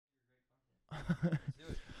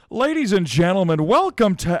Ladies and gentlemen,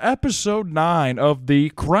 welcome to episode 9 of the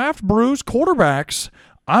Craft Brews Quarterbacks.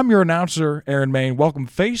 I'm your announcer, Aaron Main. Welcome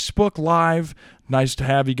Facebook Live. Nice to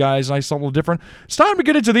have you guys. Nice, a little different. It's time to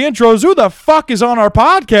get into the intros. Who the fuck is on our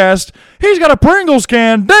podcast? He's got a Pringles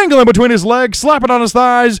can dangling between his legs, slapping on his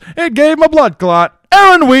thighs. It gave him a blood clot.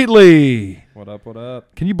 Aaron Wheatley. What up, what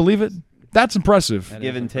up? Can you believe it? That's impressive.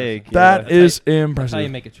 Give and take. That is That's how impressive. you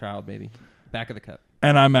make a child, baby. Back of the cup.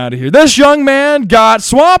 And I'm out of here. This young man got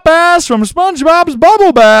swamp ass from SpongeBob's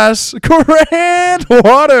Bubble Bass. Grant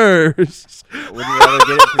Waters. Wouldn't rather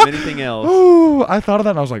get it from anything else. Ooh, I thought of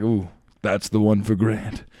that and I was like, ooh, that's the one for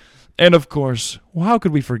Grant. And of course, well, how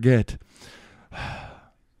could we forget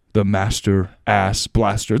the master ass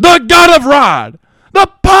blaster, the god of Rod, the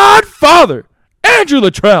pod father, Andrew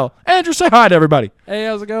Luttrell. Andrew, say hi to everybody. Hey,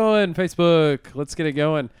 how's it going? Facebook. Let's get it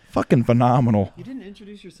going. Fucking phenomenal. You didn't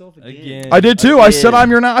introduce yourself again. I did too. I said Again.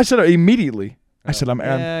 I'm your now. I said it immediately. I said I'm.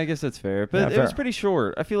 Yeah, I guess that's fair. But Yeah, it fair. was pretty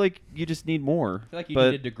short. I feel like you just need more. I feel like you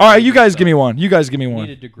but needed to All right, grade you guys yourself. give me one. You guys give me one.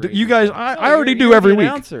 needed to grade You guys, yourself. I already do you're every the week.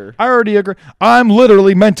 announcer. I already agree. I'm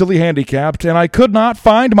literally mentally handicapped, and I could not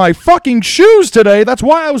find my fucking shoes today. That's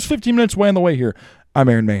why I was 15 minutes away on the way here. I'm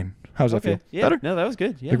Aaron Main. How's that Okay. feel? Yeah. Better? No, that was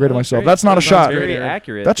good. Yeah, I graded that was myself. great. That's not a That shot. was very Very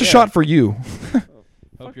accurate. That's a Yeah. shot for you. Hope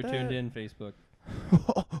Fuck you're that. tuned in, Facebook.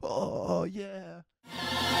 Oh, yeah.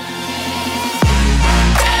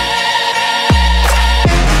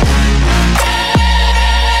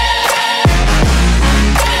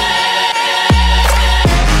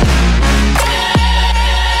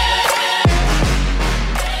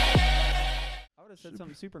 I would have said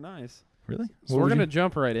something super nice. Really? So we're going to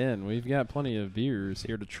jump right in. We've got plenty of beers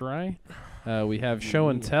here to try. We have show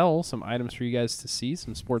and tell, some items for you guys to see,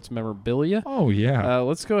 some sports memorabilia. Oh, yeah.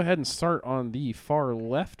 Let's go ahead and start on the far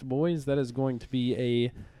left, boys. That is going to be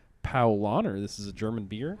a Paulaner. This is a German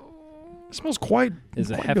beer. It smells quite, It's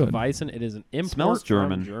a quite good. Hefeweizen. It is an import Smells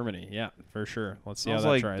German. from Germany. Yeah, for sure. Let's see Smells how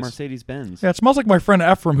that like tries. Mercedes-Benz. Yeah, it smells like my friend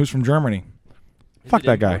Ephraim, who's from Germany. Is Fuck it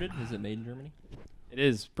that guy. imported? Is it made in Germany? It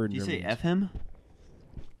is brewed in Did you say Germany. F him?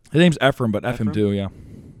 His name's Ephraim, but F him Ephraim? too, yeah.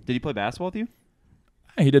 Did he play basketball with you?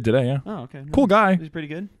 Hey, he did today, yeah. Oh, okay. Cool guy. He's pretty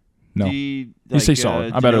good. No, Do you, He's like,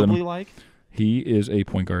 solid. I'm better than him. Ginobili like? he is a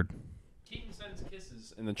point guard. Keaton sends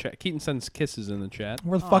kisses in the chat. Keaton sends kisses in the chat.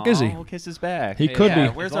 Where the fuck is he? We'll kiss his back. He could yeah,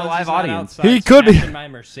 be. Where's As our long as live he's not audience? outside He could be. smashing my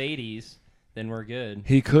Mercedes, then we're good.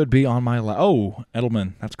 He could be on my lap. Oh,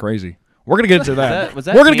 Edelman. That's crazy. We're going to get into that. was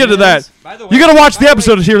that We're going to get to that. Jimenez? By the You got to watch by the way-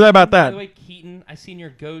 episode to hear about By that. the way, Keaton, I seen your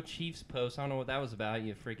Go Chiefs post. I don't know what that was about.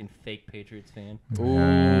 You freaking fake Patriots fan. Ooh,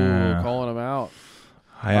 Yeah. calling him out.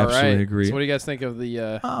 I All absolutely right. agree. So what do you guys think of the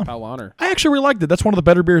Paulaner? I actually really liked it. That's one of the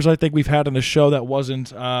better beers I think we've had in the show that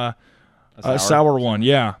wasn't a sour one.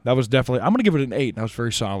 Yeah, that was definitely. I'm going to give it an 8. That was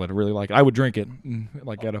very solid. I really like it. I would drink it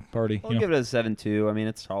like at a party. I'll you know. give it a 7.2. I mean,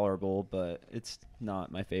 it's tolerable, but it's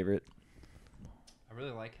not my favorite. I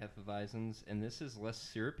really like Hefeweizens, and this is less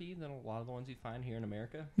syrupy than a lot of the ones you find here in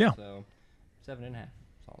America. Yeah. So 7.5.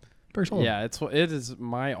 Solid. Very solid. Yeah, it is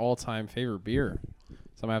my all-time favorite beer.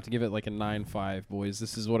 So I'm gonna have to give it like a 9.5, boys.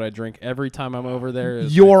 This is what I drink every time I'm over there.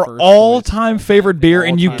 It's my Your first all-time favorite beer,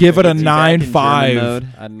 and you All-time give it a favorite. Back in German 9.5. mode.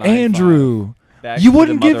 choice. A 9.5. Andrew, Back you to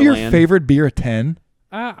wouldn't the give your motherland. favorite beer a 10?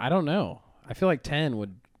 I don't know. I feel like 10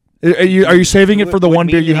 would. Are you saving it for the Would one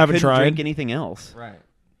mean beer that you he haven't couldn't tried? Drink anything else. Right.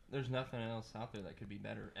 There's nothing else out there that could be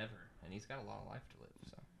better ever, and he's got a lot of life to live.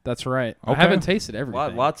 So. That's right. Okay. I haven't tasted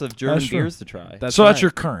everything. Lots of German That's true. beers to try. That's So that's right.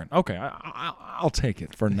 your current. Okay, I'll take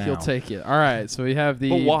it for now. He'll take it. All right. So we have the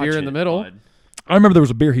But watch beer in it, the middle. bud. I remember there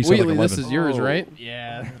was a beer he said Wheatley, like this 11. is yours, Oh. right?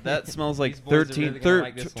 Yeah. That smells like These boys are really gonna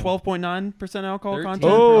like this one. 12.9% alcohol 13%.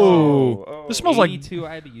 content. Oh. This smells like 82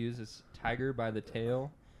 IBUs. Is Tiger by the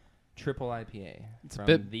Tail, triple IPA It's a from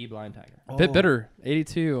bit- the Blind Tiger. A bit bitter.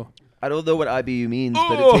 82. I don't know what IBU means,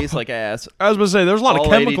 but Oh. it tastes like ass. I was going to say there's a lot of All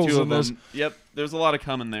chemicals 82 in of this. them. Yep, there's a lot of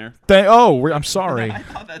cum in there. I'm sorry. I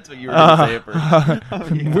thought that's what you were going to say at first.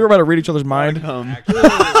 Oh, yeah. We were about to read each other's mind. Cum.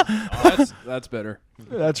 That's better.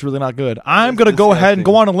 That's really not good. I'm going to go ahead and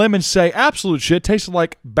go on a limb and say absolute shit. Tasted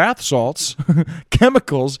like bath salts,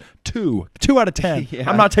 chemicals. 2 out of 10. Yeah,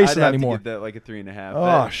 I'm not tasting I'd have that anymore. To give that like a 3.5. Oh,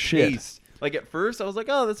 That shit. taste- Like at first, I was like,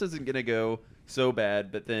 "Oh, this isn't gonna go so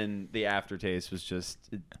bad," but then the aftertaste was just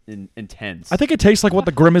intense. I think it tastes like what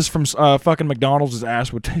the grimace from fucking McDonald's'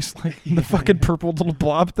 ass would taste like. The fucking purple little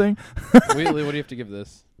blob thing. Wheatley, what do you have to give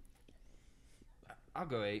this? I'll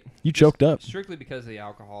go 8. You choked up. Strictly because of the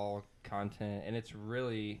alcohol content, and it's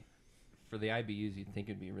really, for the IBUs, you'd think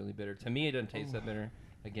it'd be really bitter. To me, it doesn't taste that bitter.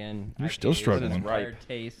 Again, You're IPA still is struggling. an acquired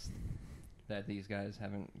taste that these guys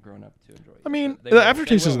haven't grown up to enjoy. I mean, But they the will-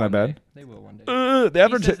 aftertaste they will isn't that one bad. day. They will one day. The He says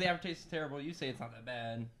aftertaste. the aftertaste is terrible. You say it's not that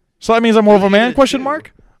bad. So that means I'm more of a man? Question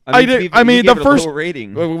mark. I did. I mean, the first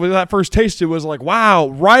rating. with that first taste, it was like, wow,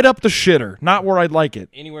 right up the shitter. Not where I'd like it.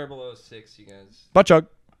 Anywhere below 6, you guys. Butt chug.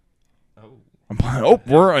 Oh.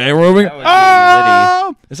 We're moving. That was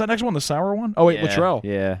Oh! Is that next one the sour one? Oh wait, Yeah, Latrell.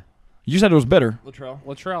 Yeah. You said it was bitter. Latrell,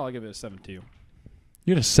 I'll give it a 7-2. You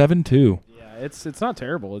had a 7.2. Yeah, it's not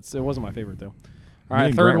terrible. It wasn't my favorite though. All Me right,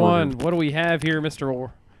 and third Grant were one. good. What do we have here,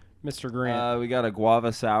 Mr. Grant? We got a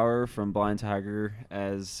guava sour from Blind Tiger.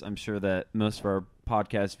 As I'm sure that most of our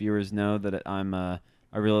podcast viewers know, that I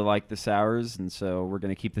really like the sours, and so we're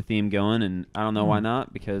gonna keep the theme going. And I don't know why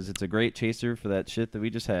not, because it's a great chaser for that shit that we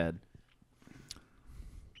just had.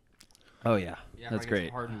 Oh yeah, that's like great,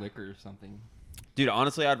 It's hard liquor or something. dude.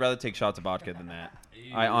 Honestly, I'd rather take shots of vodka than that.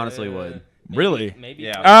 I honestly would. Really? Maybe.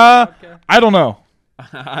 Yeah. I don't know.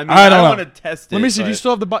 I mean, I don't know. want to test it. Let me see. Do you but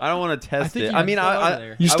still have the I don't want to test think it. you I mean, still have it I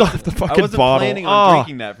there. You I still wasn't- have the I fucking wasn't bottle. planning on Oh.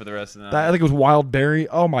 drinking that for the rest of the night. I think it was wild berry.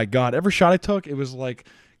 Oh my god! Every shot I took, it was like,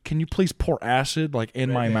 can you please pour acid like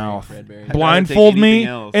in my Red berry, mouth, red berry. I'd blindfold take me, anything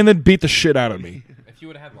else. and then beat the shit out of me? If you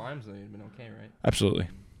would have had limes, though, you'd been okay, right? Absolutely.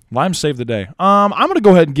 Lime saved the day. I'm gonna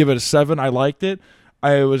go ahead and give it a 7. I liked it.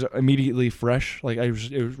 I was immediately fresh. Like it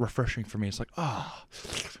was refreshing for me. It's like,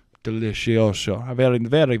 delicioso. Very,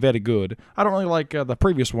 very, very good. I don't really like the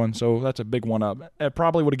previous one, so that's a big one up. I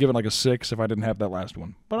probably would have given like a 6 if I didn't have that last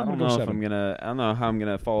one. But I I'm don't gonna know go if 7. I don't know how I'm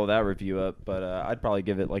gonna follow that review up, but I'd probably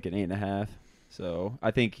give it like an 8.5. So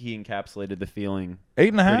I think he encapsulated the feeling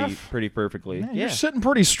 8.5. pretty perfectly. Man, you're sitting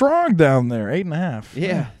pretty strong down there. 8.5.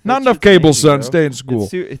 Yeah, Not that enough shit's cable, amazing, son. bro. Stay in school.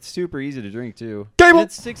 It's super easy to drink too. Cable! And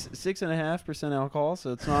it's 6.5% alcohol,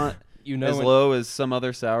 so it's not You know, as when, low as some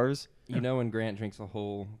other sours. you know when Grant drinks a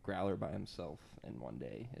whole growler by himself in one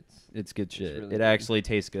day. It's good shit. really it good. actually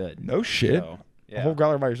tastes good. No shit. So, A yeah. whole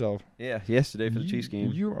growler by yourself. Yeah, yesterday for the Chiefs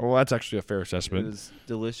game. Well, that's actually a fair It assessment. was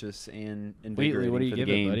delicious and Wheatley, invigorating what do you for give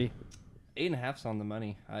the it, game. buddy? 8.5's on the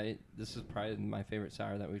money. This is probably my favorite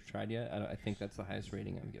sour that we've tried yet. I think that's the highest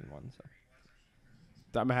rating I've given one. So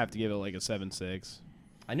I'm gonna have to give it like a 7.6.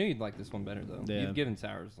 I knew you'd like this one better though. Yeah. You've given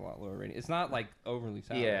sours a lot lower rating. It's not like overly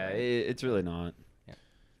sour. Yeah, right? it's really not.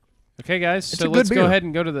 Okay, guys. It's So a good let's go beer. ahead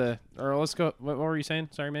and go to the. Or let's go. What were you saying?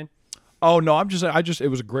 Sorry, man. Oh no, it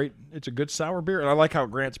was a great. It's a good sour beer, and I like how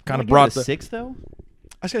Grant's kind of Wanna give brought it a the. 6 though.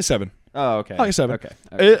 I say 7. Oh, okay. I like a 7. Okay.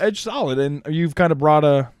 It's solid, and you've kind of brought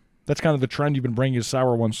a. That's kind of the trend you've been bringing is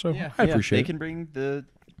sour ones. So I appreciate They it. can bring the.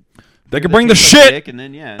 They can bring the taste of shit. dick, and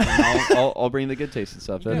then and then I'll bring the good taste and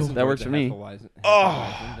stuff. You guys That avoid works the for me.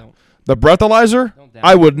 Hefeweizen. The breathalyzer. Don't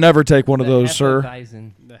I would never take one of The those, sir.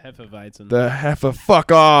 Hefeweizen. The Hefeweizen. The heffa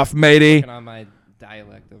fuck off, matey. Working on my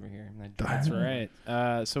dialect over here. That's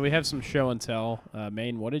right. So we have some show and tell.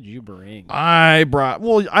 Maine, what did you bring? I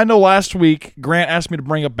know last week Grant asked me to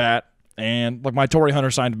bring a bat, and like my Tory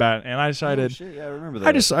Hunter signed bat, and I decided. Oh, shit, yeah, I remember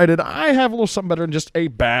that. I have a little something better than just a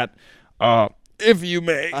bat. If you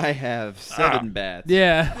may. I have 7 bats.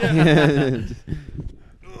 Yeah.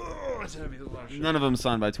 None of them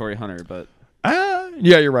signed by Tory Hunter, but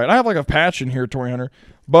Yeah, you're right. I have like a patch in here, Tory Hunter.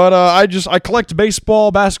 But I collect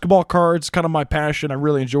baseball, basketball cards, kind of my passion. I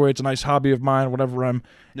really enjoy it. It's a nice hobby of mine. Whenever I'm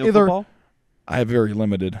no either, football. I have very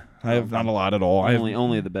limited. I have not a lot at all. I have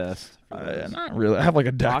Only the best. for those. not really. I have like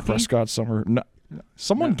a Dak Hockey? Prescott summer. No,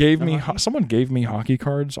 someone No, gave no me hockey? someone gave me hockey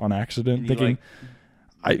cards on accident, And you, thinking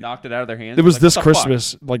I- knocked it out of their hands. it was Like, this what the fuck?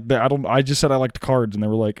 Christmas. Like I just said I liked cards, and they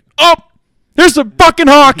were like, "Oh, here's some fucking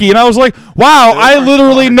hockey," and I was like, "Wow, I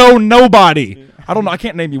literally know nobody. I don't know. I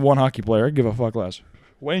can't name you one hockey player. I give a fuck less.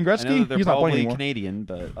 Wayne I know Gretzky, that they're he's not playing probably anymore. Canadian,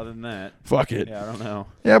 but other than that, Fuck it. yeah, I don't know.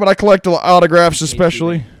 Yeah, but I collect autographs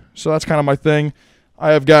especially, so that's kind of my thing.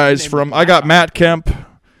 I have guys from. I got Matt Kemp.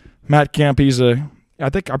 Matt Kemp,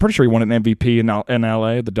 I'm pretty sure he won an MVP in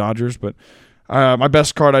LA, the Dodgers. But my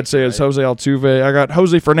best card I'd say is Jose Altuve. I got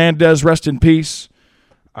Jose Fernandez, rest in peace.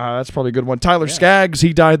 That's probably a good one. Tyler Skaggs,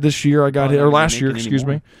 he died this year. I got Oh, him, not or last making year, excuse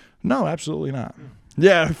anymore. me. No, absolutely not.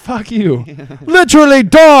 Yeah, fuck you. Literally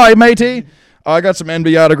die, matey. I got some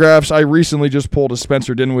NBA autographs. I recently just pulled a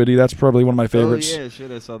Spencer Dinwiddie. That's probably one of my favorites. Oh yeah,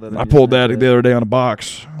 shit, I saw that. I pulled that the other day on a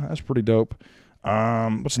box. That's pretty dope.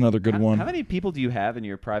 What's another good one? How many people do you have in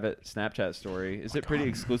your private Snapchat story? Is it pretty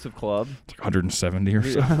exclusive club? It's like 170 or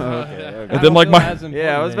so. Okay. And then, like, my-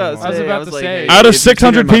 Yeah, I was about to say. like, hey, Out of if you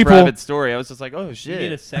consider 600 my people- private story, I was just like, oh You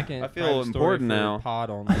need a shit. second. I feel private story important for now. Pod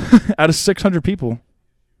only. Out of 600 people.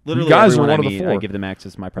 Literally, guys are everyone one of I the meet, 4. I give them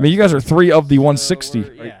access to my I private. mean, you guys are story. 3 of the 160. Yeah.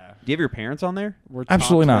 Do you have your parents on there? We're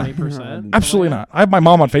Absolutely top not. 20%. Absolutely not. I have my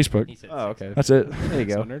mom on Facebook. He said Oh, okay. That's it. There you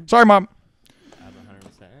go. 600. Sorry, Mom.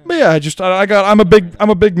 But yeah, I'm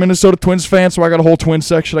a big Minnesota Twins fan, so I got a whole Twins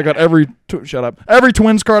section. I got every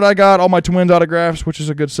Twins card I got, all my Twins autographs, which is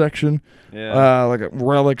a good section. Yeah. Like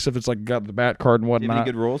relics if it's like got the bat card and Do you have whatnot.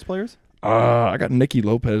 any good Royals players? I got Nicky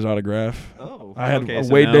Lopez autograph. Oh. I had okay,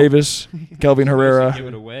 so Wade no. Davis, Kelvin Give Herrera.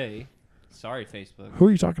 it away. Sorry, Facebook. Who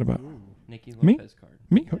are you talking about? Nikki Me? Lopez card.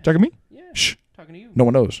 Me? Yeah. Talking me? Yeah. Shh. Talking to you. No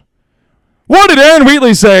one knows. What did Aaron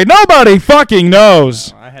Wheatley say? Nobody fucking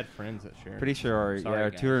knows. No, I had friends that shared. Pretty sure our, Sorry, our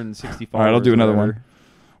guys. 260 All right, I'll followers do or another whatever. one.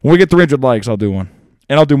 When we get 300 likes, I'll do one.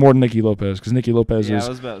 And I'll do more than Nicky Lopez because Nicky Lopez Yeah, is I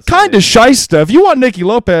was about to say. kind of shysta. If you want Nicky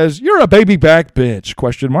Lopez, you're a baby back bitch.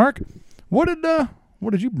 Question mark. What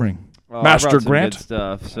did you bring? Well, Master I brought some Grant? Good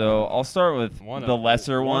stuff. So I'll start with the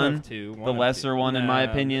lesser one. Of two. The lesser one, in my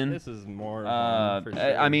opinion. This is more. For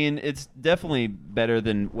sure. I mean, it's definitely better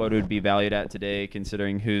than what it would be valued at today,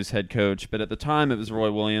 considering who's head coach. But at the time, it was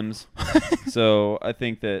Roy Williams. So I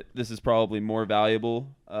think that this is probably more valuable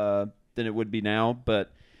than it would be now.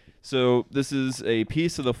 But so this is a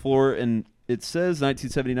piece of the floor, and it says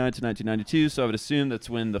 1979 to 1992. So I would assume that's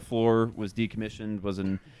when the floor was decommissioned, was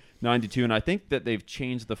in 92, and I think that they've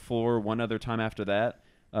changed the floor one other time after that.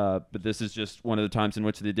 But this is just one of the times in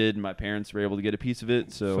which they did, and my parents were able to get a piece of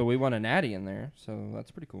it. So we won a natty in there, so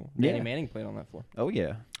that's pretty cool. Yeah. Danny Manning played on that floor. Oh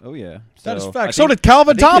yeah. That is So fact. I So think- did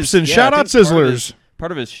Calvin I think Thompson. his- yeah, Shout I out think part of Sizzlers.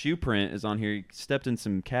 Part of his shoe print is on here. He stepped in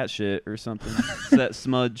some cat shit or something. It's that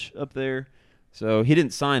smudge up there. So he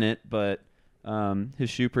didn't sign it, but his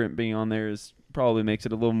shoe print being on there probably makes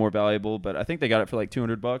it a little more valuable. But I think they got it for like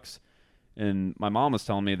 $200. And my mom was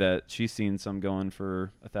telling me that she's seen some going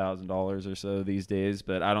for $1,000 or so these days.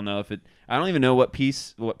 But I don't know if it. I don't even know what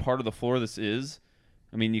part of the floor this is.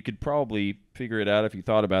 I mean, you could probably figure it out if you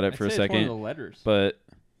thought about it I'd for a say second. It's one of the letters. But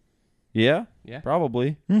yeah, Yeah.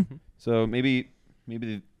 probably. Hmm. So maybe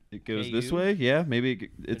it goes this KU? way. Yeah, maybe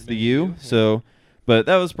it's the been U. U, yeah. So, but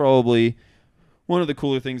that was probably one of the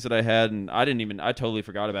cooler things that I had, and I totally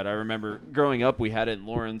forgot about it. I remember growing up, we had it in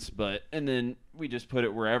Lawrence, and then we just put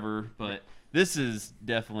it wherever. But this is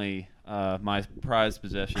definitely my prized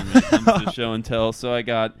possession when it comes to show and tell. So I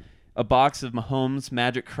got a box of Mahomes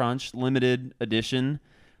Magic Crunch limited edition.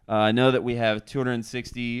 I know that we have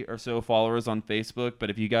 260 or so followers on Facebook, but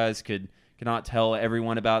if you guys cannot tell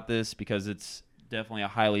everyone about this because it's definitely a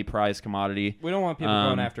highly prized commodity. We don't want people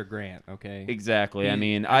going after Grant, okay? Exactly. I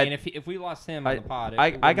mean, if we lost him on the pod,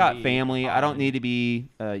 I got family. I don't need to be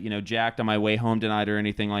jacked on my way home tonight or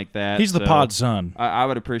anything like that. He's the So pod son. I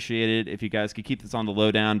would appreciate it if you guys could keep this on the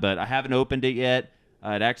lowdown, but I haven't opened it yet.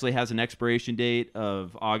 It actually has an expiration date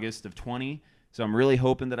of August of 20. So I'm really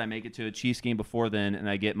hoping that I make it to a Chiefs game before then and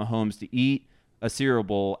I get Mahomes to eat a cereal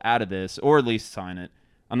bowl out of this, or at least sign it.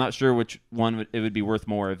 I'm not sure which one it would be worth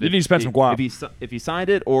more. You need to spend some guap. If he signed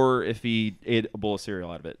it or if he ate a bowl of cereal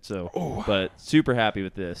out of it. So, But super happy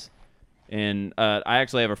with this. And I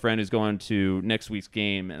actually have a friend who's going to next week's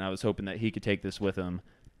game, and I was hoping that he could take this with him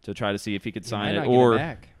to try to see if he could sign it.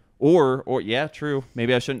 Or yeah, true.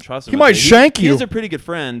 Maybe I shouldn't trust him. He might shank you. He's a pretty good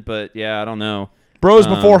friend, but yeah, I don't know. Bros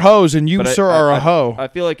before hoes, and you, But sir, are a hoe. I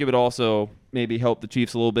feel like it would also maybe help the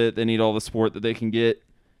Chiefs a little bit. They need all the support that they can get.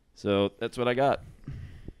 So that's what I got.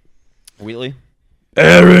 Wheatley?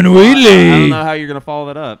 Aaron I don't Wheatley. know how you're going to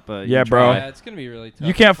follow that up, but Yeah, you can bro. try. Yeah, it's gonna be really tough.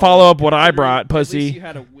 You can't follow up what I brought, pussy. At least you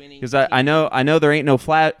had a winning Because I know there ain't no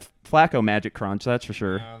Flacco Magic Crunch, that's for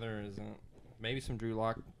sure. No, there isn't. Maybe some Drew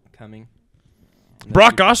Lock coming.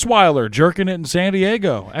 Brock Osweiler jerking it in San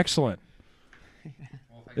Diego. Excellent.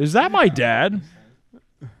 Is that my dad?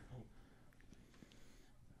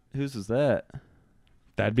 Whose is that?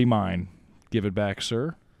 That'd be mine. Give it back,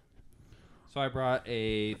 sir. So I brought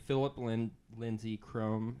a Philip Lindsay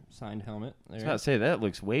Chrome signed helmet. I was about to say, that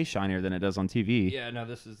looks way shinier than it does on TV. Yeah, no,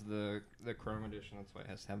 this is the Chrome edition. That's why it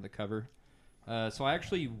has to have the cover. So I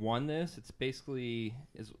actually won this. It's basically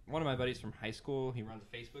is one of my buddies from high school. He runs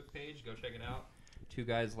a Facebook page. Go check it out. Two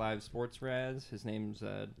Guys Live Sports Raz. His name's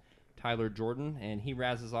Tyler Jordan, and he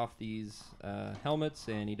razzes off these helmets,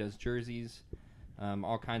 and he does jerseys,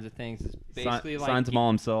 all kinds of things. It's basically signs them all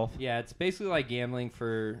himself. Yeah, it's basically like gambling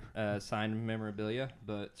for signed memorabilia,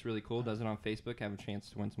 but it's really cool. Does it on Facebook. Have a chance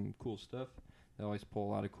to win some cool stuff. They always pull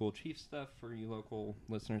a lot of cool Chiefs stuff for you local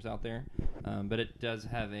listeners out there. But it does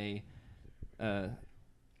have a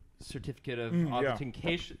certificate of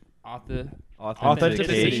authentication.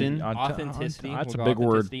 Authentication. Authenticity. That's We'll a go big word.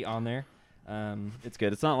 authenticity on there. It's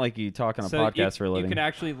good. It's not like you talk on a So podcast for a you living. can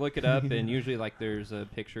actually look it up, and usually like there's a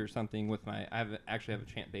picture or something with my. Actually have a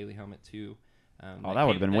Champ Bailey helmet too. That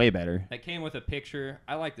would have been way better. That came with a picture.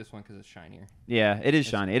 I like this one because it's shinier. Yeah, it is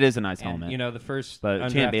shiny. It is a nice And, helmet. you know, the first But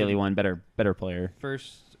Champ undrafted- Bailey one, better player.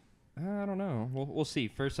 First I don't know. We'll see.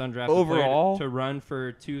 First undrafted Overall? player to run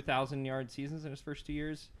for 2,000-yard seasons in his first 2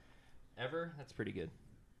 years ever. That's pretty good.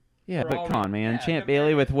 Yeah, For but all come on, around- man. yeah, Champ compared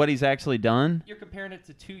Bailey to- with what he's actually done. You're comparing it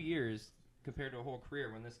to 2 years compared to a whole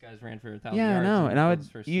career when this guy's ran for 1,000 Yeah, I yards. know, in and I his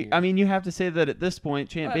would. first You, year. I mean, you have to say that at this point,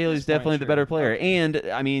 Champ Well, at Bailey's this point, definitely the sure. better player, Okay. and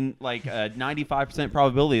I mean, like a 95%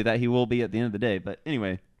 probability that he will be at the end of the day. But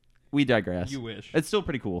anyway, we digress. You wish. It's still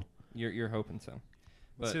pretty cool. You're hoping so.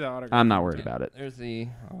 Let's But see the autograph. I'm not worried about it. there's the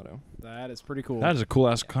auto. That is pretty cool. That is a cool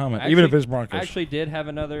ass comment, Actually- even if it's I Broncos. actually did have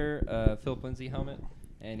another Philip Lindsay helmet,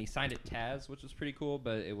 and he signed it Taz, which was pretty cool,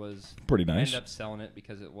 but it was Pretty I nice. ended up selling it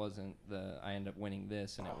because it wasn't the. I ended up winning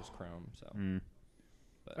this, and it was Chrome. So Mm.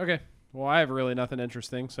 Okay. Well, I have really nothing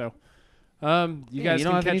interesting. So, you Yeah, guys you can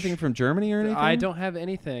don't have catch. anything from Germany or anything? I don't have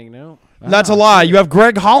anything. No. That's a lie. You have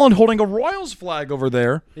Greg Holland holding a Royals flag over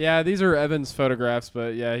there. Yeah, these are Evan's photographs,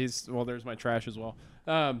 but yeah, there's my trash as well.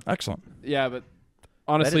 Excellent. Yeah, but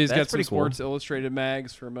honestly, he's that's got some pretty cool. Sports Illustrated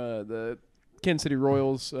mags from the Kansas City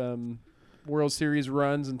Royals World Series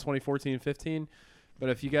runs in 2014 and 15. But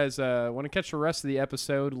if you guys want to catch the rest of the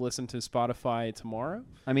episode, listen to Spotify tomorrow.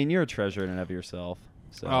 I mean, you're a treasure in and of yourself.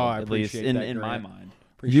 So Oh, I at least appreciate that, in my Grant. mind.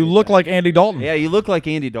 You look like Andy Dalton. Yeah, you look like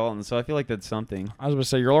Andy Dalton, so I feel like that's something. I was going to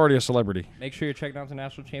say, you're already a celebrity. make sure you're checking out the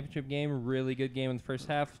national championship game. Really good game in the first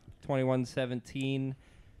half. 21-17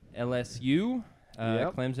 LSU.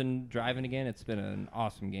 Yep. Clemson driving again. It's been an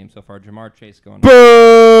awesome game so far. Jamar Chase going.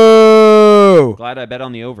 Boo! Glad I bet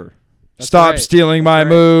on the over. That's Stop right. stealing my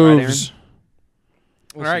That's right. moves.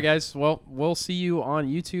 All right, guys. Well, we'll see you on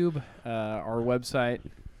YouTube, our website,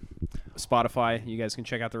 Spotify. You guys can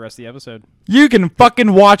check out the rest of the episode. You can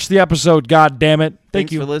fucking watch the episode, god damn it. Thank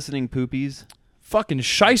Thanks you. for listening, poopies. Fucking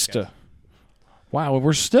shysta. Wow,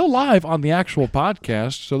 we're still live on the actual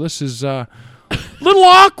podcast, so this is a little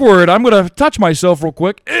awkward. I'm going to touch myself real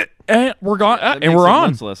quick. And we're gone. That And makes we're it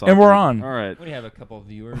on. much less And we're awkward. on. All right. We have a couple of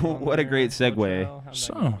viewers. What a great segue.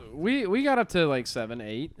 So, We got up to like 7,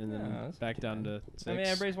 8, and Yeah, then that's back down to 6. I mean,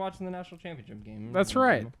 everybody's watching the national championship game. That's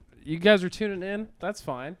right. You guys are tuning in. That's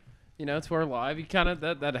fine. You know, to our live. You kind of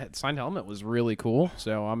that signed helmet was really cool.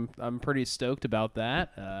 So I'm pretty stoked about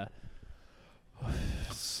that.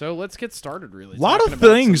 So let's get started. Really, a lot Talking of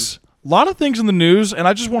about things. A lot of things in the news, and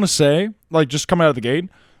I just want to say, like, just coming out of the gate,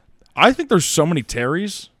 I think there's so many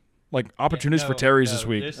Terrys, like, opportunities for Terrys this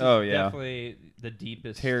week. This is Oh, yeah. definitely the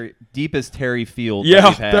deepest. Deepest Terry Field. that Yeah.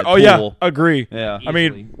 we've had. Yeah. Pool. Agree. Yeah. I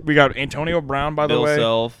mean, we got Antonio Brown, by the Bill way.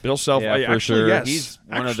 Self. Bill Self. Yeah, for actually, sure. Yes. He's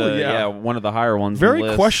one Actually, of the one of the higher ones. on Very the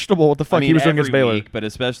list. questionable what the fuck I mean, he was doing every against Baylor. week, but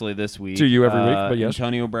especially this week. To you every week, but yes.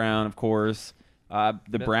 Antonio Brown, of course. The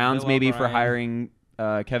Bill- Browns Bill maybe for O'Brien. hiring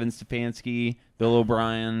Kevin Stefanski, Bill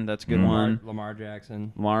O'Brien. That's a good one. Lamar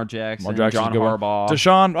Jackson. Lamar Jackson, Lamar Jackson's John a good one. Harbaugh.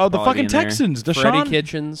 Deshaun. Oh, the Probably fucking in there. Texans. Freddie Deshaun.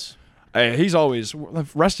 Kitchens. Hey, he's always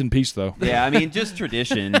rest in peace though. Yeah, I mean, just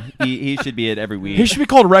tradition. he should be at every week. He should be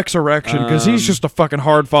called Rexurrection because he's just a fucking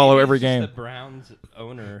hard follow Maybe every it's just game. The Browns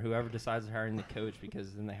owner, whoever decides to hire the coach,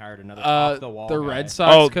 because then they hired another The off-the-wall guy. Red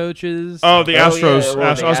Sox Oh. coaches. Oh, the Astros.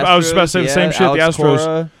 well, I was about to say the same shit. The Alex Astros.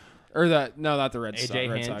 Cora. Or not the Red AJ Sox. Red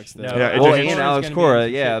Hinch. Sox. No. Yeah, Well, AJ and Hinch. Alex Cora's Cora. gonna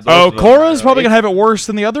be Yeah. in both Oh, of them. Cora's probably gonna have it worse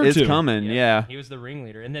than the other It's two. coming. Yeah. He was the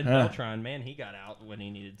ringleader. And then Yeah. Beltran, man, he got out when he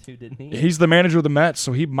needed to, didn't he? He's the manager of the Mets,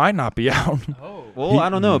 so he might not be out. Oh. Well, I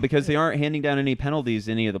don't know because they aren't handing down any penalties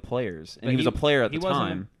to any of the players, and But he was a player at the he wasn't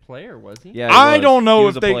time. a player, was he? Yeah, he I was. don't know He if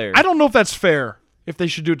was a they. player. I don't know if that's fair. If they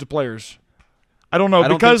should do it to players, I don't know I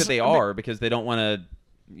don't because think that they are because they don't want to.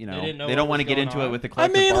 You know, didn't know they what don't want to was get going into it on. with the I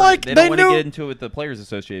collective mean, bargaining. like, they they don't want to knew- get into it with the players'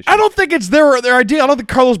 association. I don't think it's their idea. I don't think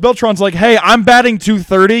Carlos Beltran's like, hey, I'm batting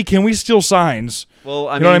 230. Can we steal signs? Well,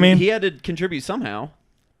 I You know what I mean? he had to contribute somehow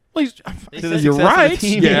Please, to the you're success right. of the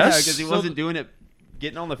team. Yes. because he wasn't doing it,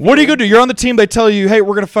 getting on the field. What are you gonna do? You're on the team. They tell you, hey,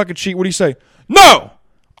 we're gonna fucking cheat. What do you say? No,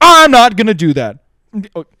 I'm not gonna do that.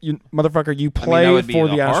 Oh, you motherfucker, you play that would be for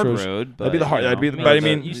the the hard Astros. road, That'd be the but, hard. you That'd be. know, But I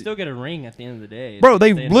mean, you still get a ring at the end of the day. bro,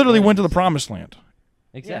 they Staying in literally the went to the playoffs. promised land.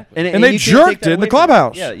 Exactly. And they you can't take jerked that it in the away from him.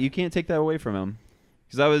 clubhouse. Yeah, you can't take that away from him.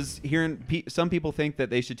 Because I was hearing some people think that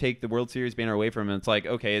they should take the World Series banner away from him. It's like,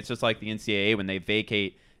 okay, it's just like the NCAA when they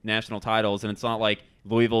vacate national titles, and it's not like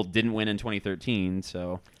Louisville didn't win in 2013.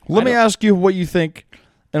 So Let me ask you what you think,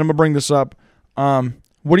 and I'm gonna bring this up.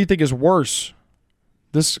 What do you think is worse,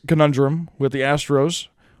 this conundrum with the Astros,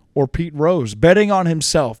 or Pete Rose betting on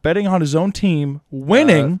himself, betting on his own team,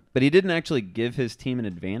 winning but he didn't actually give his team an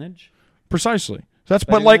advantage. precisely? That's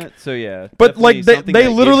but betting like on it. So yeah, but, like, definitely they- something they that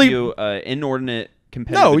gives literally- you, inordinate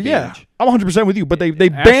competitive no, yeah, advantage. I'm 100% with you. But they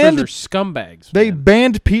Astros banned are scumbags. they man.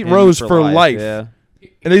 banned Pete And Rose for life. Yeah.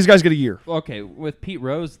 And these guys get a year. Okay, with Pete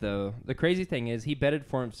Rose though, the crazy thing is he betted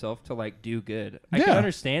for himself to like do good. I can Yeah.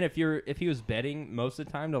 understand if he was betting most of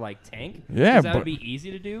the time to like tank. Yeah, 'cause that but- would be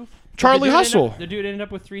easy to do. But Charlie the dude Hustle. the dude ended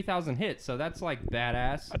up with 3,000 hits, so that's like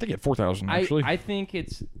badass. I think he had 4,000 actually. I think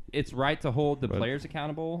it's right to hold the But- players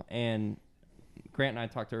accountable. And Grant and I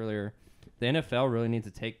talked earlier. The NFL really needs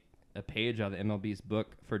to take a page out of the MLB's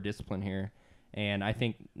book for discipline here. And I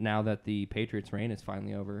think now that the Patriots' reign is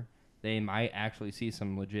finally over, they might actually see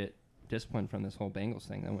some legit discipline from this whole Bengals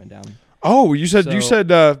thing that went down. Oh, you said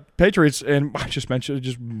So- Patriots, and I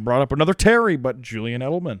just brought up another Terry, but Julian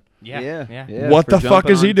Edelman. Yeah. What for the fuck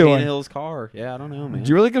jumping is he on doing? Tannehill's car. Yeah, I don't know, man. Do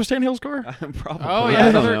you really give Stan Hill's car? Probably. Oh I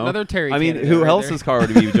yeah, don't know. another Terry. I mean, candidate who right else's there. car would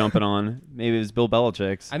he be jumping on? Maybe it was Bill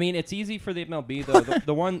Belichick's. I mean, it's easy for the MLB though.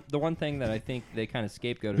 The one thing that I think they kind of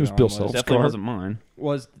scapegoated Who's on Bill was, Self's Definitely car? wasn't mine.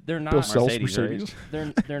 was they're not Bill Self's Mercedes, right?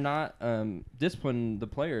 Mercedes. they're not disciplining the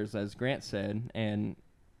players, as Grant said, and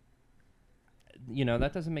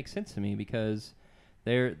that doesn't make sense to me because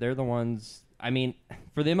they're the ones. I mean,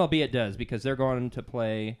 for the MLB it does because they're going to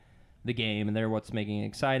play the game and they're what's making it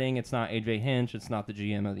exciting. It's not AJ Hinch, it's not the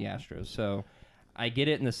GM of the Astros. So I get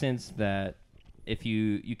it in the sense that if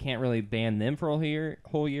you can't really ban them for a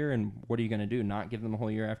whole year, and what are you going to do? Not give them a whole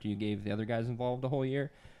year after you gave the other guys involved a whole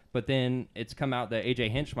year? But then it's come out that AJ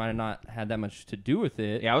Hinch might have not had that much to do with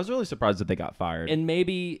it. Yeah, I was really surprised that they got fired. And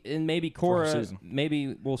maybe Cora, season.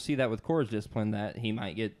 maybe we'll see that with Cora's discipline that he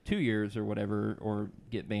might get 2 years or whatever, or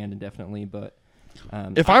get banned indefinitely. But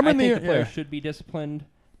If I'm in I think the- the players yeah. should be disciplined.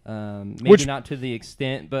 Maybe Which- not to the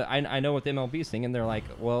extent, but I know what the MLB is thinking. They're like,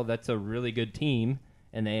 well, that's a really good team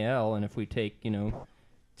in the AL, and if we take 2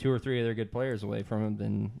 or 3 of their good players away from them,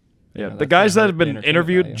 then Yeah, that's the guys gonna that hurt have the been entertainment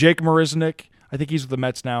interviewed, value. Jake Marisnick, I think he's with the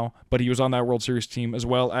Mets now, but he was on that World Series team, as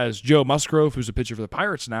well as Joe Musgrove, who's a pitcher for the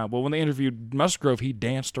Pirates now. But when they interviewed Musgrove, he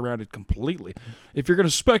danced around it completely. If you're going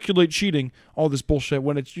to speculate cheating, all this bullshit,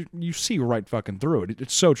 when it's you see right fucking through it.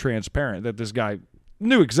 It's so transparent that this guy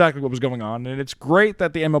knew exactly what was going on, and it's great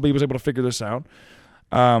that the MLB was able to figure this out.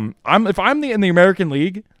 If I'm in the American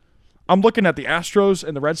League, I'm looking at the Astros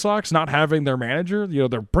and the Red Sox not having their manager.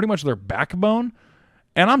 They're pretty much their backbone.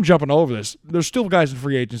 And I'm jumping all over this. There's still guys in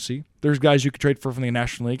free agency. There's guys you could trade for from the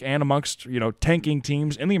National League and amongst, tanking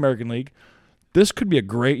teams in the American League. This could be a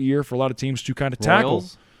great year for a lot of teams to kind of tackle.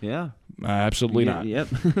 Royals? Yeah. Absolutely not. Yep.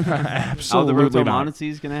 Absolutely Alberto not.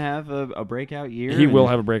 Mondesi's going to have a breakout year. He will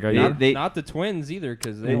and have a breakout Yeah, year. they- not the Twins either,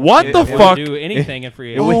 because What the they fuck? wouldn't do anything in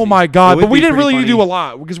free agency. Oh my God! would But we be didn't pretty really funny. do a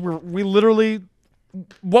lot because we literally,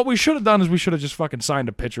 what we should have done is we should have just fucking signed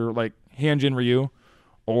a pitcher like Hyunjin Ryu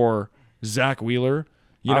or Zach Wheeler.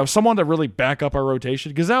 Someone to really back up our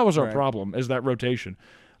rotation because that was our Right. problem is that rotation.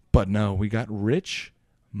 But no, we got Rich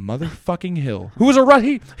motherfucking Hill, who was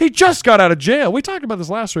he just got out of jail. We talked about this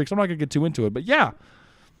last week, so I'm not gonna get too into it. But yeah,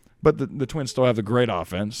 but the Twins still have the great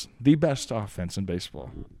offense, the best offense in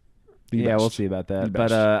baseball. The Yeah, best. we'll see about The that. But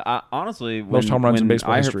best. honestly, Most home runs in when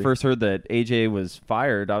baseball I history. first heard that AJ was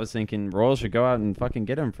fired, I was thinking Royals should go out and fucking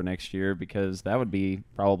get him for next year because that would be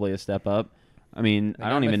probably a step up. I mean, They I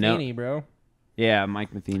got don't even know. Matheny, bro. Yeah,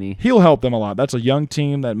 Mike Matheny. He'll help them a lot. That's a young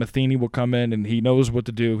team that Matheny will come in and he knows what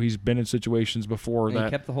to do. He's been in situations before And he that.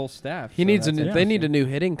 kept the whole staff. He so needs that's they need a interesting. new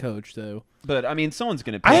hitting coach though. But I mean, someone's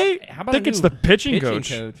gonna. Pick. I How about think a it's new the pitching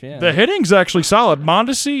pitching coach. yeah. The hitting's actually solid.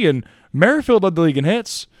 Mondesi and Merrifield led the league in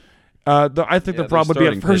hits. I think Yeah, the their problem would be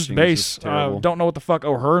at starting first pitching is base. just terrible. Don't know what the fuck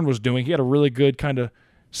O'Hearn was doing. He had a really good kind of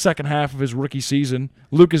second half of his rookie season.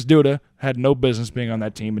 Lucas Duda had no business being on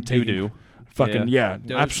that team and taking Doo-doo. fucking Dozier.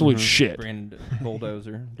 absolute shit. Brandon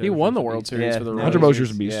Bulldozer. He won the Dozier. World Series for the no, Royals. Hunter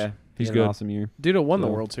Mosier's a beast. Yeah, He's he had good. An awesome year. Dude won the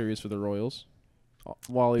So- World Series for the Royals.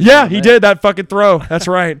 While he was Yeah, on he that. did that fucking throw. That's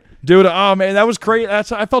right, dude. Oh man, that was crazy.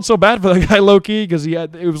 I felt so bad for that guy, low key, because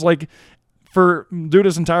it was like for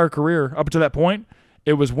Duda's entire career up to that point,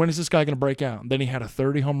 it was when is this guy going to break out? Then he had a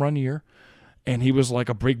 30 home run year, and he was like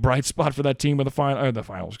a big bright spot for that team in the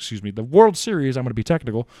finals. Excuse me, the World Series. I'm going to be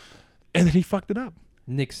technical, and then he fucked it up.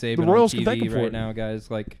 Nick Saban The Royals on can thank TV him for right it. now,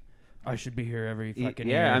 guys. Like, I should be here every fucking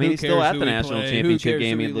Yeah, year. I mean, Who he's still cares at who the we national play? Who championship cares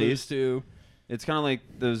game who at we lose least. to? It's kind of like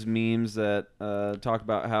those memes that talk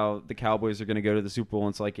about how the Cowboys are going to go to the Super Bowl. And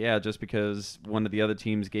it's like, yeah, just because one of the other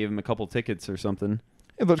teams gave him a couple tickets or something.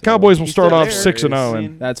 Yeah, the Cowboys will he's start still off there. 6-0, I and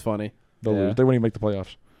mean, That's funny. they'll Yeah. lose. They won't even make the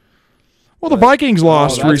playoffs. Well, the But Vikings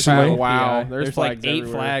lost that's recently. bad. Wow, Yeah, there's like flags 8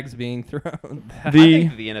 everywhere. flags being thrown. I The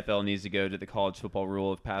think the NFL needs to go to the college football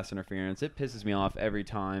rule of pass interference. It pisses me off every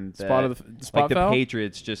time that Spot like the foul?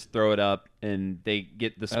 Patriots just throw it up and they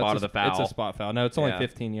get the spot of the foul. It's a spot foul. No, it's only Yeah.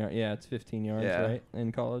 15 yards. Yeah, it's 15 yards, Yeah. right,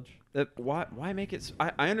 in college. Why make it?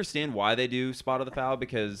 I understand why they do spot of the foul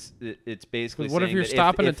because it's basically 'Cause what if saying you're that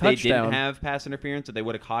stopping a if they touchdown? didn't have pass interference, that they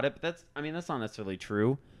would have caught it. But that's not necessarily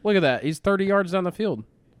true. Look at that. He's 30 yards down the field.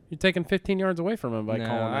 You're taking 15 yards away from him by No,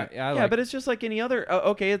 calling that. Yeah, but it's just like any other.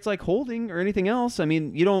 Okay, it's like holding or anything else. I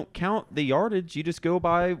mean, you don't count the yardage. You just go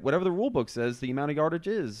by whatever the rule book says the amount of yardage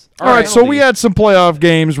is. All right, so we had some playoff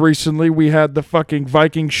games recently. We had the fucking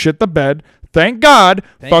Vikings shit the bed. Thank God.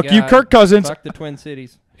 Thank Fuck you, God. Kirk Cousins. Fuck the Twin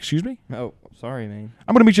Cities. Excuse me? Oh, sorry, man.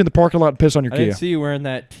 I'm going to meet you in the parking lot and piss on your I didn't Kia. see you wearing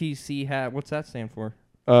that TC hat. What's that stand for?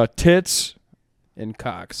 Tits. And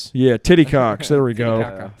Cox. Yeah, titty cocks. There we go.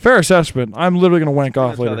 Titicaca. Fair assessment. I'm literally going to wank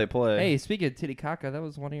off That's how later. they play. Hey, speaking of Titicaca, that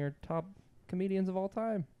was one of your top comedians of all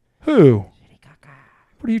time. Who? Titicaca.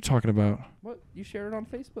 What are you talking about? What? You shared it on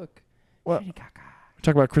Facebook. What? Titicaca. You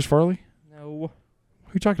talking about Chris Farley? No.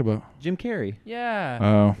 Who you talking about? Jim Carrey. Yeah.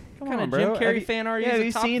 Oh. what Come kind on, of bro. Jim Have Carrey you- fan are you? Yeah, He's have a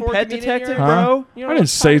you top seen 4 Pet comedian Detective, here? Huh? bro? You know I what didn't I'm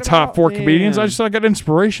say talking top about? 4 comedians. I Damn. just I got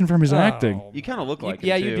inspiration from his acting. You kind of look like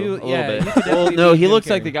yeah, him, you too, do. a little Yeah, bit. you could Well, definitely no, be he Jim looks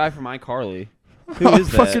like Carrey. the guy from iCarly. Who is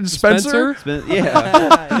that? Fucking Spencer?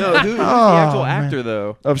 Yeah. No, who's the Oh, actual man. actor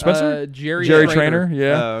though? Of Spencer? Jerry Trainer?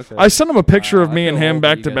 Yeah. Oh, okay. I sent him a picture of Wow, me I and feel him old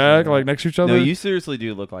back that to you guys back, know like that. next to each other. No, you seriously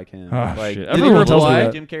do look like him. Oh, like, shit. did he Everyone tells me reply?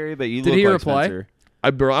 that. Jim Carrey, but you Did look he like reply? Spencer.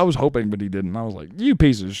 I was hoping, but he didn't. I was like, you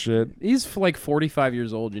piece of shit. He's like 45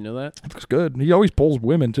 years old. You know that? Looks good. He always pulls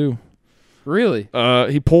women, too. Really?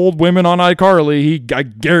 He pulled women on iCarly. I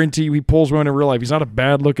guarantee you he pulls women in real life. He's not a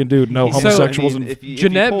bad-looking dude. No So, homosexuals. I mean, and if you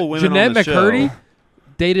Jeanette pull women on the show- McCurdy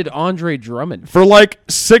dated Andre Drummond. for like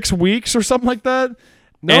 6 weeks or something like that.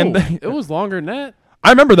 No, And- it was longer than that. I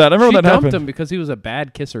remember that. I remember She that dumped happened. him because he was a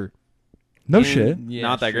bad kisser. No And shit. Yeah,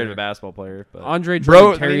 not that great of sure. a basketball player, but Andre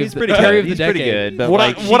Bro, Drummond, I Terry, I mean, of he's the, pretty Terry good. of the He's decade. pretty good, but What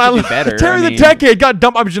like, I, she what I, could be better. Terry I the mean, Decade got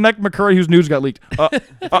dumped by Jeanette McCurry, whose news got leaked.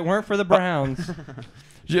 If it weren't for the Browns,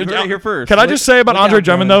 You heard it here first. Can I just say about look Andre out,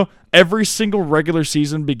 Drummond Drummond. though? Every single regular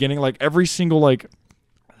season beginning, like every single like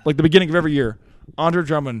the beginning of every year, Andre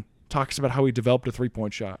Drummond talks about how he developed a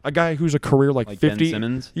 3-point shot. A guy who's a career like Like 50. Ben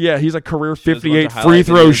Simmons? Yeah, he's a career Shows a bunch of 58 highlight free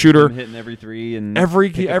throw videos of shooter. him hitting every three and Every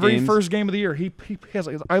pickup games. first game of the year, he has.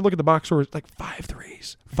 Like, I look at the box score, it's like 5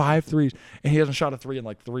 threes, and he hasn't shot a 3 in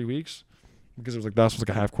like 3 weeks because it was like that was like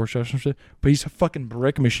a half court shot or some shit. But he's a fucking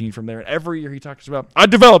brick machine from there. And every year he talks about, I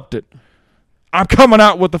developed it. I'm coming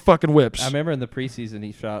out with the fucking whips. I remember in the preseason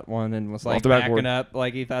he shot one and was Off like the backboard. backing up,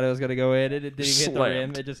 like he thought it was gonna go in, and it didn't even hit the rim.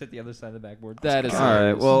 Slammed. It just hit the other side of the backboard. That is All right.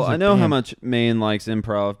 hilarious. Well, I know how Damn. much Maine likes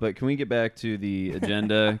improv, but can we get back to the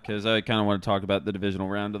agenda? Because I kind of want to talk about the divisional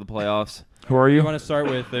round of the playoffs. Who are You you? want to start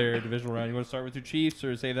with their divisional round? You want to start with your Chiefs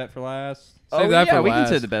or save that for last? Save that yeah, for we can last.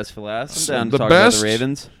 say the best for last. I'm So down to the talk best? about the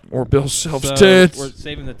Ravens. Or Bill Self's So tits? we're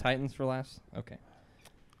saving the Titans for last. Okay.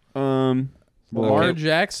 Well, Lamar okay.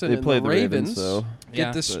 Jackson They and played the the Ravens, Ravens so get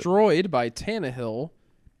Yeah. destroyed by Tannehill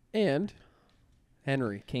and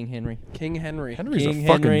Henry. King Henry. King Henry. Henry's King a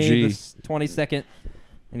fucking Henry, G. the 22nd,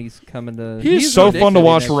 and he's coming to. He's so fun to ridiculous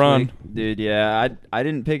watch next run. week. Dude, yeah, I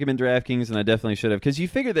didn't pick him in DraftKings, and I definitely should have, because you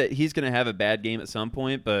figure that he's going to have a bad game at some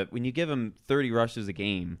point. But when you give him 30 rushes a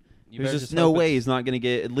game, You there's better just just no hope way it's- he's not going to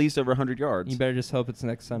get at least over 100 yards. You better just hope it's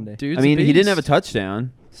next Sunday. Dude's I mean, a he didn't have a beast.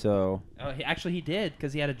 touchdown, so Oh, he did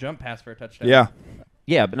because he had a jump pass for a touchdown. Yeah.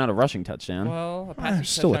 yeah, but not a rushing touchdown. Well, a passing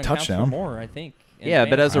still a touchdown counts for touchdown. more, I think. in yeah,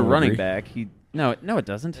 but as fantasy. a I would running agree. back, no, it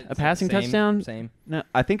doesn't. It's A passing same, touchdown? Same. No,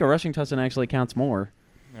 I think a rushing touchdown actually counts more.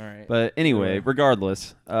 All right. But anyway, Sure.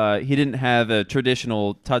 regardless, he didn't have a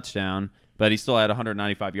traditional touchdown, but he still had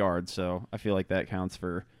 195 yards. So I feel like that counts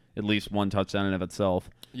for at least one touchdown in of itself.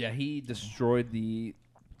 Yeah, he destroyed the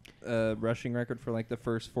rushing record for like the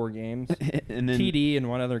first 4 games. And then TD and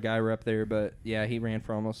one other guy were up there, but yeah, he ran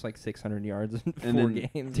for almost like 600 yards in And 4 then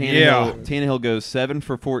games. Tannehill goes 7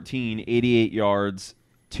 for 14, 88 yards,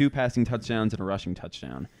 2 passing touchdowns, and a rushing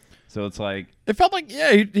touchdown. So it's like, It felt like,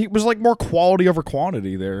 yeah, he was like more quality over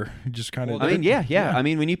quantity there. He just kind of. I mean, yeah. I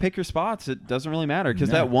mean, when you pick your spots, it doesn't really matter because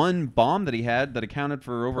No. that one bomb that he had that accounted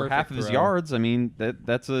for over Perfect half of his throw. yards. I mean,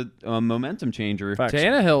 that's a momentum changer. Facts.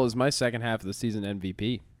 Tannehill is my second half of the season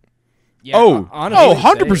MVP. Yeah, Oh, honestly,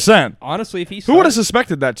 100%. Honestly, if he Who would have started-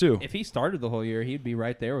 suspected that too? if he started the whole year, he'd be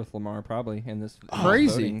right there with Lamar probably in this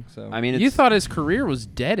Crazy. voting, so I mean, You it's, thought his career was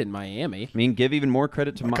dead in Miami. I mean, give even more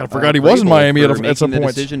credit to. kinda forgot he was in Miami for at some making the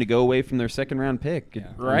point. decision to go away from their second round pick.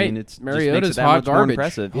 I Right. mean, it's Mariota's just makes it that hot much more garbage.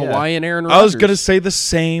 impressive. Yeah. Hawaiian Aaron Rodgers. I was gonna say the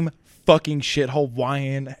same fucking shit.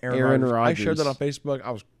 Hawaiian Aaron Aaron Rodgers. I shared Rodgers. that on Facebook.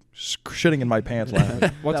 I was shitting in my pants laughing.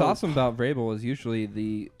 What's That was- awesome about Vrabel is usually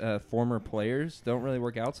the former players don't really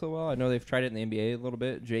work out so well. I know they've tried it in the NBA a little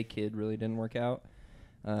bit. Jay Kidd really didn't work out,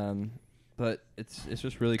 but it's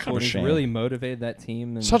just really Kind cool. of a He's shame. really motivated that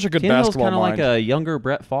team. And Such a good Tannehill's basketball kind of mind. like a younger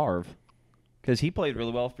Brett Favre, because he played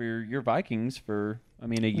really well for your Vikings for a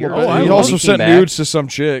year. Well, or he two. also He sent came back. nudes to some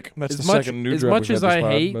chick. That's the second nude as drop much we've as had I this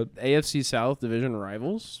pod, hate but AFC South division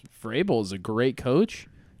rivals, Vrabel is a great coach,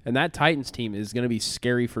 and that Titans team is going to be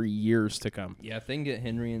scary for years to come. yeah, if they can get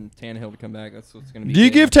Henry and Tannehill to come back, that's what's going to be. do you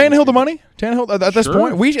good give after this Tannehill the year. money? Tannehill at this Sure.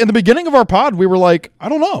 point, in the beginning of our pod, we were like, I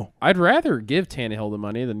don't know. I'd rather give Tannehill the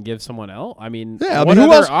money than give someone else. I mean, Yeah, I what mean, who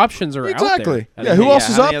other else- options are Exactly. out there? Yeah, who else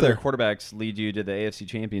is how out many other there? quarterbacks lead you to the AFC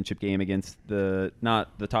Championship game against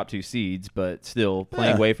not the top 2 seeds, but still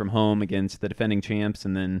playing Yeah. away from home against the defending champs,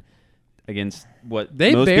 and then against what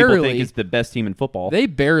They most people barely- think is the best team in football. They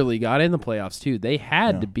barely got in the playoffs too. They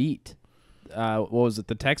had Yeah. to beat. What was it?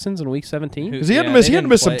 The Texans in Week 17. 'Cause he had to miss- they he had to didn't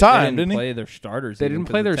miss some play- time, they didn't he? Play their starters. They even didn't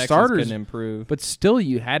 'cause play the their Texans starters. Couldn't improve. But still,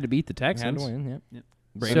 you had to beat the They had Texans. to win. Yep.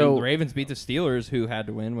 So- The Ravens beat the Steelers, who had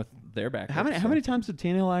to win with their backup. How many times did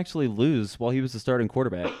Tannehill actually lose while he was the starting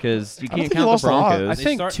quarterback? Because you don't can't think he count lost the a lot. Broncos. I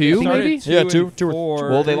think They two, started maybe? Yeah, 2 two or- and 4.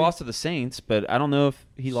 Well, they lost to the Saints, but I don't know if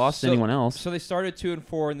he lost to anyone else. So they started 2 and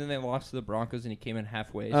 4, and then they lost to the Broncos, and he came in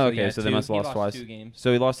halfway. Oh, okay, yeah, so they two- must have he lost twice. 2 games.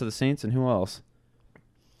 So he lost to the Saints, and who else?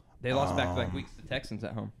 They lost back-to-back weeks to the Texans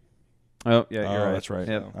at home. Oh, yeah, Oh, you're right. that's right.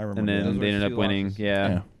 Yep. I remember And that. then Those they were ended up 2 winning, losses.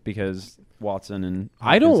 Yeah. because Watson and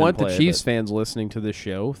I don't Hopkins want didn't the play, Chiefs but- fans listening to this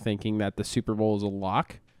show thinking that the Super Bowl is a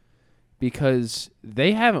lock because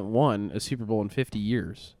they haven't won a Super Bowl in 50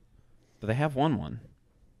 years. But they have won one.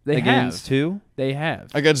 They Against have. who? They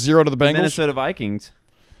have. I got 0 to the The Bengals. Minnesota Vikings.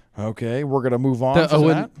 Okay, we're gonna move on The to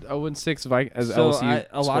that. 0-6 Vikings as So LSU. there's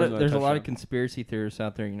a lot touchdown. of conspiracy theorists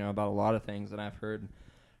out there, about a lot of things, and I've heard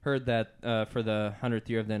that for the 100th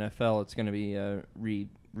year of the NFL, it's going to be a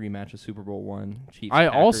rematch of Super Bowl I. Chiefs. I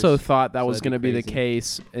also Packers. thought that So was that'd going to be the crazy.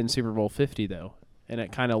 case in Super Bowl 50 though, and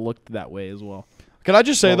it kind of looked that way as well. Can I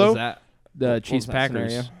just say What was though? that? The What was Chiefs that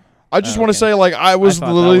Packers. scenario? I just Oh, want to okay. say, like, I was thought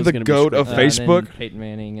that literally was the gonna be goat of scripted. Facebook. And then Peyton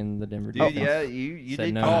Manning and the Denver Dude, Dolphins. yeah, you Said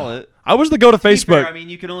did no. call it. I was the goat of To be fair, Facebook. I mean,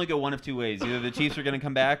 you could only go one of two ways. Either the Chiefs were going to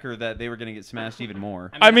come back or that they were going to get smashed even more.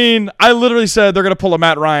 I mean, I literally said they're gonna pull a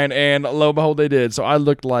Matt Ryan, and lo and behold, they did. So I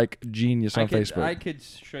looked like genius on Facebook. I could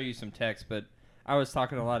show you some text, but I was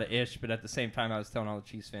talking a lot of ish, but at the same time, I was telling all the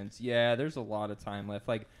Chiefs fans, yeah, there's a lot of time left.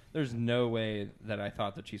 Like, there's no way that I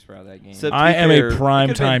thought the Chiefs were out of that game. So to I be am fair, a prime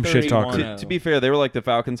it could've been time shit talker. 31-0. To be fair, they were like the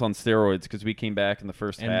Falcons on steroids because we came back in the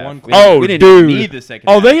first And half. won We quick. didn't- Oh, we didn't dude. even need the second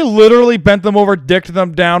Oh, half. they literally bent them over, dicked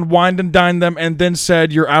them down, wined and dined them, and then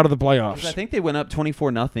said, "You're out of the playoffs." I think they went up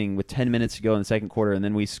 24-0 with 10 minutes to go in the second quarter, and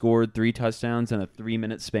then we scored 3 touchdowns in a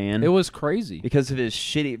 3-minute span. It was crazy. because of his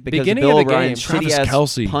shitty, because Beginning of of Bill the game, O'Brien's Travis shitty ass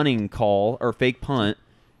Kelce. punting call or fake punt,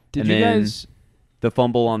 Did and you then guys? the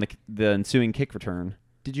fumble on the ensuing kick return.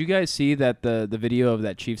 Did you guys see that the video of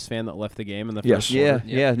that Chiefs fan that left the game in the Yes. first Yeah, quarter?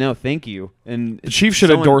 yeah, no, thank you. And The Chiefs should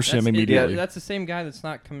someone- endorse him That's- immediately. That's the same guy that's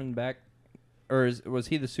not coming back, or was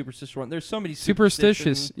he the superstitious one? There's so many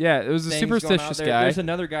Superstitious. Yeah, it was a things going out superstitious there. guy. There's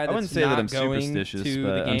another guy that's wouldn't say not that I'm going superstitious, to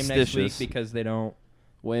but the I'm game next week stitious. because they don't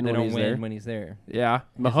when they don't he's win there. when he's there. Yeah,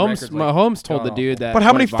 His Mahomes. record's, like, Mahomes told the god dude awful. that. But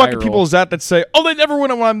how many went fucking viral. people is that say, "Oh, they never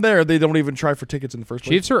win it when I'm there"? They don't even try for tickets in the first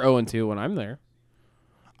place. Chiefs are 0-2 when I'm there.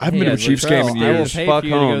 I haven't been to a Yeah, Chiefs game in Latrell, I will years. pay Fuck for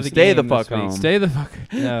you to go home. to the Stay the game fuck this week. home. Stay the fuck.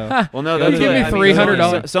 No. Well, no, Go that's to what the- I mean,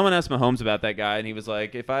 $300. Someone asked Mahomes about that guy, and he was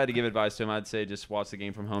like, "If I had to give advice to him, I'd say just watch the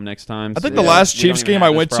game from home next time." I think So, the last we don't Chiefs even game have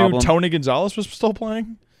I this went problem. to, Tony Gonzalez was still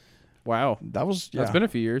playing. Wow, That was that's been a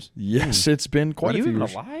few years. yes, it's been Were quite a you few even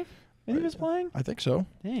years. alive when he was playing? I think so.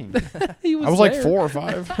 Dang, He I was like there. 4 or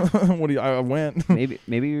 5 when I went. maybe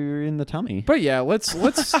you were in the tummy. But yeah, let's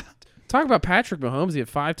talk about Patrick Mahomes. He had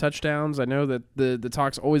 5 touchdowns. I know that the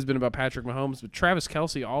talk's always been about Patrick Mahomes, but Travis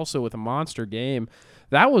Kelce also with a monster game.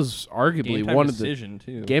 That was arguably Game time one of decision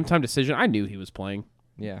too. the game time decision. I knew he was playing.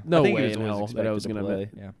 Yeah. No I think way he was in always hell that I expected was to going to play.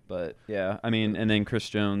 Yeah. But yeah, I mean, and then Chris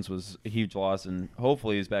Jones was a huge loss, and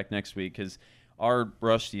hopefully he's back next week because our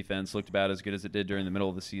rush defense looked about as good as it did during the middle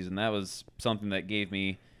of the season. That was something that gave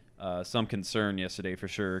me some concern yesterday for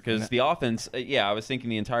sure. Because the offense, I was thinking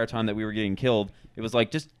the entire time that we were getting killed, it was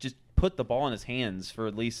like just put the ball in his hands for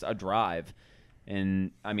at least a drive.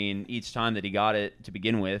 And I mean, each time that he got it to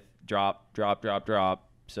begin with, drop.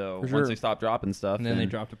 So For once sure. they stopped dropping stuff, And then they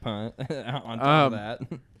dropped a punt on top of that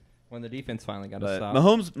when the defense finally got to But stop.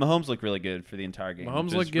 Mahomes looked really good for the entire game. Mahomes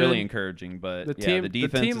which looked is really good. encouraging. But The the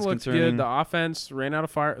defense is looked concerning. good. The offense ran out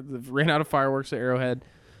of fireworks at Arrowhead.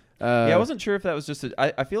 I wasn't sure if that was just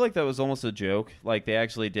I feel like that was almost a joke. Like they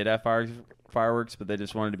actually did have fireworks, but they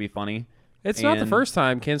just wanted to be funny. It's not the And- first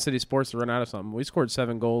time Kansas City Sports to run out of something. We scored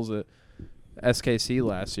 7 goals at SKC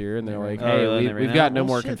last year, and they're like, Oh, "Hey, really? They ran we've got out? no Well,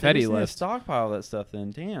 more shit, confetti they just need to left." Stockpile that stuff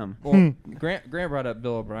then. Damn. Well, Grant brought up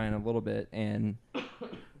Bill O'Brien a little bit, and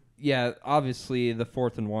yeah, obviously the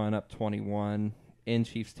 4th and 1 up 21 in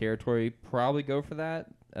Chiefs territory, probably go for that.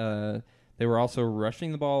 They were also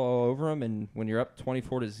rushing the ball all over them, and when you're up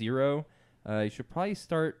 24-0, you should probably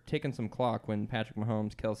start taking some clock when Patrick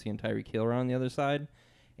Mahomes, Kelsey, and Tyreek Hill are on the other side.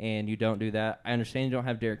 And you don't do that. I understand you don't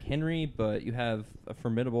have Derrick Henry, but you have a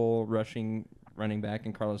formidable rushing running back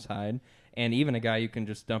in Carlos Hyde, and even a guy you can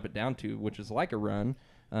just dump it down to, which is like a run,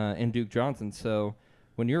 in Duke Johnson. So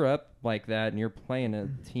when you're up like that and you're playing a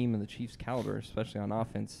team of the Chiefs' caliber, especially on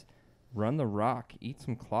offense, run the rock, eat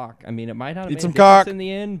some clock. I mean, it might not have Eat made some a difference cock. in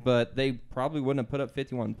the end, but they probably wouldn't have put up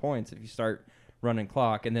 51 points if you start running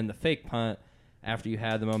clock. And then the fake punt after you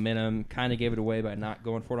had the momentum kind of gave it away by not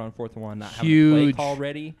going for it on 4th and 1, not having the play Huge call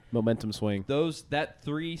ready. momentum swing. That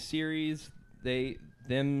 3 series,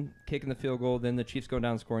 them kicking the field goal, then the Chiefs going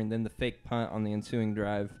down scoring, then the fake punt on the ensuing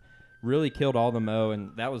drive really killed all the mo, and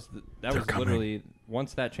that was literally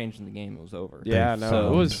once that changed in the game, it was over. Yeah, no,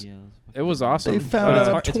 So- it was awesome. They found But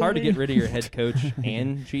out it's hard to 20. get rid of your head coach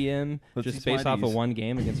and GM Let's just eat based off of Smarties. one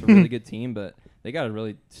game against a really good team, but they got to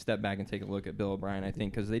really step back and take a look at Bill O'Brien, I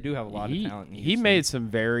think, because they do have a lot of talent. in He Houston. made some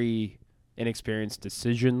very inexperienced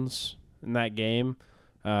decisions in that game.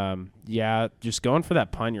 Yeah, just going for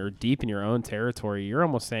that punt, you're deep in your own territory. You're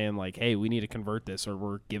almost saying like, "Hey, we need to convert this, or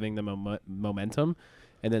we're giving them momentum."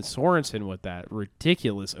 And then Sorensen with that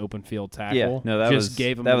ridiculous open field tackle, Yeah, no, that just was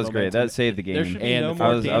gave him that the was great. momentum. That saved the game. There should be And no the more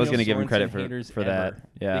I was Daniel going to give him credit Sorensen haters for that. ever.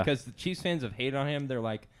 Yeah. Because the Chiefs fans have hated on him. They're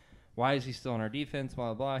like, why is he still on our defense?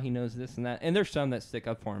 Blah, blah, blah. He knows this and that. And there's some that stick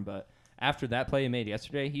up for him. But after that play he made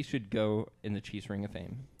yesterday, he should go in the Chiefs Ring of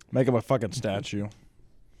Fame. Make him a fucking statue.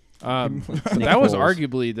 But Nick that was Foles.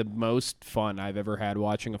 arguably the most fun I've ever had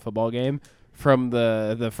watching a football game. From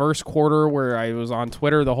the first quarter where I was on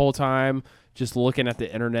Twitter the whole time, just looking at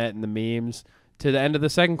the internet and the memes, to the end of the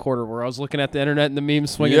second quarter where I was looking at the internet and the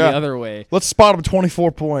memes swinging Yeah. the other way. Let's spot him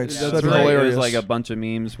 24 points. That's That'd be right. It hilarious. was like a bunch of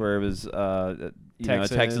memes where it was a Texans.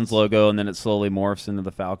 Texans logo, and then it slowly morphs into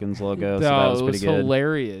the Falcons logo. So that was it pretty was good.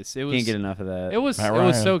 hilarious. It was Can't get enough of that. It was Matt it was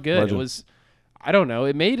Ryan, so good. legend. It was, I don't know.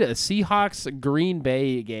 It made a Seahawks Green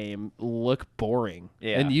Bay game look boring.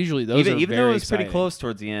 Yeah. And usually those are even very though it was exciting. pretty close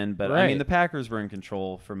towards the end, but I Right. mean the Packers were in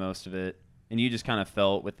control for most of it, and you just kind of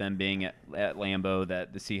felt with them being at Lambeau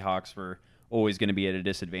that the Seahawks were always going to be at a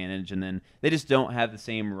disadvantage, and then they just don't have the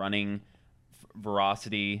same running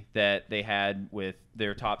veracity that they had with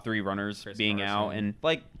their top 3 runners Chris being Carson. out. And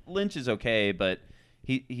like Lynch is okay, but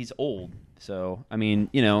he's old. So I mean,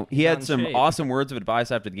 you know, he had Not in some shape. awesome words of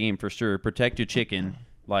advice after the game for sure. Protect your chicken,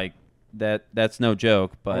 like that's no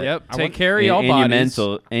joke. But Yep. I Take want- care of y'all and your bodies.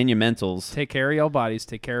 your mentals. Take care of y'all bodies.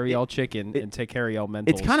 Take care of y'all chicken. And take care of y'all mentals.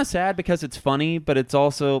 It's kind of sad because it's funny, but it's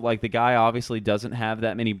also like the guy obviously doesn't have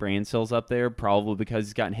that many brain cells up there, probably because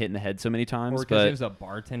he's gotten hit in the head so many Or times. because he But was a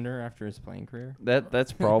bartender after his playing career.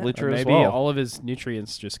 that's probably Or true as maybe well. all of his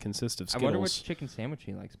nutrients just consist of I wonder Skittles. which chicken sandwich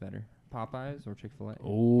he likes better, Popeyes or Chick-fil-A.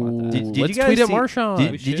 Ooh. Did Let's you guys tweet at see, Marshawn.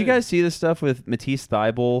 Did, We did you should. guys see the stuff with Matisse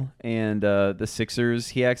Thybulle and the Sixers?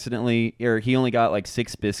 He he only got like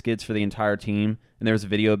 6 biscuits for the entire team, and there was a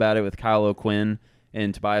video about it with Kyle O'Quinn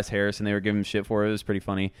and Tobias Harris, and they were giving him shit for it. It was pretty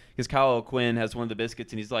funny because Kyle O'Quinn has one of the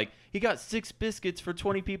biscuits, and he's like, he got 6 biscuits for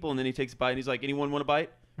 20 people, and then he takes a bite, and he's like, anyone want a bite?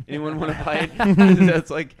 Anyone want a bite? That's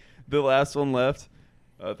like the last one left.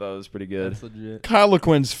 I thought it was pretty good. That's legit. Kyle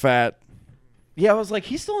Quinn's fat. Yeah, I was like,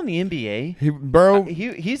 he's still in the NBA. Bro,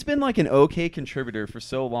 He's been like an okay contributor for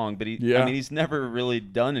so long, but Yeah. I mean he's never really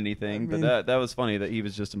done anything. I mean- but that was funny that he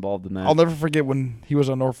was just involved in that. I'll never forget when he was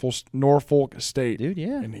on Norfolk State. Dude,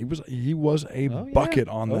 yeah. And he was a Oh, yeah. bucket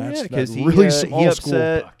on Oh, that. yeah, that 'cause really he small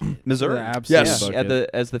upset school. Missouri. The absolute Yes. bucket.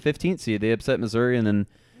 As the 15th seed, they upset Missouri, and then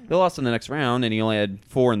they lost in the next round, and he only had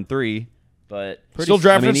 4 and 3. But Still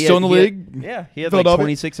drafted, he still in the he had- league. yeah, he had Philadelphia. like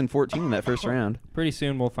 26 and 14 in that first round. Pretty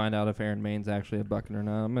soon we'll find out if Aaron Main's actually a bucket or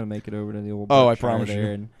not. I'm gonna make it over to the old. Oh, I Berkshire promise there you.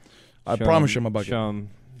 and I show promise you I'm a bucket. Show him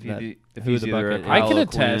If you- that if who you the either bucket. I Kyle can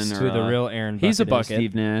O'Quinn attest or, who the real Aaron. He's a Bucket is. bucket.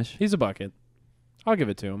 Steve Nash. He's a bucket. I'll give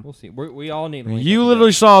it to him. We'll see. We all need. to link You up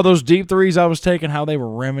literally together. saw those deep threes I was taking, how they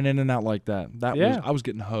were rimming in and out like that. Yeah. I was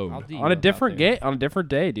getting I'll hoed. do On a you different out there. on a different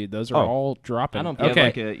day, dude. Those are Oh. all dropping. I don't You play- have Okay.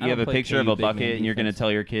 like I you have don't a play picture of KU a big man bucket, and you're going to defense.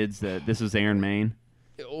 tell your kids that this is Aaron Main.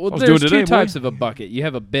 Well, was there's doing it two today, boy. types of a bucket. You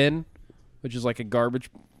have a bin, which is like a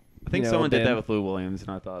garbage. I think you know, someone did bin. that with Lou Williams,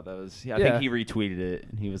 and I thought that was. I Yeah. think he retweeted it,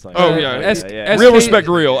 and he was like, Oh, yeah. S- Real SK respect,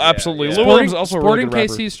 real. Absolutely. Lou Sporting, Williams also a really Sporting good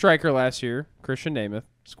rapper. KC striker last year, Christian Namath,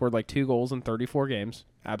 scored like 2 goals in 34 games.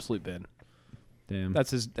 Absolute bin. Damn.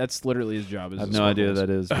 That's literally his job. Is I have to no score idea goals. who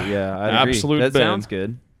that is. But yeah, I agree. Absolute That bin. sounds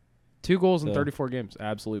good. 2 goals in So- 34 games.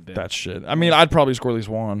 Absolute bin. That shit. I mean, I'd probably score at least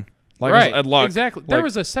one. Like right. I'd luck. Exactly. There Like-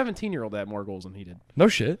 was a 17-year-old that had more goals than he did. No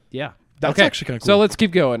shit. Yeah. That's okay. actually kind of cool. So let's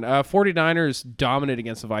keep going. 49ers dominant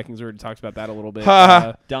against the Vikings. We already talked about that a little bit.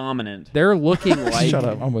 Ha. Dominant. They're looking like. Shut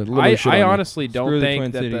up. I'm gonna literally shit on I you. honestly don't Screw the think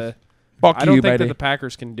Twin that Cities. Fuck I don't you, think that matey. the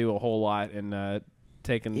Packers can do a whole lot in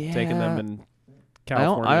taking them in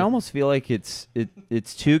California. I almost feel like it's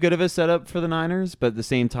too good of a setup for the Niners, but at the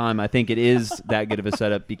same time, I think it is that good of a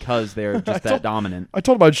setup because they're just that dominant. I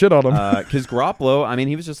told him I'd shit on him. Because Garoppolo, I mean,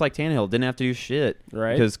 he was just like Tannehill, didn't have to do shit,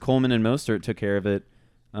 Right. Because Coleman and Mostert took care of it.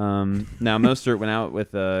 Now Mostert went out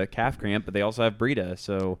with a calf cramp, but they also have Breida,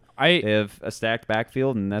 so they have a stacked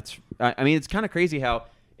backfield, and that's. I mean, it's kind of crazy how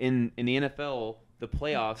in the NFL the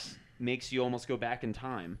playoffs makes you almost go back in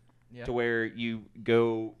time. Yeah. To where you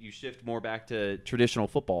shift more back to traditional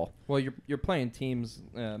football. Well, you're playing teams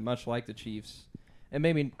much like the Chiefs, and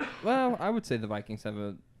maybe I would say the Vikings have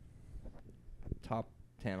a top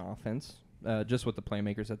 10 offense, just with the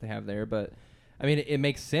playmakers that they have there. But I mean, it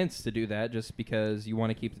makes sense to do that just because you want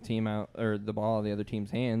to keep the team out or the ball out of the other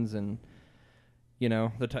team's hands, and you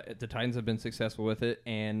know the Titans have been successful with it,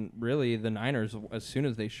 and really the Niners, as soon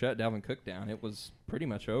as they shut Dalvin Cook down, it was pretty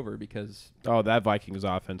much over because that Vikings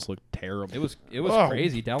offense looked terrible. it was Oh.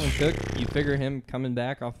 crazy. Dalvin Cook, you figure him coming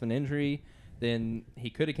back off an injury, then he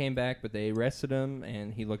could have came back, but they rested him,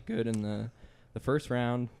 and he looked good in the first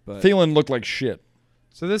round. But Thielen looked like shit.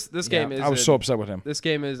 So this game is I was so upset with him. this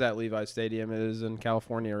game is at Levi's Stadium. It is in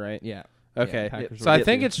California, right? yeah, Okay. Yeah, Packers So will I get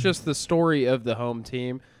think to. it's just the story of the home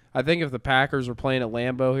team. I think if the Packers were playing at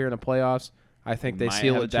Lambeau here in the playoffs, I think they Might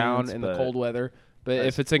seal have it a down chance, in the but cold weather. But I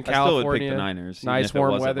if it's in I still would pick California, the Niners, even nice if it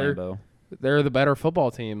warm was at weather, Lambeau. they're the better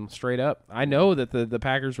football team, straight up. I know that the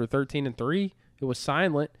Packers were 13-3. It was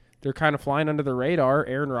silent. They're kind of flying under the radar.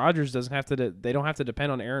 Aaron Rodgers doesn't have to. They don't have to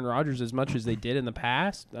depend on Aaron Rodgers as much as they did in the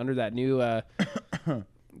past under that new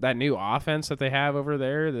that new offense that they have over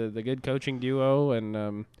there. The good coaching duo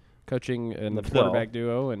and coaching and the LaFleur. quarterback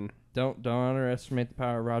duo and. don't underestimate the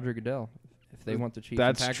power of Roger Goodell. If they want the Chiefs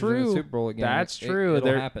That's and Packers true. in the Super Bowl again, That's true. It'll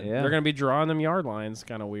They're happen. Yeah. They're going to be drawing them yard lines.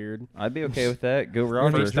 Kind of weird. I'd be okay with that. Go When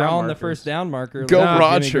Rodgers. he's drawing the markers. first down marker. Go like Jimmy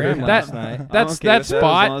Roger. Graham That- last night. That's okay that with that,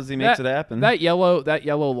 spot. as long as he makes it happen. That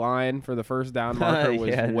yellow line for the first down marker was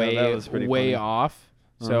Yeah, no, way that was pretty way funny. off.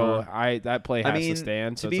 So Uh-huh. that play has I mean, to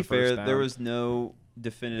stand. So to it's be a first fair, down. there was no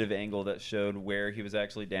definitive angle that showed where he was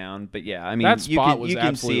actually down. But yeah, I mean, That you spot can, was you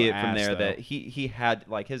can see absolute it from ass, there though. that he had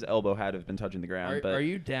like his elbow had to have been touching the ground. but Are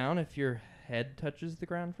you down if your head touches the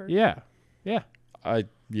ground first? yeah. I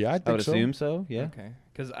think I would so. assume so. Yeah. Okay.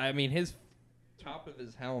 Because I mean, his top of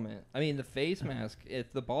his helmet. I mean, the face mask.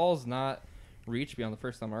 If the ball's not reached beyond the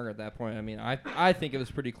first down marker at that point, I mean, I think it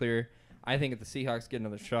was pretty clear. I think if the Seahawks get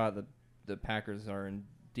another shot, the Packers are in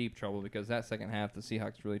deep trouble because that second half the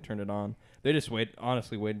Seahawks really turned it on. They just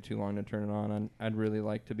honestly waited too long to turn it on. I'd really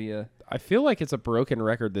like to be a. I feel like it's a broken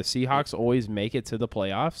record. The Seahawks always make it to the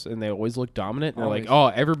playoffs, and they always look dominant. And they're like,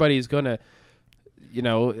 Always. oh, everybody's gonna,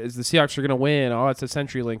 as the Seahawks are gonna win. Oh, it's a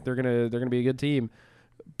CenturyLink. They're gonna be a good team,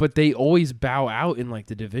 but they always bow out in like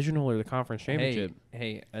the divisional or the conference championship.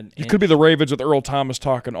 Hey, an It could be inch- the Ravens with Earl Thomas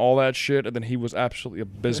talking all that shit, and then he was absolutely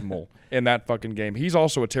abysmal in that fucking game. He's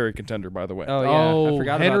also a Terry contender, by the way. Oh yeah, I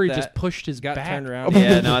forgot Henry about that. just pushed his got back. turned around.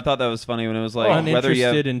 Yeah, no, I thought that was funny when it was like whether you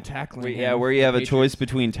have uninterested in tackling. him. where you have a Patriots. choice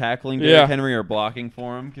between tackling Yeah. Derrick Henry or blocking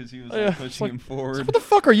for him because he was Yeah, like, it's pushing like- him forward. What the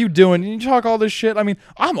fuck are you doing? You talk all this shit. I mean,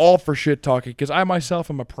 I'm all for shit talking because I myself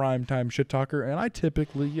am a primetime shit talker, and I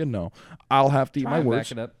typically, I'll have to eat Try my and words.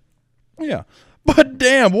 back it up. Yeah, but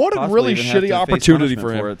damn, what a Possibly really even have shitty to face opportunity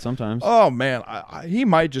punishment for him. it sometimes. Oh man, he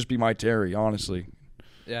might just be my Terry. Honestly,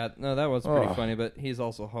 Yeah, no, that was pretty Oh. funny, but he's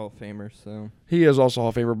also a Hall of Famer, so. he is also Hall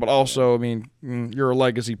of Famer, but also, I mean, you're a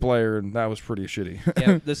legacy player, and that was pretty shitty.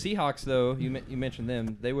 Yeah, the Seahawks, though, you mentioned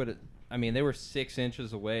them. They would, I mean, they were 6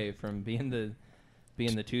 inches away from being the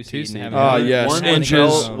 2 seed. seed. And having Ah, one- yes, one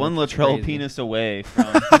inches. zone, One which is Latrell crazy. penis away from.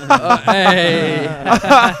 Hey,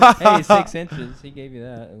 hey, 6 inches. He gave you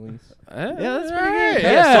that at least. Yeah, that's pretty Alright, good.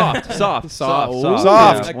 yeah. Soft. Soft.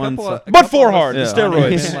 Yeah, A one couple of- so- a But couple for of hard, us-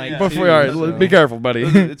 steroids. Like But two, for, all right, so- be careful, buddy.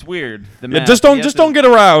 It's weird. The Yeah, math. just You don't have to- get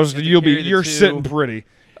aroused, and you you'll have to be carry the you're two. sitting pretty.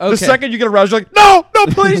 The Okay. second you get aroused, you're like, no,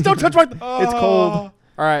 please don't touch my. It's cold.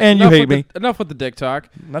 All right, And you enough hate with me. Enough with the dick talk.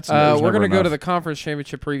 That's We're going going to go to the conference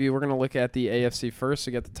championship preview. We're going to look at the AFC first.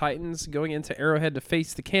 We got the Titans going into Arrowhead to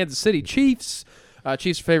face the Kansas City Chiefs.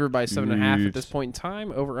 Chiefs are favored by 7.5 at this point in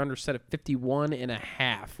time. Over under set at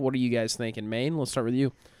 51.5. What are you guys thinking, Maine? Let's start with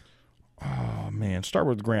you. Oh man, start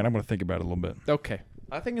with Grant. I'm going to think about it a little bit. Okay.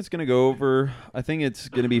 I think it's going to go over. I think it's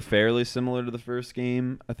going to be fairly similar to the first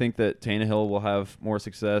game. I think that Tannehill will have more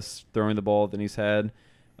success throwing the ball than he's had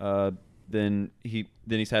than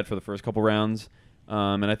he's had for the first couple rounds.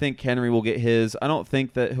 And I think Henry will get his. I don't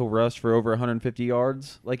think that he'll rush for over 150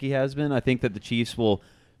 yards like he has been. I think that the Chiefs will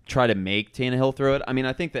try to make Tannehill throw it. I mean,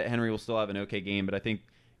 I think that Henry will still have an okay game, but I think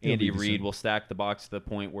Andy Reid will stack the box to the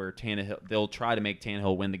point where they'll try to make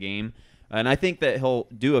Tannehill win the game. And I think that he'll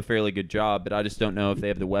do a fairly good job, but I just don't know if they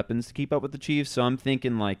have the weapons to keep up with the Chiefs. So I'm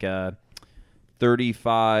thinking like a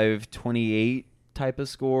 35-28 type of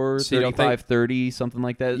score, So you don't think- 35-30, something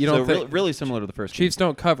like that. You don't so think- really similar to the first Chiefs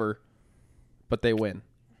don't cover, but they win.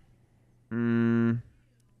 game.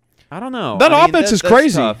 I don't know. That I mean, offense is that's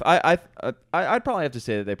crazy. tough. I'd probably have to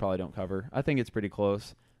say that they probably don't cover. I think it's pretty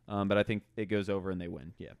close, but I think it goes over and they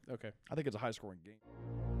win. Yeah. Okay. I think it's a high-scoring game.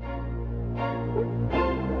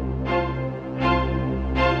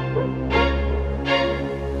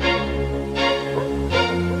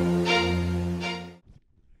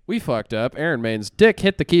 We fucked up. Aaron Main's dick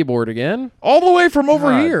hit the keyboard again. All the way from over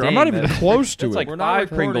God here. I'm not dang, even that- close to that's it. like We're not 5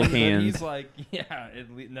 Pringle recording, but cans. He's like, yeah,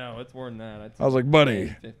 no, it's more than that. I was like, buddy,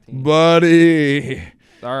 15. buddy.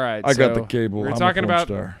 All right. I got so the cable. We're I'm a talking porn about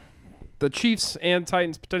star. the Chiefs and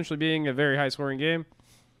Titans potentially being a very high-scoring game.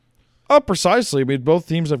 Oh, precisely. I mean, both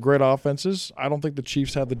teams have great offenses. I don't think the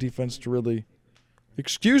Chiefs have the defense to really.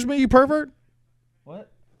 Excuse me, you pervert. What?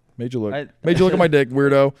 Made you look. I- Made you look at my dick,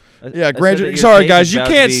 weirdo. Yeah, I Grant. said that your Sorry, tape guys. is You about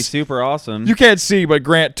to can't. be super awesome. You can't see, but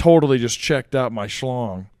Grant totally just checked out my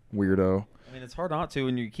schlong, weirdo. I mean, it's hard not to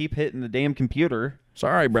when you keep hitting the damn computer.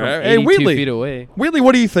 Sorry, bro. From Hey, 82 feet Wheatley. away. Wheatley,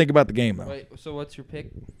 what do you think about the game, though? Wait, so what's your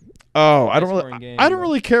pick? Oh, I don't High-scoring really. game, I don't but-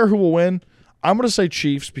 really care who will win. I'm going to say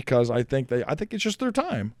Chiefs because I think it's just their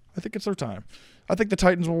time. I think it's their time. I think the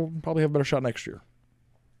Titans will probably have a better shot next year.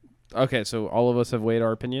 Okay, so all of us have weighed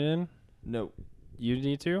our opinion in. No. You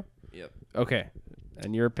need to? Yep. Okay.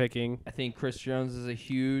 And you're picking. I think Chris Jones is a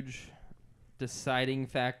huge deciding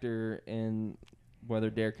factor in whether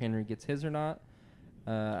Derrick Henry gets his or not.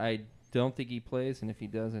 I don't think he plays, and if he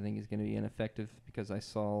does, I think he's going to be ineffective because I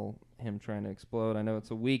saw him trying to explode. I know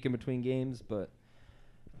it's a week in between games, but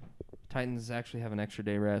Titans actually have an extra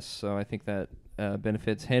day rest, so I think that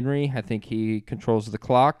benefits Henry. I think he controls the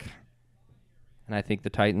clock, and I think the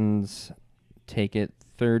Titans take it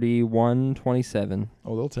 31-27.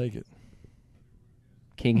 Oh, they'll take it.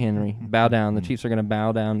 King Henry. Bow down. The Chiefs are going to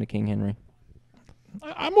bow down to King Henry.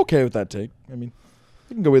 I'm okay with that take. I mean,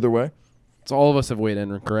 it can go either way. So all of us have weighed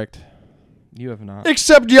in, correct? You have not.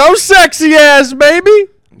 Except yo sexy ass, baby.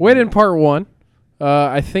 Weighed in part one.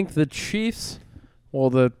 I think the Chiefs, well,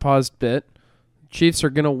 the paused bit, Chiefs are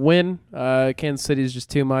going to win. Kansas City is just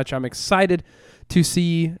too much. I'm excited to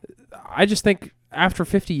see. I just think after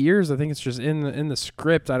 50 years, I think it's just in the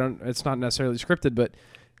script. It's not necessarily scripted, but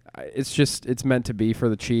it's meant to be for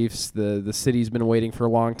the Chiefs. The city's been waiting for a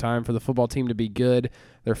long time for the football team to be good.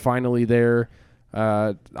 They're finally there.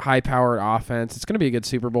 High-powered offense. It's going to be a good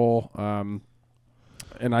Super Bowl.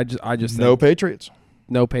 And I just No think Patriots.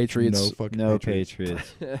 no Patriots. No fucking No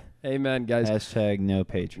Patriots. Patriots. Amen, guys. Hashtag no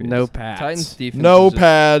Patriots. No Pats. Titans defense. No is just-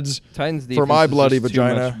 pads. Titans defense for my is bloody just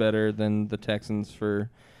vagina. Too much better than the Texans for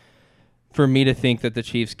me to think that the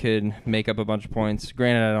Chiefs could make up a bunch of points.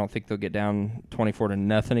 Granted, I don't think they'll get down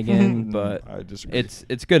 24-0 again, but I disagree.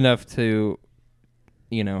 it's good enough to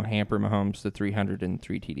hamper Mahomes to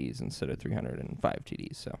 303 TDs instead of 305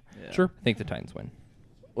 TDs. So Sure. I think the Titans win.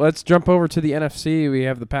 Let's jump over to the NFC. We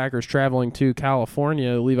have the Packers traveling to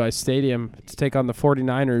California, Levi's Stadium, to take on the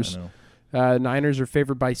 49ers. I know. Niners are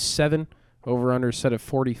favored by 7. Over under set of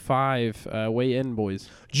 45. Weigh in, boys.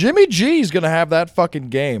 Jimmy G's going to have that fucking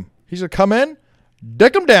game. He's going to come in,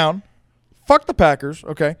 dick them down, fuck the Packers,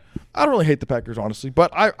 okay? I don't really hate the Packers, honestly,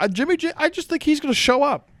 but Jimmy G, I just think he's going to show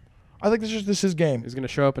up. I think this is his game. He's going to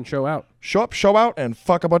show up and show out. Show up, show out, and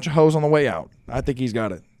fuck a bunch of hoes on the way out. I think he's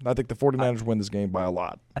got it. I think the 49ers win this game by a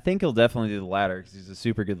lot. I think he'll definitely do the latter because he's a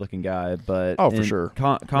super good-looking guy. But Oh, for sure.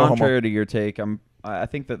 Contrary to your take, I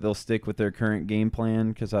think that they'll stick with their current game plan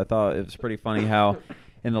because I thought it was pretty funny how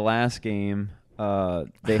in the last game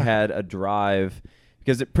they had a drive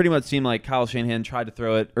because it pretty much seemed like Kyle Shanahan tried to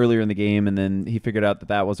throw it earlier in the game and then he figured out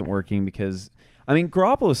that wasn't working because I mean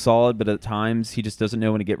Garoppolo's solid, but at times he just doesn't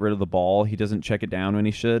know when to get rid of the ball. He doesn't check it down when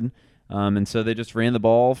he should. And so they just ran the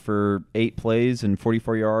ball for 8 plays and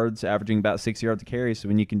 44 yards, averaging about 6 yards a carry. So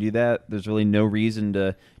when you can do that, there's really no reason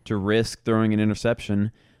to risk throwing an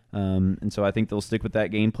interception. And so I think they'll stick with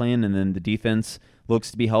that game plan, and then the defense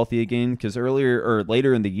looks to be healthy again, because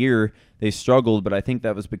later in the year they struggled, but I think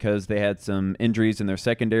that was because they had some injuries in their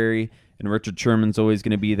secondary, and Richard Sherman's always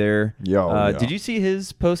going to be there. Yeah. Did you see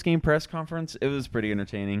his post-game press conference? It was pretty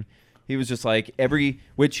entertaining. He was just like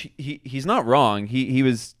he's not wrong. He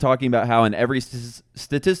was talking about how in every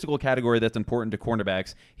statistical category that's important to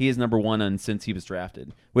cornerbacks, he is number one since he was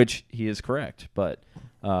drafted, which he is correct. But,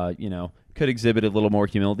 could exhibit a little more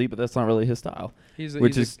humility, but that's not really his style, He's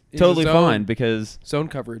which is a totally zone- fine because, zone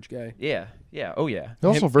coverage guy. yeah, oh yeah. They're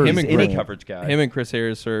also Him- very him and He's any Grant. coverage guy. Him and Chris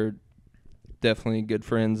Harris are definitely good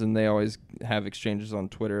friends, and they always have exchanges on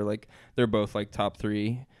Twitter. Like, they're both like top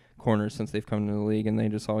 3 corners since they've come into the league, and they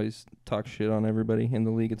just always talk shit on everybody in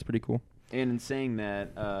the league. It's pretty cool. And in saying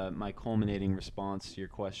that, my culminating response to your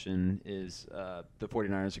question is the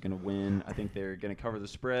 49ers are going to win. I think they're going to cover the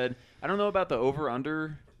spread. I don't know about the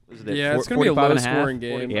over-under. Is it Yeah, it's going to be a 45 and half? low-scoring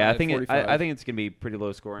game. Yeah, I think 45. I think it's going to be pretty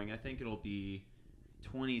low scoring. I think it'll be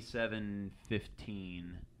 27-15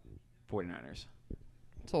 49ers.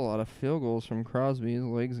 It's a lot of field goals from Crosby. His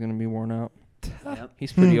leg's going to be worn out. Yep.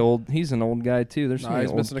 He's pretty old. He's an old guy, too. There's so many He's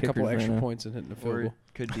old missing a couple kickers right extra now. points and hitting a field Or it goal.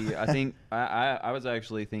 could be. I think I was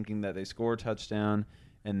actually thinking that they score a touchdown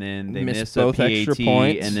and then they Miss miss both a extra PAT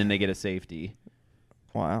points. and then they get a safety.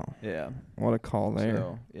 Wow. Yeah. What a call there.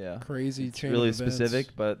 So, yeah. Crazy It's chain really of events.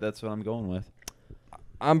 specific, but that's what I'm going with.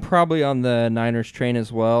 I'm probably on the Niners train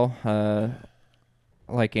as well.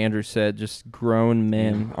 Like Andrew said, just grown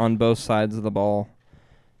men on both sides of the ball,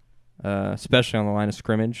 especially on the line of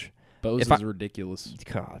scrimmage. Bose If I- is ridiculous.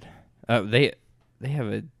 God, they have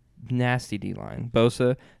a nasty D line.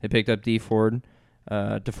 Bosa, they picked up D Ford,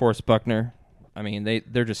 DeForest Buckner. I mean,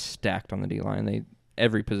 they're just stacked on the D line.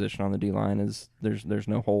 Every position on the D line is there's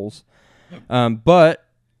no holes. But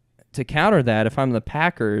to counter that, if I'm the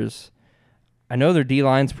Packers, I know their D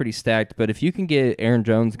line's pretty stacked, but if you can get Aaron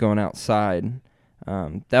Jones going outside,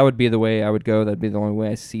 that would be the way I would go. That'd be the only way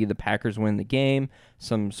I see the Packers win the game.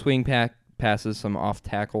 Some swing passes, some off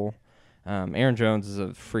tackle. Aaron Jones is a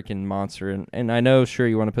freaking monster, and I know, sure,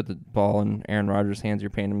 you want to put the ball in Aaron Rodgers' hands. You're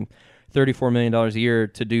paying him $34 million a year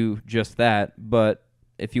to do just that. But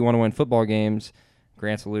if you want to win football games,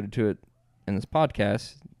 Grant's alluded to it in this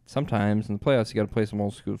podcast, sometimes in the playoffs you got to play some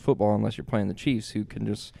old school football unless you're playing the Chiefs, who can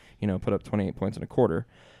just put up 28 points in a quarter.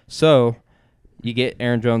 So you get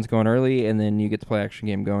Aaron Jones going early, and then you get the play action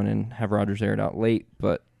game going and have Rodgers aired out late.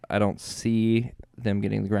 But I don't see them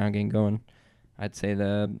getting the ground game going. I'd say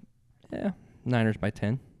Niners by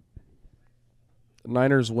 10.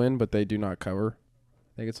 Niners win, but they do not cover.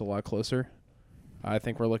 I think it's a lot closer. I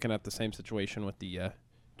think we're looking at the same situation with the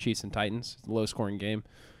Chiefs and Titans. Low-scoring game.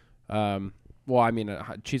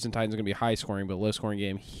 Chiefs and Titans are going to be high-scoring, but low-scoring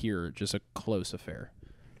game here, just a close affair.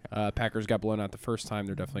 Packers got blown out the first time.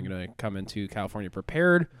 They're definitely going to come into California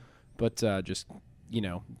prepared, but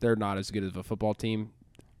they're not as good as a football team,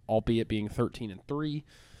 albeit being 13-3.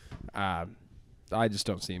 I just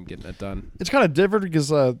don't see him getting it done. It's kind of different because,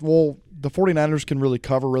 the 49ers can really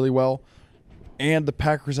cover really well, and the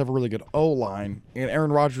Packers have a really good O-line, and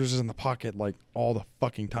Aaron Rodgers is in the pocket like all the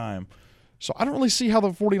fucking time. So I don't really see how the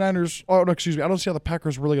 49ers – I don't see how the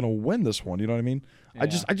Packers are really going to win this one. You know what I mean? Yeah.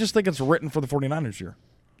 I just think it's written for the 49ers here.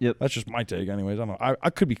 Yep. That's just my take anyways. I don't know. I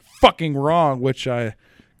could be fucking wrong, which I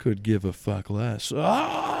could give a fuck less.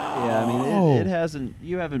 Yeah, I mean, it hasn't.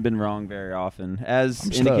 You haven't been wrong very often, as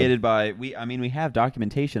I'm indicated by we have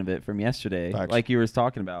documentation of it from yesterday, Facts. like you were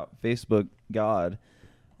talking about. Facebook God,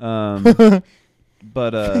 but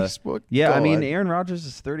Facebook yeah, I mean, God. Aaron Rodgers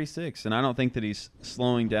is 36, and I don't think that he's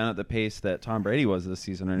slowing down at the pace that Tom Brady was this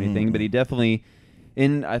season or anything. But he definitely,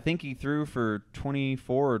 I think he threw for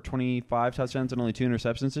 24 or 25 touchdowns and only 2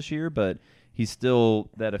 interceptions this year. But he's still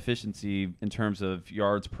that efficiency in terms of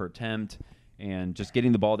yards per attempt. And just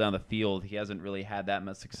getting the ball down the field, he hasn't really had that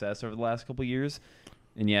much success over the last couple of years.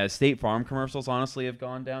 And yeah, State Farm commercials honestly have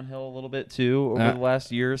gone downhill a little bit too over the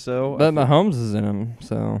last year or so. But Mahomes is in him,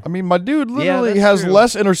 so I mean, my dude Yeah, literally that's has true.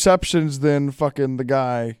 less interceptions than fucking the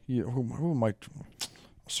guy. Who am I?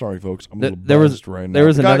 Sorry, folks. I'm a little there was buzzed right now. there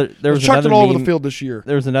was The guy another there was chucked it another all over the meme- field this year.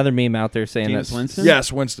 There was another meme out there saying Jameis that Winston?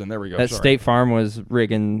 Yes, Winston. There we go. that Sorry. State Farm was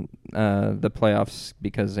rigging the playoffs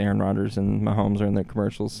because Aaron Rodgers and Mahomes are in their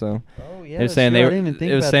commercials. So Oh yeah, they were saying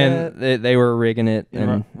they were rigging it,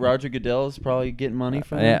 and Roger Goodell is probably getting money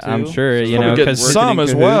from yeah, it too. I'm sure So you probably know good because working some in as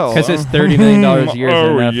cahoots. well. because it's $30 million a year.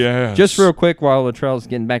 Oh, enough. yes. Just real quick while Latrell's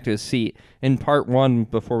getting back to his seat. In part one,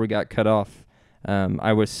 before we got cut off,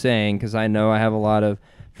 I was saying, because I know I have a lot of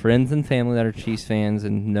friends and family that are Chiefs fans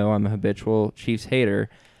and know I'm a habitual Chiefs hater.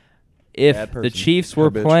 If Bad the person. Chiefs were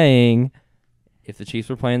Habit. playing if the Chiefs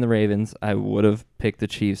were playing the Ravens, I would have picked the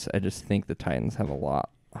Chiefs. I just think the Titans have a lot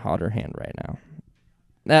hotter hand right now.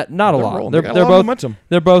 Not a lot. rolling. They're They got a lot of both momentum.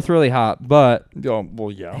 they're both really hot, but Oh,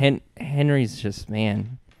 well, yeah. Henry's just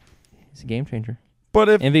he's a game changer. But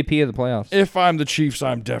MVP of the playoffs. if I'm the Chiefs,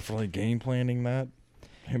 I'm definitely game planning that.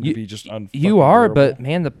 Him to be just You are, but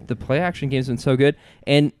man, the play action game's been so good.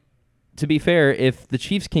 And to be fair, if the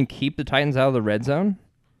Chiefs can keep the Titans out of the red zone,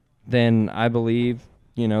 then I believe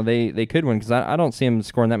they could win because I don't see them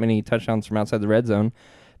scoring that many touchdowns from outside the red zone.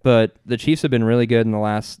 But the Chiefs have been really good in the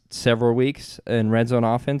last several weeks in red zone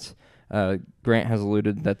offense. Grant has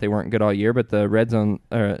alluded that they weren't good all year, but the red zone,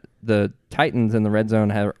 the Titans in the red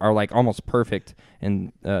zone are like almost perfect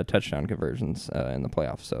in touchdown conversions in the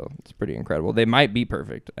playoffs. So it's pretty incredible. They might be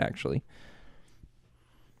perfect, actually.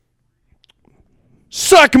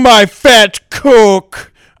 Suck my fat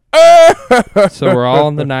cook. So we're all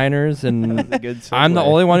in the Niners, and Good I'm the segue.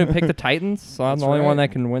 only one who picked the Titans, so I'm That's the only one right.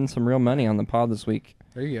 that can win some real money on the pod this week.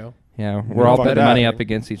 There you go. Yeah, we're all fuck putting that. money up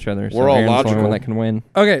against each other. So We're all Aaron's the only logical. one that can win.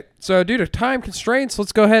 Okay, so due to time constraints,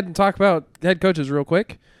 let's go ahead and talk about head coaches real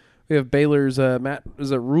quick. We have Baylor's Matt.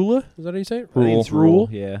 Is it Rula? Is that how you say it? I think Rule. it's Rule.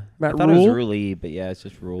 Yeah. Matt I thought it was Rule? Rule, but yeah, it's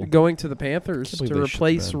just Rule. Going to the Panthers Can't to believe they shit the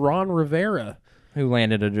replace bed. Ron Rivera. Who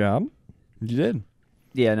landed a job? You did.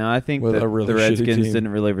 Yeah, no, I think With that a really the shitty Redskins team. didn't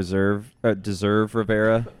really deserve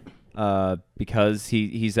Rivera because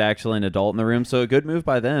he's actually an adult in the room. So a good move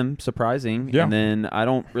by them, surprising. Yeah. And then I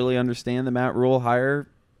don't really understand the Matt Rule hire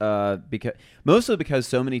mostly because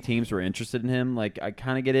so many teams were interested in him. Like I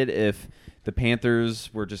kind of get it if the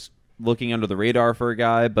Panthers were just looking under the radar for a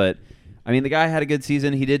guy, but I mean the guy had a good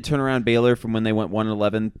season. He did turn around Baylor from when they went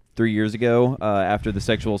 1-11 3 years ago after the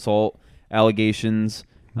sexual assault allegations.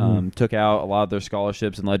 Took out a lot of their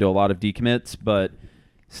scholarships and led to a lot of decommits, but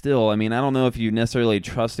still, I mean, I don't know if you necessarily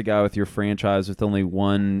trust a guy with your franchise with only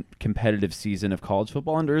one competitive season of college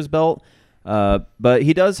football under his belt. But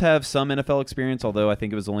he does have some NFL experience, although I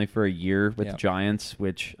think it was only for a year with the Giants,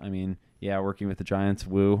 which, I mean, yeah, working with the Giants,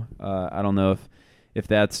 woo. I don't know if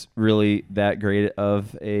that's really that great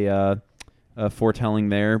of a foretelling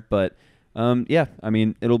there, but yeah, I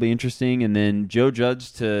mean, it'll be interesting. And then Joe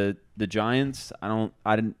Judge to the Giants,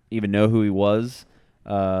 I didn't even know who he was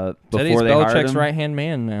Said before he's they hired Belichick's him. right-hand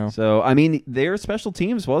man now. So I mean, their special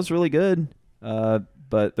teams was really good,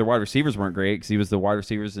 but their wide receivers weren't great because he was the wide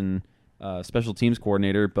receivers and special teams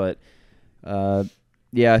coordinator. But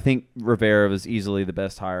yeah, I think Rivera was easily the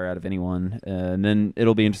best hire out of anyone. And then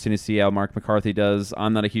it'll be interesting to see how Mark McCarthy does.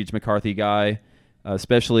 I'm not a huge McCarthy guy,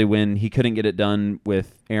 especially when he couldn't get it done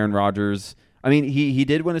with Aaron Rodgers. I mean, he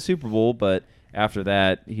did win a Super Bowl, but after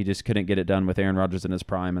that, he just couldn't get it done with Aaron Rodgers in his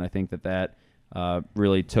prime. And I think that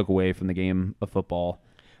really took away from the game of football.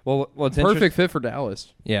 Well, what's Perfect fit for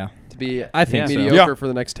Dallas Yeah. to be I think so. mediocre Yeah. for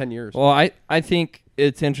the next 10 years. Well, I think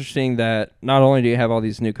it's interesting that not only do you have all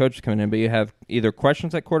these new coaches coming in, but you have either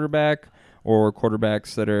questions at quarterback or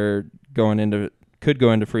quarterbacks that are could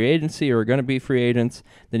go into free agency or are going to be free agents.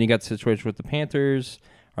 Then you got the situation with the Panthers.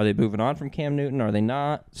 Are they moving on from Cam Newton? Are they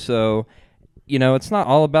not? So, it's not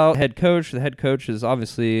all about head coach. The head coach is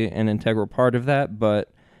obviously an integral part of that,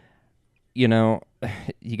 but you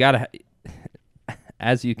got to,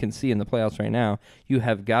 as you can see in the playoffs right now, you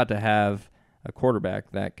have got to have a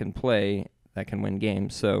quarterback that can play, that can win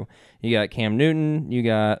games. So you got Cam Newton, you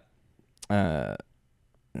got,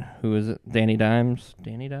 who is it? Danny Dimes?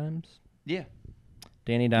 Yeah.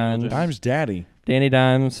 Danny Dimes. Dimes daddy. Danny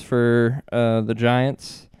Dimes for the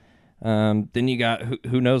Giants. Then you got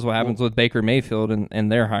who knows what happens with Baker Mayfield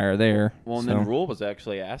and their hire there. Well, and then Rule was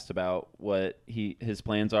actually asked about what his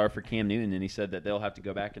plans are for Cam Newton, and he said that they'll have to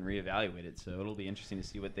go back and reevaluate it. So it'll be interesting to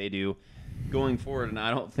see what they do going forward. And I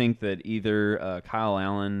don't think that either Kyle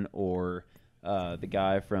Allen or the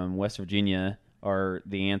guy from West Virginia are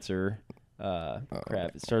the answer.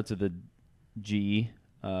 Crap, it starts with a G.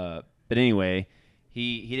 But anyway,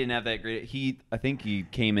 he didn't have that great. I think he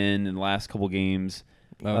came in the last couple games.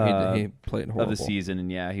 He played horrible Of the season,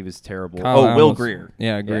 and yeah, he was terrible. Kyle Allen Will was- Grier.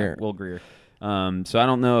 Yeah, Grier. Will Grier. So I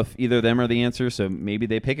don't know if either of them are the answer. So maybe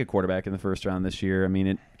they pick a quarterback in the first round this year. I mean,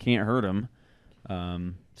 it can't hurt them.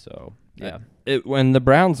 So yeah, When the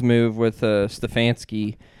Browns move with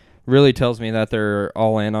Stefanski, really tells me that they're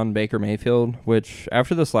all in on Baker Mayfield, which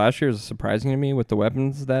after this last year is surprising to me with the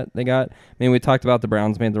weapons that they got. I mean, we talked about the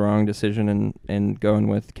Browns made the wrong decision in going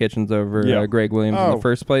with Kitchens over Greg Williams in the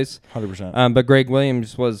first place. 100%. But Greg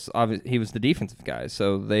Williams he was the defensive guy,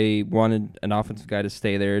 so they wanted an offensive guy to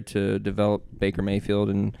stay there to develop Baker Mayfield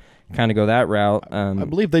and kind of go that route. I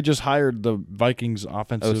believe they just hired the Vikings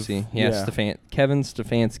offensive OC, Kevin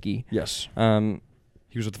Stefanski. Yes.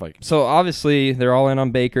 he was with the Vikings. So obviously they're all in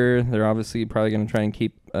on Baker. They're obviously probably going to try and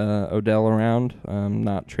keep Odell around,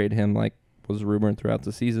 not trade him like was rumored throughout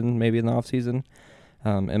the season, maybe in the offseason,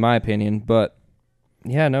 in my opinion. But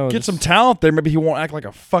yeah, no, Get some talent there. Maybe he won't act like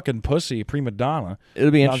a fucking pussy, prima donna. It'll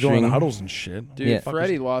be Not going interesting. to huddles and shit. Dude, Yeah.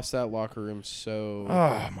 Freddie lost that locker room so.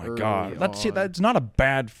 Oh my early god, on. that's not a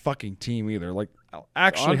bad fucking team either. Like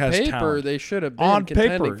actually on has paper, talent. they should have been On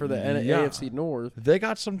contending paper, for the yeah. AFC North. They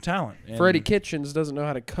got some talent. And Freddie Kitchens doesn't know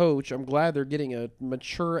how to coach. I'm glad they're getting a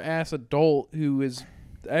mature ass adult who is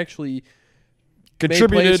actually made plays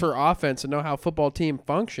contributed. for offense and know how a football team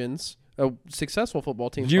functions. A successful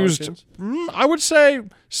football team Used, functions. I would say,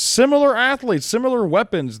 similar athletes, similar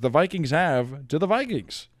weapons the Vikings have to the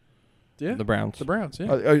Vikings. Yeah, The Browns. the Browns.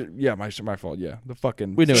 Yeah, My fault. Yeah, the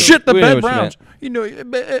fucking We know shit the we know bed what you Browns. You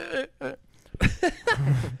know,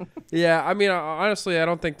 Yeah, I mean, honestly, I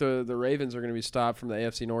don't think the Ravens are going to be stopped from the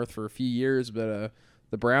AFC North for a few years, but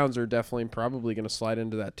the Browns are definitely probably going to slide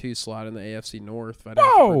into that 2 slot in the AFC North. If I'd have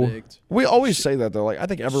to no. predict. We always say that though. Like I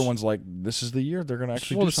think everyone's like, this is the year they're gonna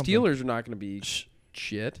actually Well, do the something. Steelers are not going to be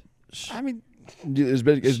shit. I mean, is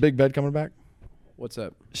Big Ben coming back? What's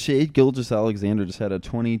up? Shea Gilgeous-Alexander just had a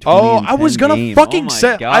 20-20 Oh, and I was 10 gonna game. fucking Oh my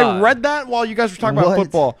say. I God. read that while you guys were talking about What?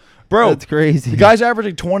 football, bro. That's crazy. The guy's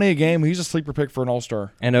averaging 20 a game. He's a sleeper pick for an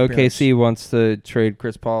All-Star. And OKC wants to trade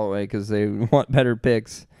Chris Paul away because they want better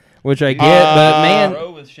picks, which I get. but man,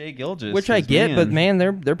 Bro with Shea Gilgeous, which I his get. But man,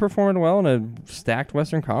 they're performing well in a stacked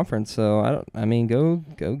Western Conference. So I mean, go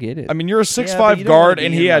get it. I mean, you're a Yeah, 6'5" but you don't guard, wanna be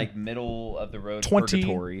and in, he had like, middle of the road 20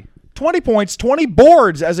 purgatory. 20 points, 20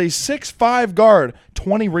 boards as a 6'5" guard,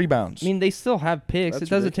 20 rebounds. I mean, they still have picks. That's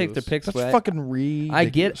It doesn't take their ridiculous. picks that's away. fucking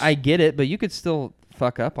ridiculous. I get it, but you could still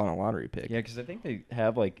fuck up on a lottery pick. Yeah, because I think they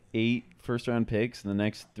have like 8 first-round picks in the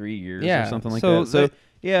next 3 years Yeah, or something like so that. So they-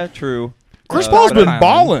 yeah, true. Chris Paul's but been I-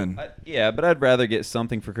 balling. Yeah, but I'd rather get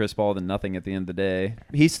something for Chris Paul than nothing at the end of the day.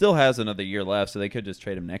 He still has another year left, so they could just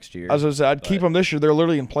trade him next year. I was gonna say, I'd keep But- them this year. They're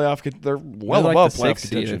literally in playoff. They're well They're above like the playoff 6th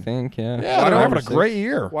seed, I contention. think. Yeah. Yeah, Why they're don't having a we- great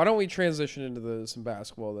year. Why don't we transition into some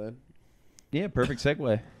basketball then? Yeah, perfect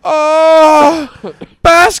segue. Oh,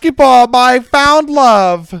 basketball, my found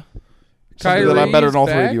love. Something that I'm better than all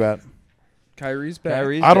three of Kyrie's you at. Kyrie's back.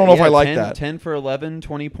 Kyrie's I don't know if I like 10 that. 10 for 11,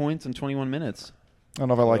 20 points in 21 minutes. I don't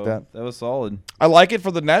know if I like So, that. That was solid. I like it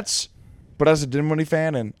for the Nets, but as a Dinwiddie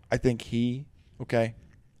fan, and I think he,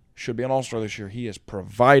 should be an All-Star this year. He has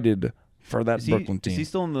provided for that Is Brooklyn he, team. is he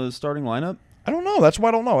still in the starting lineup? I don't know. That's why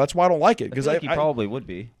I don't know. That's why I don't like it. I Because feel like he probably would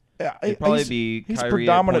be. He'd probably be he's Kyrie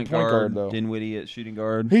predominant at point guard, though. Dinwiddie at shooting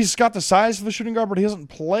guard. He's got the size for the shooting guard, but he doesn't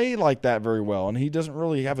play like that very well, and he doesn't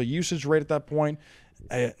really have a usage rate at that point.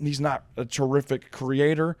 He's not a terrific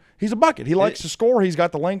creator. He's a bucket. He likes to score. He's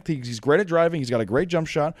got the length. He's great at driving. He's got a great jump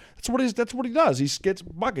shot. That's what he does. He gets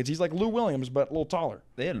buckets. He's like Lou Williams, but a little taller.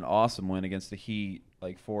 They had an awesome win against the Heat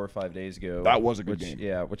like 4 or 5 days ago. That was a good which, game.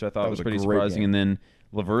 Yeah, which I That thought was was a pretty great surprising. game. And then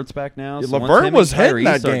LeVert's back now. Yeah, so once LeVert him was and hitting Kyrie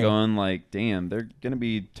that start game. going like, damn, they're gonna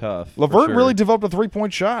be tough. for LeVert sure. really developed a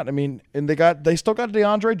 3-point shot. I mean, and they still got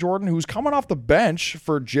DeAndre Jordan, who's coming off the bench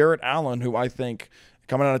for Jarrett Allen, who I think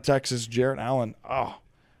coming out of Texas, Jarrett Allen,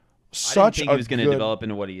 such I didn't think a he was going to good- develop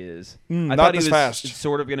into what he is. I not thought he this was fast.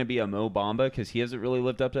 sort of going to be a Mo Bamba because he hasn't really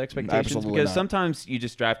lived up to expectations. Absolutely because not. sometimes you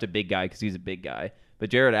just draft a big guy because he's a big guy. But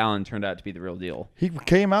Jarrett Allen turned out to be the real deal. He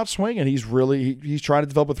came out swinging. He's trying to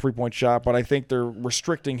develop a 3-point shot, but I think they're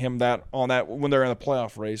restricting him on that when they're in the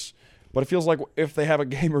playoff race. But it feels like if they have a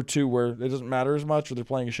game or two where it doesn't matter as much or they're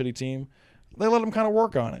playing a shitty team, they let him kind of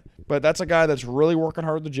work on it. But that's a guy that's really working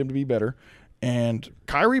hard at the gym to be better. And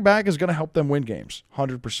Kyrie back is going to help them win games,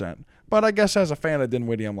 100%. But I guess as a fan of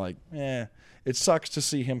Dinwiddie, I'm like, it sucks to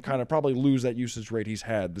see him kind of probably lose that usage rate he's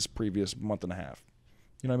had this previous month and a half.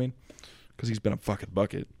 You know what I mean? Because he's been a fucking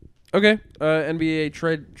bucket. Okay. NBA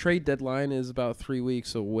trade deadline is about 3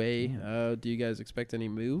 weeks away. Do you guys expect any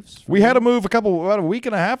moves? from We had a them? move about a week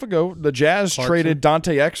and a half ago. The Jazz Clarkson. traded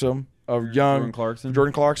Dante Exum of Jordan Clarkson.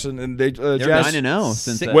 Jordan Clarkson, and they They're Jazz 9-0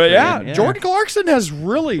 since that Well, trade. yeah, Jordan Clarkson has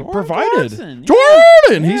really Jordan provided. Clarkson, yeah.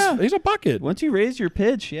 Jordan, Yeah. he's a bucket. Once you raise your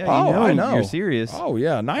pitch, yeah, I know. you're serious. Oh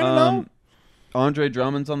yeah, 9-0. Andre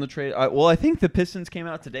Drummond's on the trade. Well, I think the Pistons came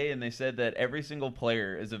out today and they said that every single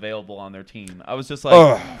player is available on their team. I was just like,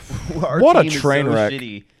 our what a team is train so wreck.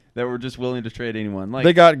 shitty that we're just willing to trade anyone. Like,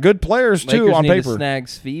 They got good players too Lakers on need paper. to snag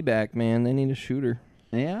Svi back, man. They need a shooter.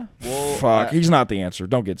 yeah. Well, Fuck, he's not the answer.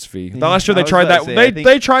 Don't get Svi. Yeah, Last year I they was tried about that. to say, I They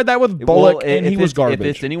think- tried that with Bullock, and he was If garbage.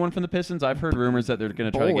 it's anyone from the Pistons, I've heard rumors that they're going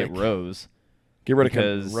to try to get Bullock. Rose Get rid of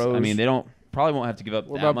because Rose. I mean they probably won't have to give up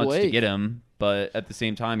What that about much to Blake? get him, but at the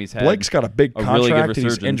same time he's had Blake's got a big a really good contract and he's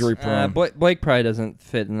resurgence. injury prone. Blake probably doesn't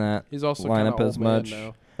fit in that He's also lineup kinda as old man much.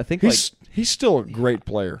 now. I think he's He's still a great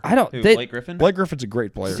player. I don't. Who, They, Blake Griffin? Blake Griffin's a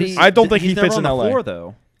great player. See, I don't think He's he never fits on in the LA. floor,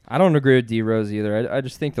 though. I don't agree with D Rose either. I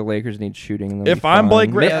just think the Lakers need shooting. And If I'm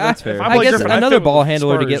Blake Griffin, Yeah, that's fair. if I'm I Blake guess Griffin, I another fit with ball the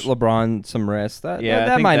handler to get Spurs. LeBron some rest. That Yeah, I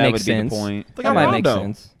that think might that make would be the sense. point. They That got might make Rondo.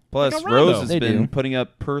 sense. Plus, Like a Rose Rondo. has They been do. putting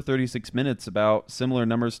up per 36 minutes about similar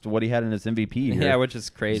numbers to what he had in his MVP year. Yeah, which is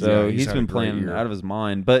crazy. So Yeah, he's he's had a been great playing year. out of his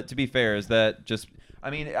mind. But to be fair, is that just? I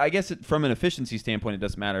mean, I guess from an efficiency standpoint, it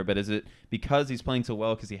doesn't matter. But is it because he's playing so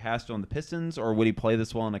well because he has to on the Pistons, or would he play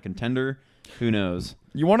this well in a contender? Who knows?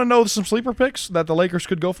 You want to know some sleeper picks that the Lakers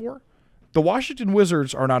could go for? The Washington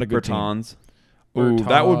Wizards are not a good team. Bertans. Ooh,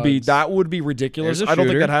 Bertans. that would be ridiculous. There's a I don't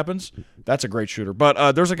think shooter. that happens. That's a great shooter.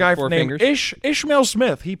 But there's a guy Four named fingers. Ishmael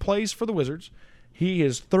Smith. He plays for the Wizards. He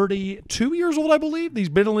is 32 years old, I believe. He's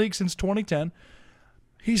been in the league since 2010.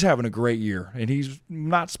 He's having a great year, and he's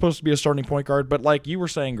not supposed to be a starting point guard. But like you were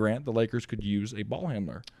saying, Grant, the Lakers could use a ball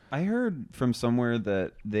handler. I heard from somewhere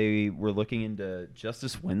that they were looking into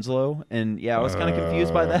Justice Winslow, and yeah, I was kind of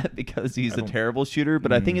confused by that because he's a terrible shooter.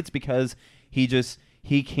 But I think it's because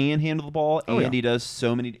he can handle the ball Oh, and yeah. he does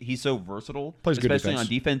so many. He's so versatile, Plays good especially defense.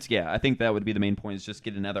 on defense. Yeah, I think that would be the main point is just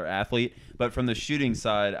get another athlete. But from the shooting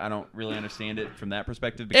side, I don't really understand it from that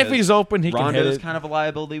perspective. Because If he's open, he can Rondo hit is it. kind of a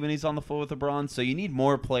liability when he's on the floor with LeBron. So you need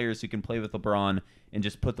more players who can play with LeBron and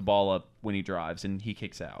just put the ball up when he drives and he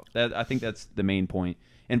kicks out. I think that's the main point.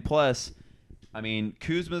 And plus, I mean,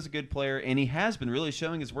 Kuzma's a good player, and he has been really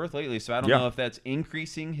showing his worth lately. So I don't Yeah. know if that's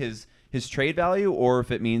increasing his trade value or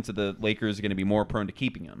if it means that the Lakers are going to be more prone to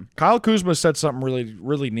keeping him. Kyle Kuzma said something really,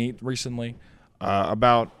 really neat recently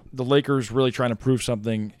about the Lakers really trying to prove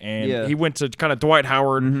something, and Yeah. he went to kind of Dwight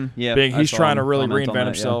Howard. Yeah, being I he's saw trying to him really comment on reinvent that,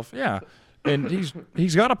 himself. Yeah. And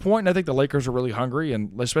he's got a point, and I think the Lakers are really hungry,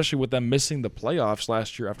 and especially with them missing the playoffs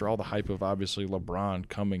last year after all the hype of obviously LeBron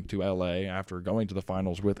coming to LA after going to the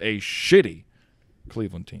finals with a shitty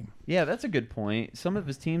Cleveland team. Yeah, that's a good point. Some of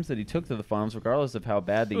his teams that he took to the finals, regardless of how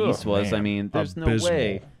bad the Ugh, East was, man. I mean, there's no Abysmal.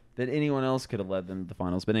 way that anyone else could have led them to the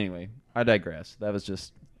finals. But anyway, I digress. That was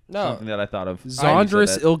just something that I thought of. Zondris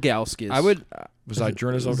I used Ilgauskas. I would. Was I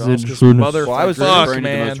Jonas Zydrunas. Ilgauskas? Mother well, I was fuck, referring to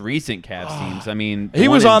the man. most recent Cavs teams. I mean, He the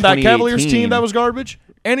was one in on that Cavaliers 2018. team that was garbage,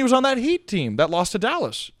 and he was on that Heat team that lost to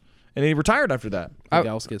Dallas, and he retired after that.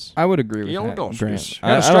 Ilgauskas. I would agree with Yeah, that. Ilgauskas. Grant. He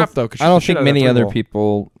had a I strap, don't, though, 'cause I she don't shit think out of that many three other ball.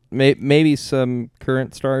 people. Maybe some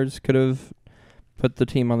current stars could have put the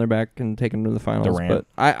team on their back and taken them to the finals. Durant. But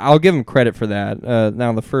I'll give him credit for that.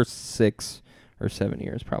 Now the first 6 or 7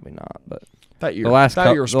 years probably not, but That year, the last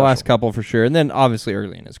that year was the last special. couple for sure, and then obviously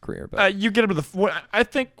early in his career. But You get him to the. I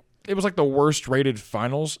think it was like the worst rated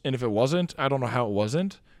finals, and if it wasn't, I don't know how it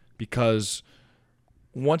wasn't, because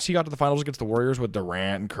once he got to the finals against the Warriors with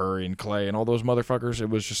Durant and Curry and Clay and all those motherfuckers, it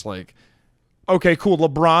was just like, okay, cool.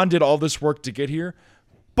 LeBron did all this work to get here,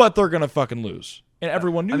 but they're gonna fucking lose, and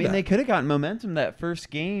everyone knew I mean, that. they could have gotten momentum that first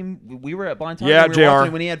game. We were at Blind Tiger. Yeah, we were JR.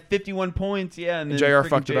 watching when he had 51 points. Yeah, and then JR freaking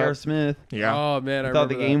fucked it JR up. Smith. yeah. Oh man, I thought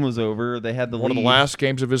the remember game was over. They had the One of lead. the last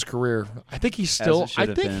games of his career. I think he's still. it should I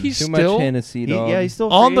have think been. he's too still much Hennessy, dog. Yeah, he's still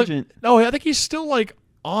a on free the. agent. No, I think he's still like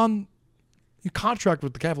on contract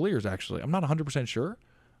with the Cavaliers. Actually, I'm not 100% sure.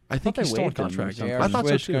 I think they he's still on waived him or contract. something. I thought so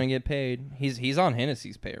Swish too. going to get paid. He's on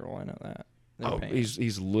Hennessy's payroll. I know that. They're Oh, paying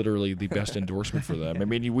he's literally the best endorsement for them. I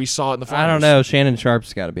mean, we saw it in the finals. I don't know. Shannon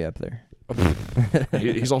Sharp's got to be up there.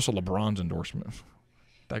 He's also LeBron's endorsement.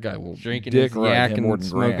 That guy will Drinking dick his ride yak him and more than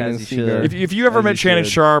smoking Grant. As his he should. cigar. If you ever As met he Shannon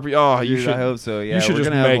should. Sharp, you Dude, should. I hope so. Yeah, should we're just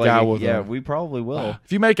gonna have, make like, out with Yeah, him. we probably will.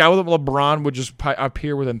 If you make out with him, LeBron would just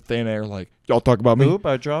appear within thin air like, y'all talk about me. Oop,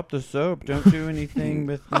 I dropped the soap. Don't do anything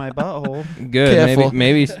with my butthole. Good. Careful.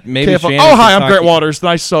 Maybe Careful. Shannon Oh, can hi, I'm talk Grant you- Waters.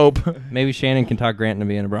 Nice soap. Maybe Shannon can talk Grant into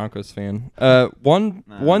being a Broncos fan.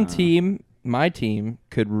 One team, my team,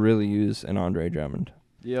 could really use an Andre Drummond.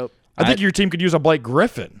 Yep. I think your team could use a Blake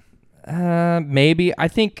Griffin. Maybe. I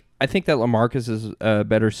think that LaMarcus is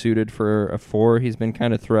better suited for a 4. He's been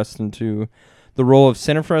kind of thrust into the role of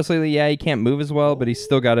center for us lately. Yeah, he can't move as well, but he's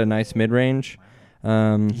still got a nice mid range. He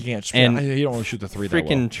can't shoot. And He don't really shoot the three that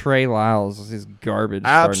well. Freaking Trey Lyles is garbage.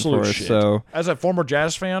 starting Absolute for us, shit. So As a former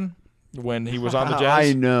Jazz fan, when he was on the I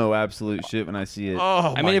Jazz, know absolute shit when I see it.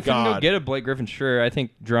 oh I my mean, if we can God. go get a Blake Griffin, sure. I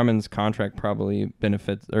think Drummond's contract probably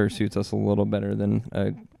benefits or suits us a little better than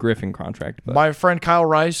a Griffin contract. But My friend Kyle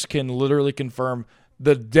Rice can literally confirm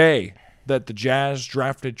the day that the Jazz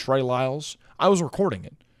drafted Trey Lyles, I was recording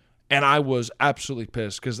it, and I was absolutely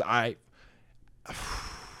pissed because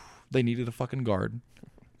they needed a fucking guard,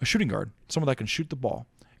 a shooting guard, someone that can shoot the ball.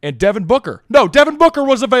 and Devin Booker. No, Devin Booker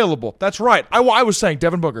was available. That's right. I was saying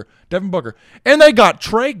Devin Booker. And they got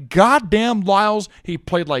Trey goddamn Lyles. He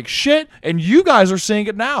played like shit, and you guys are seeing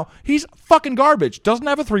it now. He's fucking garbage. Doesn't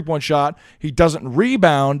have a three-point shot. He doesn't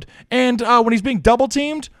rebound. And when he's being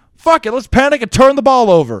double-teamed, fuck it. Let's panic and turn the ball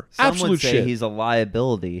over. Some Absolute would say shit. he's a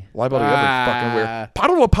liability. Liability fucking weird. I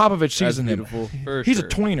don't know what Popovich sees in him. For He's sure. a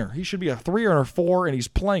tweener. He should be a 3 or a 4, and he's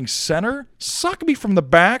playing center. Suck me from the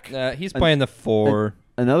back. He's playing the 4.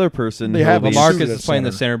 Another person. They who have will him be- Marcus Marcus at is playing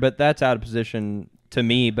the center. center, but that's out of position to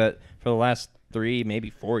me. But for the last 3,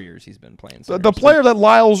 maybe 4 years, he's been playing center. The player that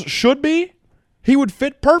Lyles should be, he would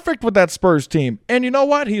fit perfect with that Spurs team. And you know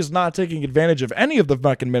what? He is not taking advantage of any of the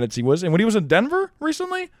fucking minutes he was. And when he was in Denver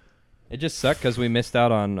recently, It just sucked because we missed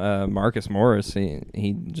out on Marcus Morris.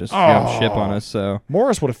 He just jumped ship on us. So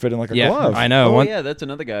Morris would have fit in like a yeah, glove. I know. Oh yeah, that's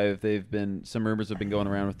another guy. Some rumors have been going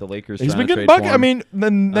around with the Lakers. He's trying been to getting trade bucket. for I him. mean,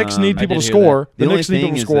 the Knicks need I people to did hear score. that. The The only Knicks need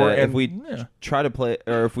thing people to is score. that And if we yeah. try to play,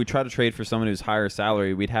 or if we try to trade for someone who's higher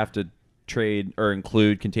salary, we'd have to trade or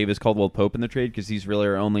include Kentavious Caldwell-Pope in the trade because he's really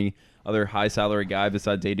our only other high salary guy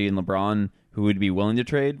besides AD and LeBron who would be willing to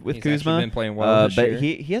trade with He's Kuzma. actually been playing well this but year.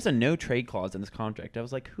 he has a no trade clause in his contract. I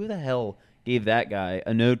was like, who the hell gave that guy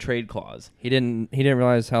a no trade clause? he didn't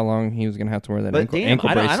realize how long he was gonna have to wear that But ankle, damn, ankle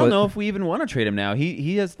I bracelet. don't know if we even want to trade him now.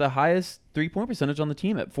 He has the highest 3-point percentage on the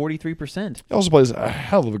team at 43%. He also plays a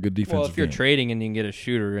hell of a good defensive Well, if you're game. trading and you can get a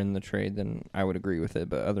shooter in the trade, then I would agree with it.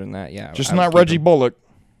 But other than that, yeah, Just I would not keep Reggie him. Bullock.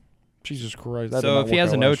 Jesus Christ. That did So not if he work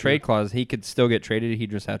has a out no last year. trade clause, he could still get traded. He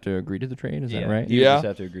just have to agree to the trade. Is that right? You Yeah. just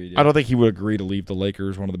have to agree. I don't think he would agree to leave the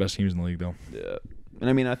Lakers, one of the best teams in the league, though. Yeah. And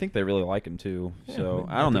I mean, I think they really like him too. So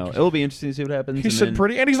I I don't think know. It'll be interesting to see what happens. He's and sitting then,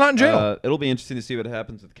 pretty, and he's not in jail. It'll be interesting to see what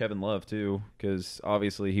happens with Kevin Love too, because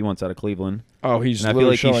obviously he wants out of Cleveland. He's And I feel literally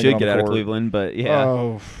like he showing it should on get the out of court. Cleveland, but yeah.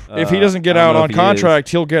 Oh, if he doesn't get I don't out know on if he contract,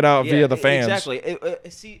 he'll get out Yeah, via the fans. Exactly.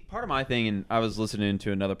 See, part of my thing, and I was listening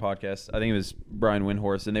to another podcast. I think it was Brian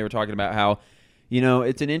Windhorst, and they were talking about how,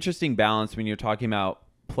 it's an interesting balance when you're talking about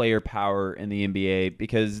player power in the NBA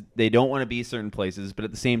because they don't want to be certain places, but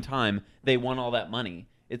at the same time, they want all that money.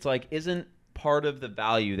 It's like, isn't part of the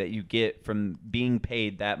value that you get from being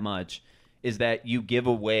paid that much is that you give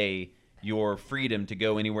away your freedom to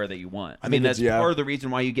go anywhere that you want? I mean, think it's- that's yeah. part of the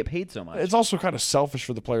reason why you get paid so much. It's also kind of selfish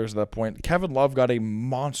for the players at that point. Kevin Love got a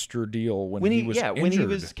monster deal when he was injured. when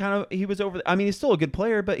he was over. I mean, he's still a good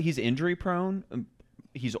player, but he's injury prone.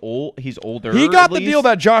 He's old. He's older. He got at the deal least.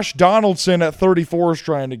 that Josh Donaldson at 34 is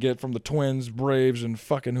trying to get from the Twins, Braves, and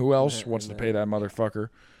fucking who else wants to pay that motherfucker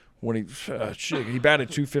when he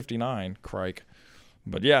batted 259, crike.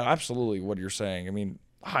 But yeah, absolutely what you're saying. I mean,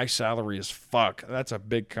 high salary as fuck. That's a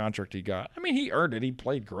big contract he got. I mean, he earned it. He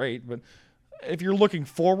played great. But if you're looking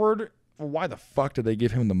forward, why the fuck did they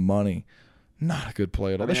give him the money? Not a good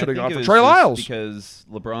play at all. They should have I gone think for it was Trey just Lyles. because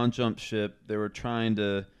LeBron jumped ship. They were trying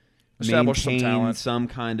to Establish some maintain talent. some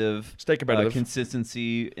kind of Stay competitive.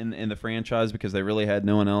 consistency in the franchise because they really had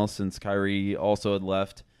no one else since Kyrie also had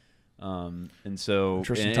left. And so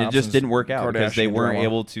Tristan it Thompson's just didn't work out because they Kardashian weren't drama.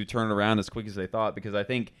 able to turn it around as quick as they thought. Because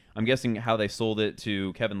I'm guessing how they sold it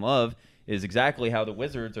to Kevin Love is exactly how the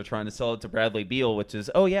Wizards are trying to sell it to Bradley Beal, which is,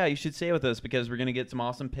 oh yeah, you should stay with us because we're gonna get some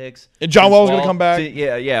awesome picks. And John Since Wall's gonna come back.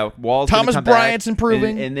 Yeah. Wall's gonna Thomas come Bryant's back.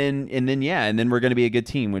 improving. and then we're gonna be a good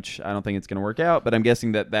team, which I don't think it's gonna work out. But I'm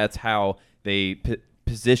guessing that's how they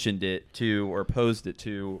positioned it to or posed it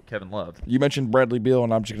to Kevin Love. You mentioned Bradley Beal,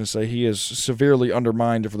 and I'm just going to say he is severely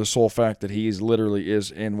undermined for the sole fact that he literally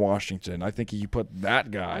is in Washington. I think you put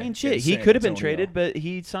that guy. I mean, shit, in he San could have been Antonio. traded, but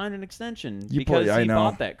he signed an extension You because I he know.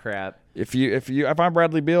 bought that crap. If I'm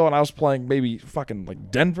Bradley Beal and I was playing maybe fucking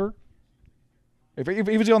like Denver, if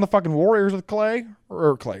he was on the fucking Warriors with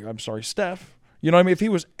Steph. You know what I mean? If he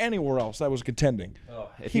was anywhere else that was contending,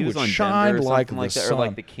 If he was would on shine Denver or like something the like that, sun. or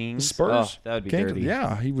like the Kings, The Spurs, that would be King- dirty.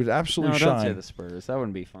 Yeah, he would No, absolutely don't say shine. the Spurs. That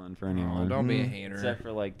wouldn't be fun for anyone. don't be a hater. Except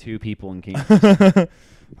for like 2 people in Kings.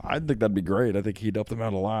 I think that'd be great. I think he'd help them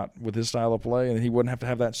out a lot with his style of play, and he wouldn't have to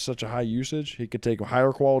have that such a high usage. He could take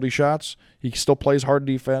higher quality shots. He still plays hard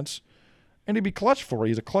defense, and he'd be clutch for it.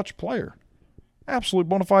 He's a clutch player, absolute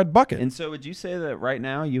bona fide bucket. And so, would you say that right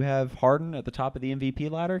now you have Harden at the top of the MVP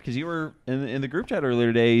ladder? Because you were in the group chat earlier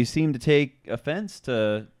today. You seemed to take offense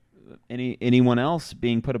to anyone else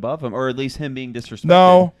being put above him, or at least him being disrespected.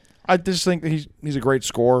 No, I just think that he's a great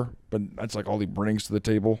scorer, but that's like all he brings to the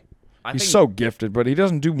table. He's so gifted, but he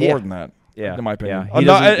doesn't do more Yeah. than that. Yeah, in my opinion, yeah. He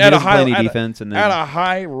doesn't play any defense, and then at a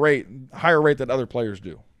higher rate than other players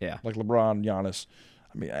do. yeah. Like LeBron, Giannis.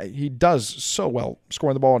 I mean, he does so well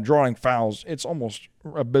scoring the ball and drawing fouls. It's almost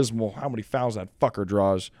abysmal how many fouls that fucker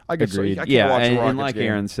draws. I could Agreed. I can't watch the and Rockets like game.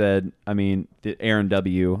 Aaron said, I mean, Aaron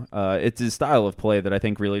W. It's his style of play that I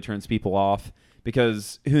think really turns people off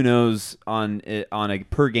because who knows on a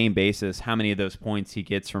per game basis how many of those points he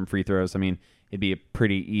gets from free throws. I mean, it'd be a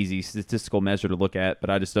pretty easy statistical measure to look at, but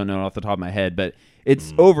I just don't know it off the top of my head. But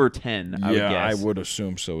it's over 10. I would guess. I would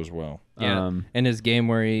assume so as well. Yeah, in his game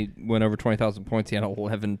where he went over 20,000 points, he had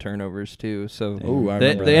 11 turnovers too. So Ooh, I the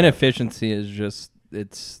remember that. inefficiency is just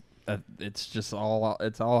it's just all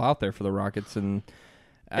out there for the Rockets. And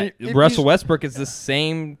Russell Westbrook is the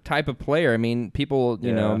same type of player. I mean, people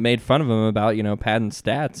made fun of him about padding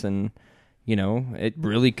stats, and it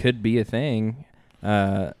really could be a thing.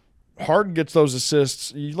 Harden gets those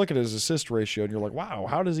assists. You look at his assist ratio, and you're like, wow,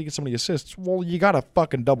 how does he get so many assists? Well, you got to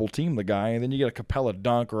fucking double team the guy, and then you get a Capella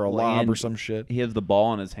dunk or a lob or some shit. He has the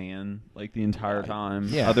ball in his hand like the entire time.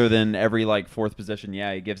 Yeah. Other than every fourth possession,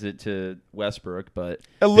 he gives it to Westbrook, but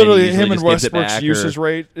And literally, then he him and usually just gives it Westbrook's back usage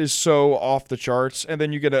rate is so off the charts, and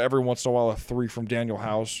then you get every once in a while a three from Daniel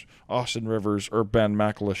House, Austin Rivers, or Ben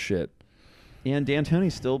McCullough shit. And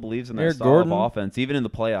D'Antoni still believes in that Eric style Gordon. of offense, even in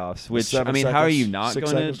the playoffs. Which 7 how are you seconds, not 6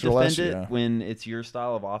 going to seconds or less, defend it yeah. when it's your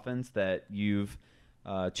style of offense that you've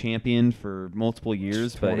championed for multiple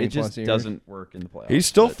years, but 20 it just plus years. doesn't work in the playoffs. He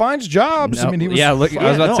still But- finds jobs. I No, mean, he was look, I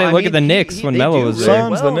was about to say, look at the Knicks when they Melo do was really there.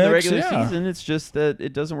 Suns, well the in the Knicks, regular yeah. season. It's just that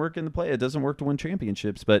it doesn't work in the play. It doesn't work to win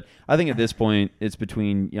championships. But I think at this point, it's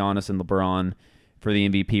between Giannis and LeBron for the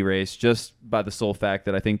MVP race, just by the sole fact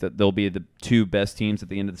that I think that they'll be the two best teams at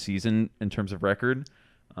the end of the season in terms of record.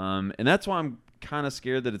 And that's why I'm kind of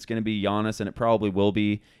scared that it's going to be Giannis, and it probably will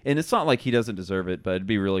be. And it's not like he doesn't deserve it, but it'd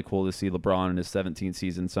be really cool to see LeBron in his 17th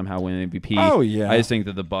season somehow win MVP. Oh, yeah. I just think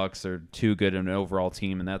that the Bucks are too good in an overall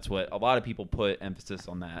team, and that's what a lot of people put emphasis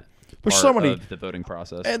on that There's part so many- of the voting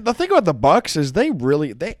process. And the thing about the Bucks is they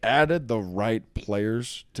added the right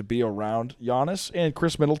players to be around Giannis and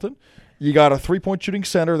Chris Middleton. You got a 3-point shooting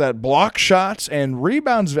center that blocks shots and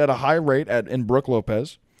rebounds at a high rate in Brook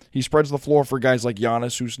Lopez. He spreads the floor for guys like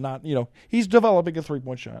Giannis, who's not, he's developing a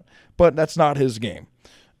 3-point shot, but that's not his game.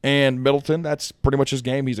 And Middleton, that's pretty much his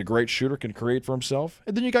game. He's a great shooter, can create for himself.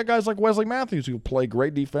 And then you got guys like Wesley Matthews who play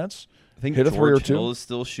great defense. I think hit a three or George two. Hill is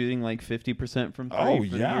still shooting 50% from three Oh, for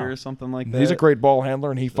yeah. the year or something like that. He's a great ball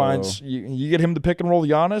handler, and he So- finds you get him to pick and roll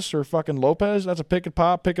Giannis or fucking Lopez. That's a pick and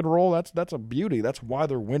pop, pick and roll. That's a beauty. That's why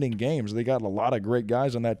they're winning games. They got a lot of great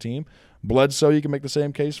guys on that team. Bledsoe, you can make the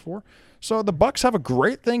same case for. So the Bucks have a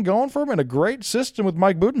great thing going for them and a great system with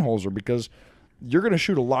Mike Budenholzer because you're going to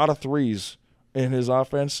shoot a lot of threes in his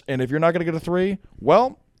offense, and if you're not going to get a three,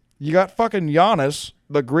 well, you got fucking Giannis,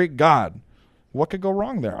 the Greek god. What could go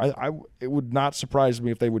wrong there? It would not surprise me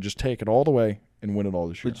if they would just take it all the way and win it all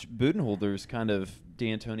this year. Which Budenholzer's kind of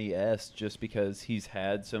D'Antoni-esque just because he's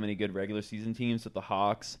had so many good regular season teams with the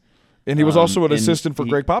Hawks. And he was also an and assistant for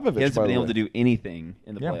Greg Popovich. He hasn't by been the able way. to do anything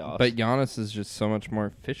in the Yeah. playoffs. But Giannis is just so much more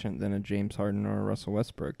efficient than a James Harden or a Russell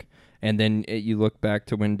Westbrook. And then you look back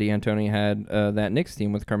to when D'Antoni had that Knicks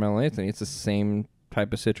team with Carmelo Anthony. It's the same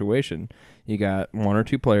type of situation. You got one or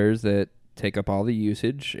two players that take up all the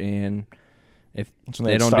usage, and if That's when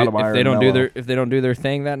they had don't Stoudemire and Melo. if they don't do their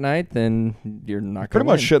thing that night, then you're not Pretty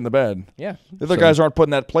going much shit in the bed. Yeah. The other So- guys aren't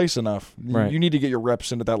putting that place enough. Right. You need to get your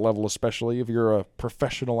reps into that level, especially if you're a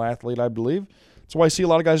professional athlete, I believe. That's why I see a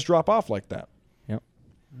lot of guys drop off like that.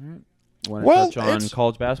 Want to Well, touch on it's-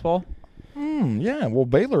 college basketball? Yeah, well,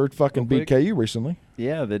 Baylor fucking beat KU recently.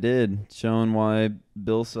 Yeah, they did. Showing why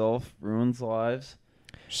Bill Self ruins lives.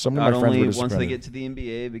 Some of Not my friends were only once disappointed. they get to the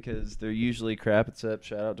NBA because they're usually crap, except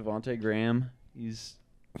shout out Devontae Graham. He's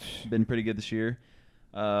been pretty good this year.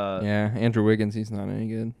 Yeah, Andrew Wiggins, he's not any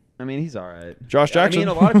good. I mean, he's all right. Josh Jackson. I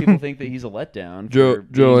mean, a lot of people think that he's a letdown. Joe for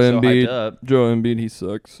being so hyped Embiid. up. Joe Embiid, he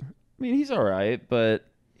sucks. I mean, he's all right, but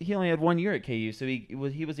he only had 1 year at KU, so he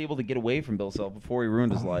was able to get away from Bill Self before he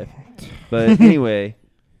ruined his life. But anyway,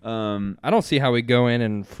 I don't see how we go in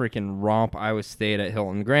and freaking romp Iowa State at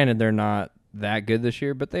Hilton. Granted, they're not that good this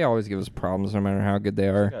year, but they always give us problems no matter how good they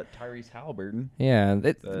are. got Tyrese Halliburton. Yeah,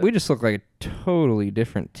 But- we just look like a totally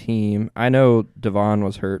different team. I know Devon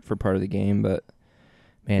was hurt for part of the game, but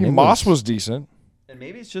man, it Moss was decent. And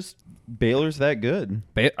maybe it's just Baylor's that good.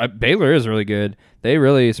 Baylor is really good. They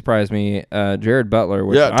really surprised me. Jared Butler,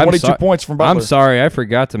 which Yeah, 22 points from Butler. I'm sorry, I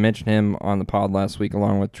forgot to mention him on the pod last week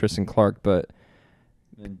along with Tristan Clark, but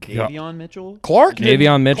And Davion Mitchell. Clark. Davion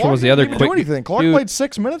didn't- Mitchell Clark was the didn't other even quick do anything. Clark dude. played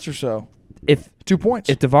 6 minutes or so. if 2 points.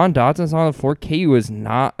 if Devon Dodson's on the floor, KU is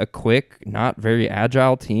not a quick, not very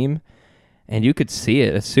agile team, and you could see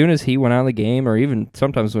it as soon as he went out of the game, or even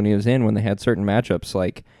sometimes when he was in, when they had certain matchups,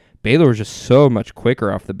 like Baylor was just so much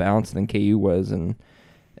quicker off the bounce than KU was, and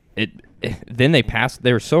then they passed.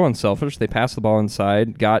 They were so unselfish. They passed the ball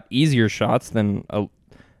inside, got easier shots than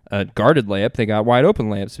a guarded layup. They got wide open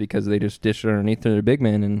layups because they just dished it underneath their big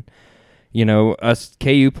men. And us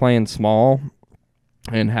KU playing small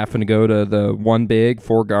and having to go to the 1 big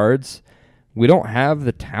 4 guards. We don't have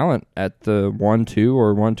the talent at the 1-2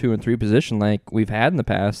 or 1-2 and 3 position like we've had in the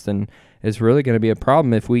past, and it's really going to be a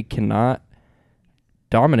problem if we cannot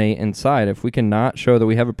dominate inside. If we cannot show that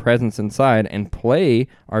we have a presence inside and play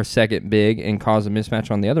our second big and cause a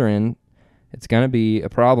mismatch on the other end, it's going to be a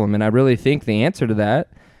problem. And I really think the answer to that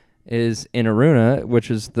is in Aruna,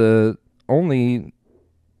 which is the only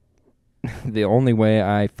way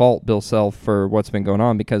I fault Bill Self for what's been going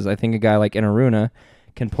on, because I think a guy like Inaruna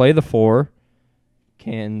can play the 4,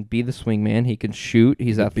 can be the swing man, he can shoot,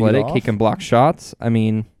 he's athletic, he can block shots. I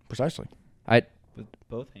mean, Precisely. With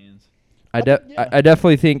both hands. I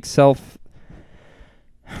definitely think Self.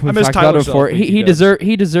 We've miss talked about Tyler it before. Self,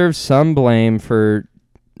 He deserves some blame for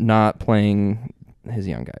not playing his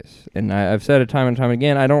young guys, and I've said it time and time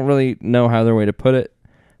again. I don't really know how other way to put it,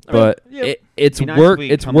 but it's Be nice worked. if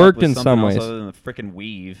we It's come up worked with in something some else ways. other than the freaking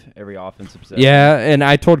weave every offensive possession. Yeah, and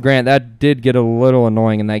I told Grant that did get a little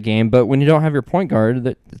annoying in that game. But when you don't have your point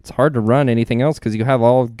guard, it's hard to run anything else because you have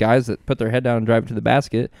all guys that put their head down and drive to the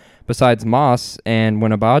basket. Besides Moss, and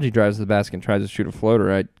when Abaji drives to the basket and tries to shoot a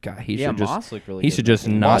floater, he should just Moss looked really he good should in just that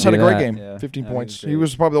game. not Moss do had a great that. game. Yeah. 15 Yeah, he points. was He great.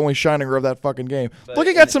 was probably the only shining of that fucking game. But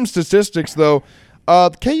Looking at some statistics, though,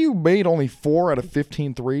 KU made only 4 out of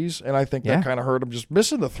 15 threes, and I think that Yeah. kind of hurt him. Just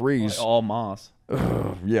missing the threes. All Moss.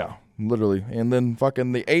 Yeah, literally. And then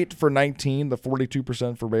fucking the 8 for 19, the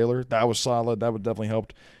 42% for Baylor. That was solid. That would definitely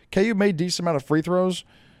helped. KU made decent amount of free throws,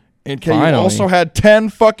 and KU Finally. also had 10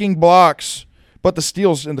 fucking blocks. But the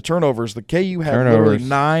steals and the turnovers, the KU had literally Turnovers.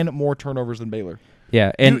 9 more turnovers than Baylor.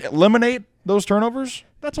 Yeah, And and you eliminate those turnovers,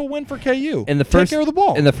 that's a win for KU. in the Take first care of the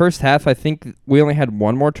ball. in the first half, I think we only had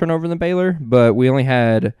 1 more turnover than Baylor, but we only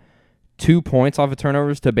had 2 points off of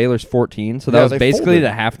turnovers to Baylor's 14. So that Yeah, was they basically folded.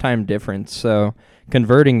 the halftime difference. So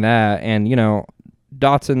converting that, and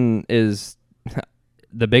Dotson is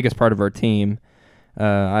the biggest part of our team.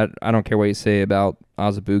 I don't care what you say about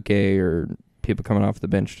Azubuike or people coming off the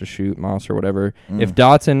bench to shoot, Moss or whatever. If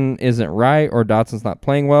Dotson isn't right or Dotson's not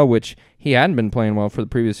playing well, which he hadn't been playing well for the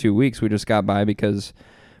previous few weeks, we just got by because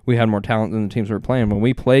we had more talent than the teams we were playing. When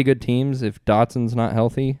we play good teams, if Dotson's not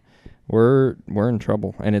healthy, we're in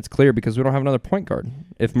trouble. And it's clear because we don't have another point guard.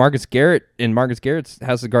 If Marcus Garrett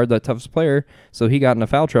has to guard that toughest player, so he got into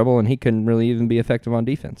foul trouble and he couldn't really even be effective on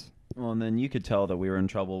defense. Well, and then you could tell that we were in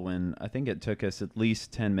trouble when I think it took us at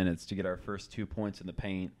least 10 minutes to get our first 2 points in the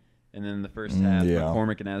paint. And then in the first half, yeah.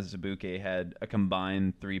 McCormick and Azubuike had a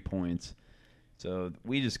combined 3 points. So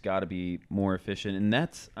we just got to be more efficient. And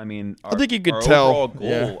that's, I think you could our tell. overall goal,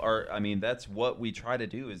 Yeah. that's what we try to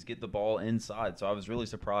do is get the ball inside. So I was really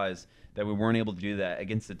surprised that we weren't able to do that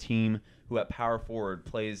against a team who at power forward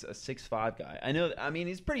plays a 6'5" guy.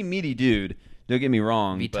 He's a pretty meaty dude. Don't get me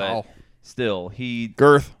wrong. Be but tall. Still,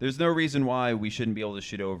 Girth. there's no reason why we shouldn't be able to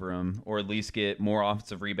shoot over him or at least get more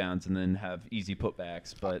offensive rebounds and then have easy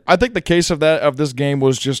putbacks. But I think the case of this game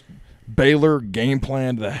was just Baylor game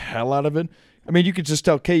planned the hell out of it. You could just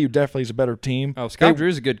tell KU definitely is a better team. Oh, Scott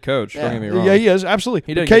Drew's a good coach. Don't get me wrong. Yeah, he is absolutely.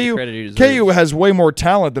 He doesn't But get the credit he deserves. KU has way more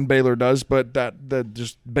talent than Baylor does, but that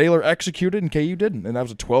just Baylor executed and KU didn't, and that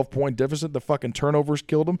was a 12-point deficit. The fucking turnovers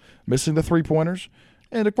killed them, missing the 3-pointers,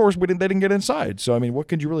 and of course they didn't get inside. So what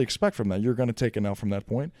could you really expect from that? You're going to take an L from that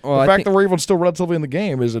point. Well, the I fact think- that we're even still relatively in the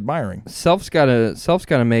game is admiring. Self's got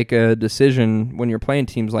to make a decision when you're playing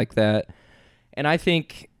teams like that, and I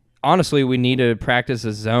think honestly we need to practice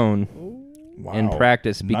a zone in Wow.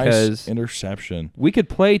 practice Nice because interception. we could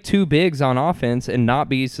play 2 bigs on offense and not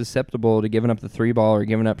be susceptible to giving up the 3 ball or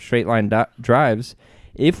giving up straight line drives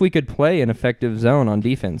if we could play an effective zone on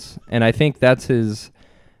defense. And I think that's his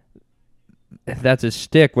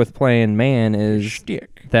shtick with playing man is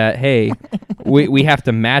Shtick. that, hey, we have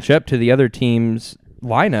to match up to the other team's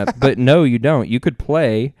lineup. But no, you don't. You could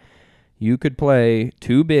play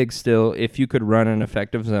 2 bigs still if you could run an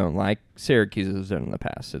effective zone like Syracuse has done in the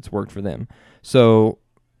past. It's worked for them. So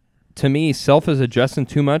to me, Self is adjusting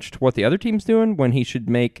too much to what the other team's doing when he should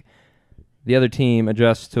make the other team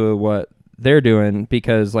adjust to what they're doing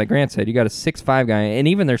because, like Grant said, you got a 6'5" guy, and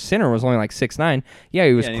even their center was only like 6'9". Yeah,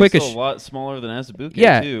 he was and quick he's as still a lot smaller than Azubuike,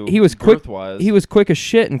 yeah, too. he was quick. Girth-wise. He was quick as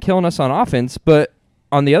shit and killing us on offense. But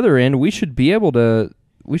on the other end, we should be able to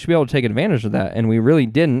take advantage of that, and we really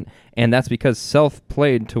didn't. And that's because Self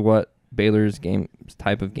played to what Baylor's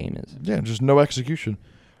type of game is. Yeah, just no execution.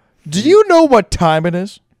 Do you know what time it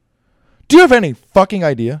is? Do you have any fucking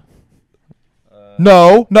idea?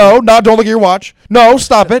 No, don't look at your watch. No,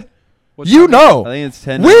 stop it. You know. I think it's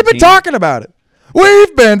 10. We've been talking about it.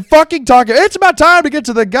 We've been fucking talking. It's about time to get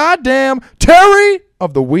to the goddamn Terry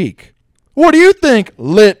of the week. What do you think,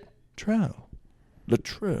 Littrell?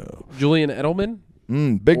 Julian Edelman.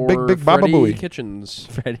 Big or Baba Freddie Booey. Kitchens.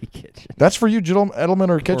 Freddie Kitchens. That's for you, Edelman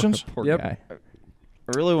or Kitchens? Poor Yep. guy. I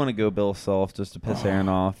really want to go Bill Self just to piss Aaron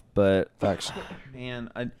off, but Facts. man,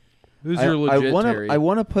 Who's your legit Terry? I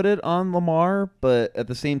want to put it on Lamar, but at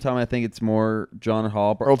the same time, I think it's more John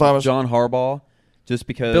Earl Thomas. Harbaugh, just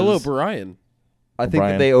because Bill O'Brien. I think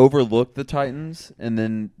O'Brien. that they overlooked the Titans, and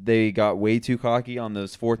then they got way too cocky on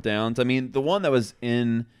those fourth downs. I mean, the one that was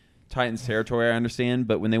in Titans territory, I understand,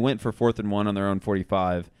 but when they went for 4th and 1 on their own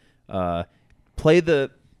 45, play the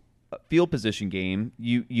field position game.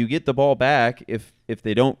 You get the ball back if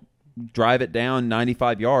they don't drive it down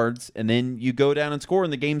 95 yards, and then you go down and score,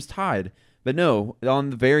 and the game's tied. But no,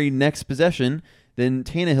 on the very next possession, then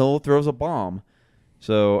Tannehill throws a bomb.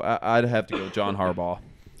 So I'd have to go John Harbaugh.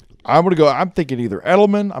 I'm going to go. I'm thinking either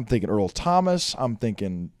Edelman. I'm thinking Earl Thomas. I'm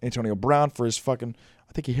thinking Antonio Brown for his fucking.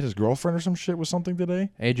 I think he hit his girlfriend or some shit with something today.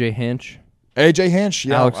 AJ Hinch. AJ Hinch.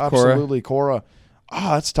 Yeah, Alex Cora. absolutely. Cora.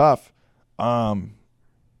 That's tough.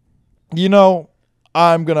 You know,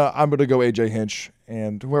 I'm gonna go AJ Hinch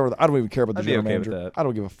and whoever. I don't even care about the I'd be general okay with manager. that. I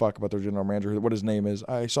don't give a fuck about their general manager. What his name is.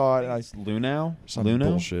 I saw it. And It's Lunow? some Luno?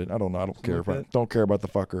 bullshit. I don't know. I don't care. like that. Don't care about the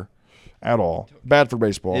fucker at all. Bad for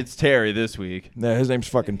baseball. It's Terry this week. Yeah, his name's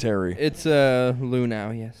fucking Terry. It's Lou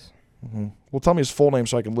now, yes. Well, tell me his full name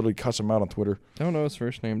so I can literally cuss him out on Twitter. Don't know his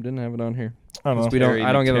first name. Didn't have it on here. I don't know. Terry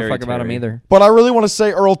I don't give a McTerry fuck about him Terry. either. But I really want to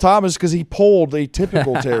say Earl Thomas because he pulled a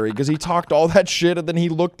typical Terry because he talked all that shit and then he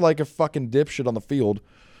looked like a fucking dipshit on the field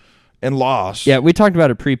and lost. Yeah, we talked about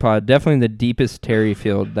it pre-pod. Definitely the deepest Terry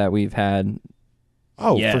field that we've had.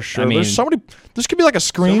 Oh, Yeah, for sure. I mean- There's somebody. This could be like a So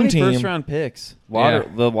scream many team. first round picks. Yeah.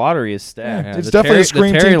 The lottery is stacked. Yeah. It's the definitely a Terry,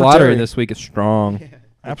 screen the Terry team for lottery Terry. this week is strong.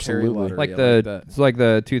 Absolutely. lottery. Like I the like that. it's like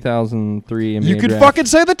the 2003 NBA You could draft. fucking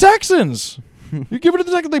say the Texans. You give it to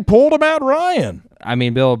the Texans. They pulled him out, Ryan. I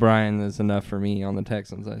mean, Bill O'Brien is enough for me on the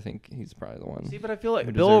Texans. I think he's probably the one. See, but I feel like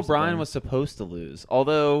Who Bill deserves the O'Brien blame. was supposed to lose.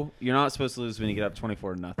 Although you're not supposed to lose when you get up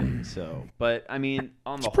 24-0. So, but I mean,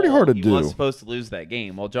 on the pretty whole, hard to he do. was supposed to lose that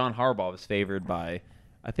game. Well, John Harbaugh was favored by,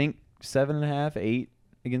 I think 7.5, 8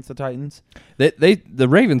 against the Titans. The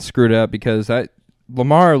Ravens screwed up because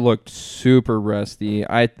Lamar looked super rusty.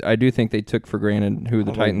 I do think they took for granted who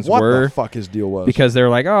the I don't know Titans what were the fuck his deal was. because they're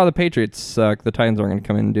like, oh, the Patriots suck. The Titans aren't going to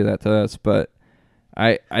come in and do that to us. But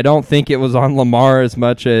I don't think it was on Lamar as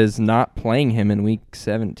much as not playing him in Week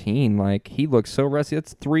 17. Like, he looks so rusty.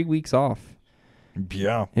 That's 3 weeks off,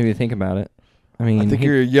 yeah. if you think about it. I mean, I think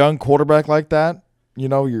you're a young quarterback like that. You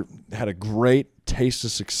know, you had a great taste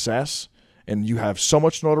of success, and you have so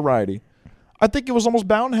much notoriety. I think it was almost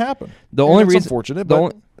bound to happen. the I mean, only it's reason unfortunate, the, but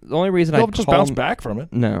only, the only reason I he'll just call bounce him, back from it.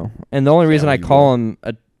 No, and the only reason I you call him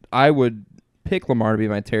I would pick Lamar to be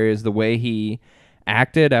my Terry is the way he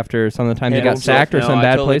acted after some of the times he got sacked or No, some I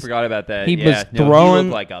bad totally plays. forgot about that. He Yeah, was no, throwing.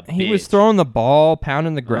 He looked like a he was bitch. throwing the ball,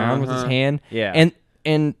 pounding the ground with his Uh-huh. hand. Yeah.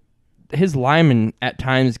 And his lineman at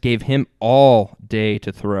times gave him all day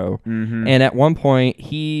to throw. Mhm. And at one point,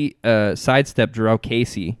 he sidestepped Jarrell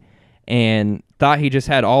Casey and thought he just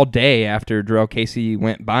had all day after Jarrell Casey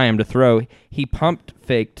went by him to throw. He pumped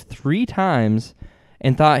faked 3 times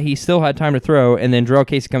and thought he still had time to throw. And then Jarrell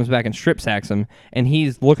Casey comes back and strip sacks him. And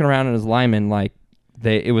he's looking around at his lineman like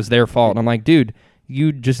it was their fault. And I'm like, dude,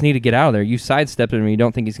 you just need to get out of there. You sidestepped him and you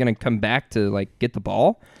don't think he's going to come back to like get the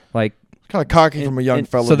ball? Like, Kind of cocky from a young and-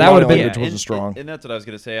 fella. so that Body would've been- language Yeah, wasn't strong. And that's what I was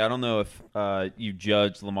going to say. I don't know if you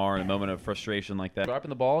judge Lamar in a moment of frustration like that. Dropping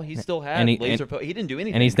the ball, he still had And he- laser focus. He didn't do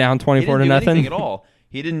anything. and he's down 24 he to didn't do nothing. anything at all.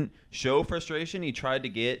 He didn't show frustration. He tried to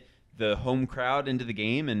get the home crowd into the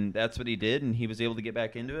game, and that's what he did, and he was able to get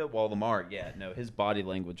back into it. While Lamar, his body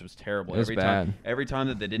language was terrible. It was Every time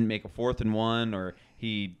that they didn't make a 4th and 1, or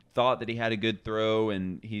he thought that he had a good throw,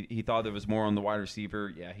 and he thought there was more on the wide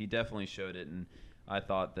receiver. Yeah, he definitely showed it, and I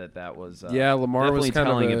thought that was Lamar was definitely kind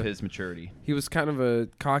telling of of his maturity. He was kind of a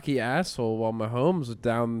cocky asshole while Mahomes was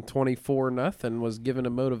down 24-0, was giving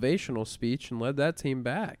a motivational speech and led that team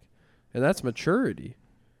back. And that's maturity.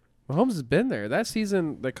 Mahomes has been there. That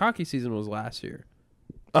season, the cocky season was last year.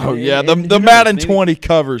 Oh, And- yeah. and The who knows, Madden maybe- 20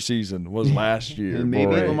 cover season was last year. And maybe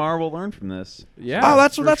boy. Lamar will learn from this. Yeah. Oh,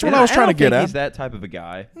 that's for what sure. I was trying to don't get think at. He's that type of a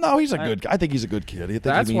guy. No, he's a good guy. I think he's a good kid. I think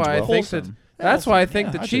That's he means why I well. think that. Wholesome. That's why I think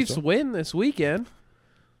Yeah, the I think Chiefs so. win this weekend,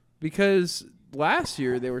 because last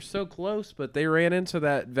year they were so close, but they ran into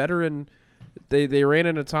that veteran. They ran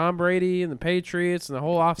into Tom Brady and the Patriots and the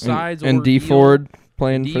whole offsides and D ordeal. Ford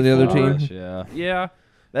playing D for the other Ford. team. Yeah. Yeah,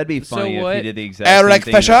 That'd be So funny if what? he did the exact Eric same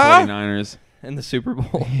thing to Fisher? 49ers. in the Super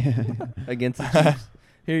Bowl against the Chiefs.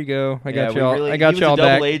 Here you go. I got we y'all. really- I got he y'all was a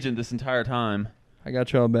double back. agent this entire time. I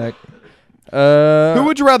got y'all back. Who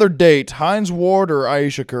would you rather date, Hines Ward or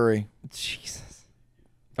Aisha Curry? Jesus.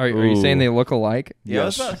 Are you saying they look alike? Yeah, I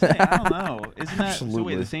was about to say, I don't know. Isn't that so?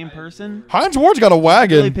 Absolutely. Wait, the same person? Hines Ward's got a Really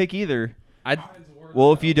wagon. pick either. I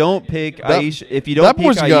Well, if you don't pick That- Aisha, if you don't That pick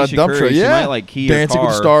boy's got a Aisha dump Curry, truck. she Yeah, might like key your Dancing car.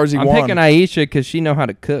 with the Stars. He I'm won. picking Aisha because she know how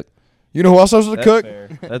to cook. You know who else knows how to That's cook? fair.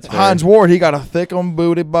 That's fair. Hines Ward. He got a thick on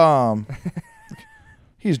booty bomb.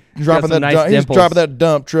 He's dropping some that. nice He's dimples. dropping that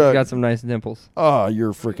dump She's truck. got some nice dimples. Oh,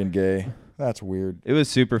 you're freaking gay. That's weird. It was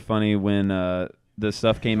super funny when the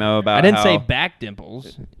stuff came out about. I didn't how, say back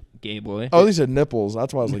dimples, gay boy. Oh, he said nipples.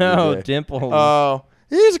 That's why I was like, no, you're gay. dimples. Oh,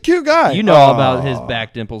 he's a cute guy. you know all about Oh. his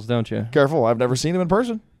back dimples, don't you? Careful, I've never seen him in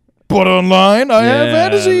person. But online, I have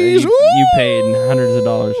fantasies. You Woo! paid hundreds of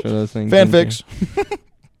dollars for those things. Fanfics.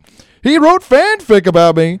 He wrote fanfic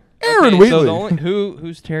about me. Aaron Okay, Wheatley. so the only,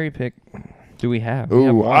 who's Terry pick do we have? We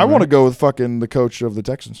have Ooh, one, I want to right? go with fucking the coach of the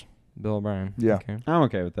Texans. Bill O'Brien. Yeah. Okay. I'm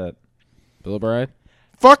okay with that. Bill O'Brien.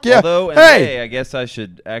 Fuck yeah. Although, hey, I guess I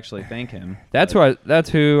should actually thank him. That's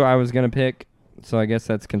who I was gonna pick. So I guess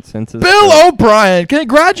that's consensus. Bill O'Brien,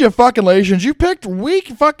 congratulations. You picked week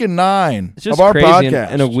fucking 9 It's just of our crazy in,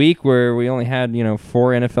 podcast. in a week where we only had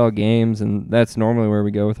 4 NFL games, and that's normally where we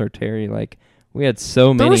go with our Terry. Like we had so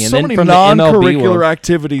there many, was and so then many from the MLB non-curricular world,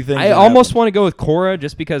 activity things. I that almost happened. want to go with Cora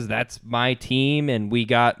just because that's my team, and we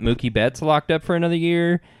got Mookie Betts locked up for another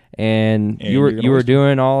year, and you you're gonna were lose.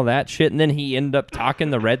 doing all that shit, and then he ended up talking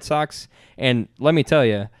the Red Sox, and let me tell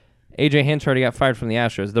you, AJ Hinch already got fired from the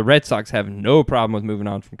Astros. The Red Sox have no problem with moving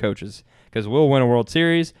on from coaches because we'll win a World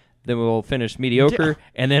Series, then we'll finish mediocre,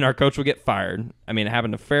 and then our coach will get fired. I mean, it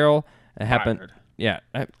happened to Farrell. It happened. Fired. Yeah,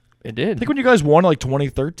 it I did. think when you guys won like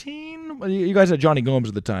 2013, you guys had Johnny Gomes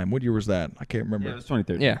at the time. What year was that? I can't remember. Yeah, it was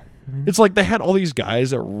 2013. Yeah. It's like they had all these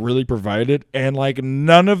guys that really provided, and like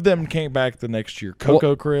none of them came back the next year.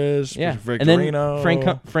 Coco Chris, Yeah, Victorino. and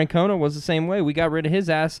then Francona was the same way. We got rid of his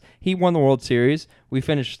ass. He won the World Series. We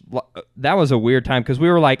finished. That was a weird time because we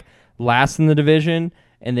were like last in the division,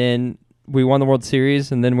 and then we won the World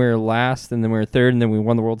Series, and then we were last, and then we were third, and then we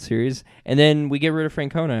won the World Series, and then we get rid of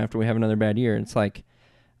Francona after we have another bad year. It's like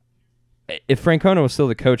if Francona was still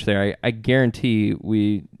the coach there, I guarantee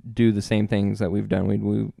we do the same things that we've done.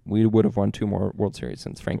 We would have won 2 more World Series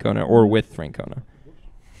since Francona or with Francona.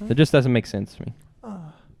 It just doesn't make sense to me.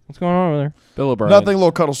 What's going on over there? Bill O'Brien. Nothing,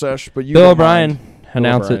 little cuddle sesh, but you Bill don't O'Brien, mind.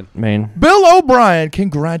 announce O'Brien. it, man. Bill O'Brien,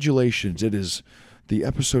 congratulations. It is the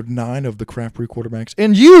episode 9 of the Craft Brew Quarterbacks.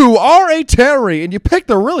 And you are a Terry, and you picked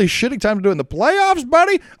a really shitty time to do it in the playoffs,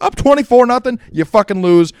 buddy. Up 24-0, you fucking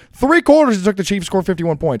lose. 3 quarters, you took the Chiefs, scored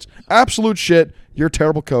 51 points. Absolute shit. You're a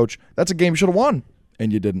terrible coach. That's a game you should have won,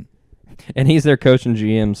 and you didn't. And he's their coach and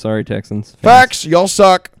GM. Sorry, Texans. fans. Facts, y'all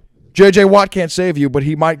suck. J.J. Watt can't save you, but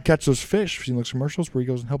he might catch those fish. You've seen those commercials where he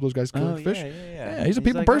goes and help those guys kill fish? Yeah, he's a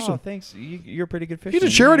people like, person. Oh, thanks. You're a pretty good fisherman. He's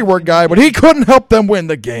a charity work guy, but he couldn't help them win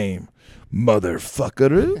the game.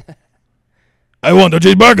 Motherfucker. I want the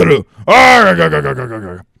cheeseburger.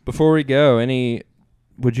 Before we go,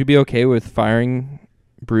 would you be okay with firing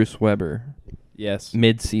Bruce Weber Yes.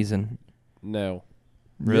 mid-season? No.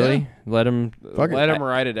 Really? Let him. Fuck it. Let him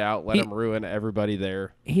ride it out. Let He- him ruin everybody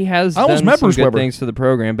there. He has I almost done met some Bruce good Weber. things to the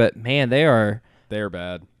program, but man, they are. They're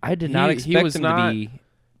bad. I did not He expect was them not- to be.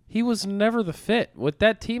 He was never the fit. With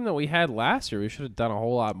that team that we had last year, we should have done a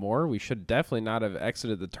whole lot more. We should definitely not have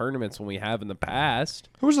exited the tournaments when we have in the past.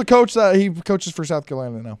 Who's the coach that he coaches for South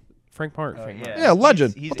Carolina now? Frank Martin. Yeah,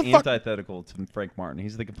 legend. He's What the fuck? antithetical to Frank Martin.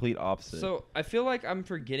 He's the complete opposite. So I feel like I'm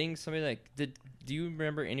forgetting somebody. Like, do you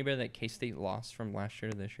remember anybody that K-State lost from last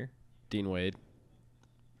year to this year? Dean Wade.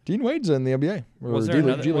 Dean Wade's in the NBA. Or Was there D-League,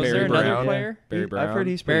 another, G-League. was there Barry another Brown. player? Barry Brown. I've heard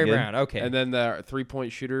he's Barry pretty good. Brown. Okay. And then the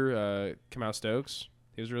 3-point shooter, Kamau Stokes.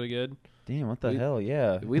 He was really good. Damn, what the We- hell?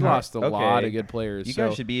 Yeah. We lost a Okay. lot of good players. You so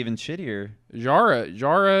guys should be even shittier. Jara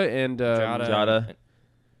and Jada.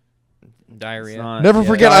 Diarrhea. It's not- Never yeah.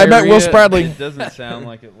 forget, I met Will Diarrhea. Spradley. It doesn't sound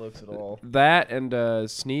like it looks at all. that and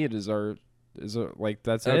Snead is like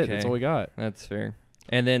that's it. Okay. That's all we got. That's fair.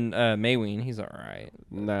 And then Mayween, he's all right.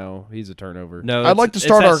 No, he's a turnover. No, I'd like to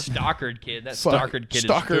start our- that Stockard kid. That Fuck, Stockard kid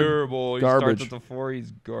Stockard. is terrible. He Garbage. starts at the 4.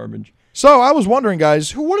 He's garbage. So I was wondering,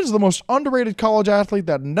 guys, what is the most underrated college athlete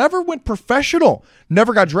that never went professional,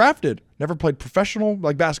 never got drafted, never played professional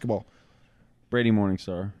like basketball? Brady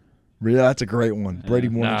Morningstar. Yeah, that's a great one. Brady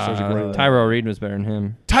Morningstar's a great one. Tyrell Reed was better than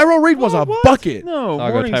him. Tyrell Reed was a bucket. No,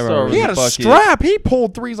 I'll go Morningstar Tyrell was He Reed. had a bucket. strap. He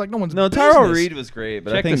pulled threes like no one's No, business. Tyrell Reed was great,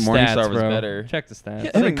 but Check I think the Morningstar stats, was bro. better. Check the stats. Yeah, I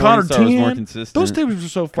him think and Connor Morningstar was more Tien. consistent. Those teams were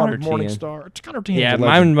so fun Connor with Tien. Morningstar. Connor Tien. Yeah, was a mine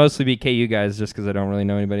legend. would mostly be KU guys just because I don't really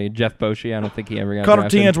know anybody. Jeff Boschee, I don't think he ever got Connor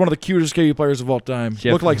drafted. Tien's one of the cutest KU players of all time.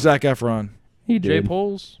 Jeff- Looked like Zac Efron. He Jay did.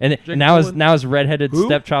 Poles. And Jake now his Pullen? now his redheaded Who?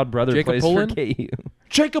 stepchild brother Jacob plays Pullen? for KU.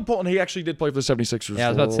 Jacob Pullen. He actually did play for the 76ers. Yeah, I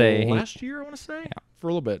was about to say, he- last year, I want to say. For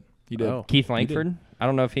a little bit. He did. Oh. Keith did. Langford. I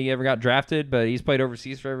don't know if he ever got drafted, but he's played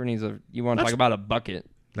overseas forever, and he's a. You want to That's- talk about a bucket?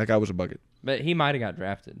 That guy was a bucket. But he might have got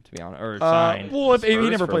drafted, to be honest, or signed. Well, if he Spurs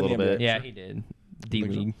never for a played in the little NBA. bit. Yeah, he did. D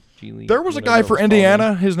think so. League, G League. There was a whatever guy it for was called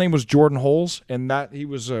Indiana. His name was Jordan Holes, and that he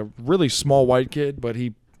was a really small white kid, but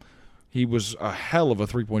he was a hell of a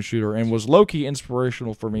 3-point shooter and was low-key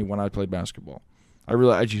inspirational for me when I played basketball. I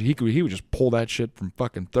realized he would just pull that shit from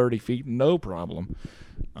fucking 30 feet, no problem.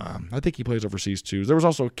 I think he plays overseas too. There was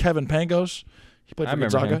also Kevin Pangos. He played I for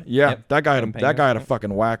remember Gonzaga. him. Yeah, Yep, that guy Kevin that guy had a Pangos,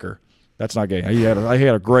 fucking whacker. That's not gay. He had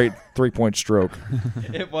a great 3-point stroke.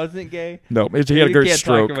 It wasn't gay. No, he had a You great can't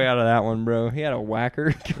stroke. talk away out of that one, bro. He had a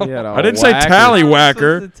whacker. He had a I didn't say whacker. tally How am I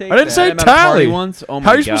whacker. supposed to take I didn't that? say I'm at a party tally. once. Oh my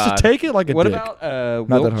How are you supposed God. to take it like a What dick? about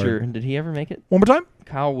Not that Wilcher? hard. Did he ever make it? One more time?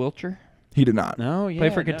 Kyle Wilcher? He did not. No, yeah.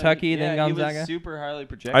 Played for no, Kentucky, then yeah, He Gonzaga? was super highly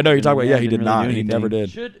projected. I know you're talking about. and, Yeah, he did didn't really not. do He anything. never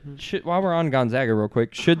did. Should while we're on Gonzaga real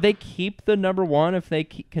quick, should they keep the number one if they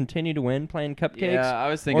continue to win playing cupcakes? Yeah, I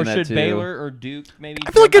was thinking or that should too. Baylor or Duke maybe?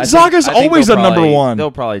 I feel like jump- Gonzaga's I think always they'll a number probably- one.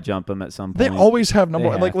 They'll probably jump him at some They point. always have number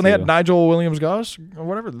They one. Like have when they had to. Nigel Williams-Goss or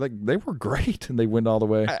whatever, they were great and they went all the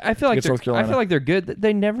way. I feel like against North I Carolina. feel like they're good.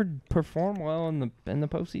 They never perform well in the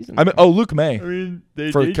postseason. I mean, Luke May. mean,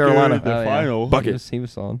 they For did Carolina. go to Oh, the yeah. final. Bucket. He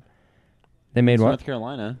was solid. They made It's what? North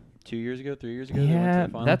Carolina 2 years ago, 3 years ago. they went to Yeah,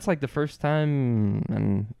 the final. that's like the first time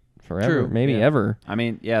in forever, True, maybe yeah. ever. I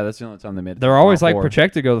mean, yeah, that's the only time they made it. to They're the always Final like Four.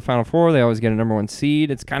 projected to go to the Final Four. They always get a number one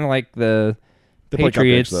seed. It's kind of like the They play cupcakes,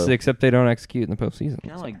 Patriots, though. except they don't execute in the postseason.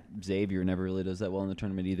 Kind of like Xavier never really does that well in the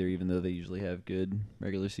tournament either, even though they usually have good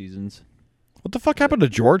regular seasons. What the fuck happened to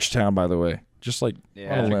Georgetown, by the way? Just like Yeah,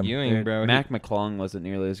 on a Patrick limb. Ewing, bro. Mac McClung wasn't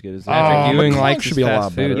nearly as good as Patrick Oh, Ewing McClung likes should his be a fast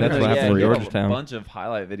lot food. better. That's Yeah, what yeah, happened for he had a Georgetown. A bunch of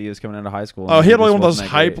highlight videos coming out of high school. Oh, and he had just like one of those wasn't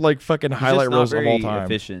that hype great. like fucking He's highlight just not reels of all very time.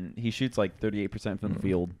 Efficient. He shoots like 38% from the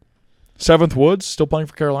field. Seventh Woods still playing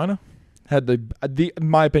for Carolina. Had the in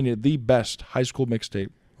my opinion the best high school mixtape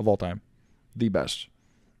of all time. The best.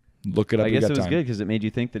 Look it up. I you guess got it was time. good because it made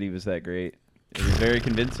you think that he was that great. It was very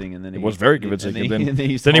convincing, and then It he was very convincing. And And then, then he then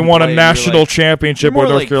he saw him won a play, and you were national like, championship "You're with more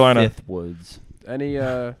North like Carolina. Fifth Woods.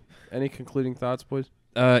 Any concluding thoughts, boys?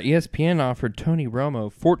 ESPN offered Tony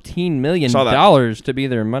Romo $14 million Saw that. to be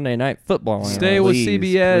their Monday Night Football Stay analyst. with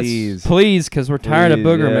CBS. Please, because we're tired of Please,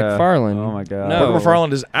 Booger yeah. McFarland. Oh my God. No. Booger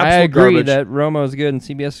McFarland is I absolute agree garbage. that Romo's good and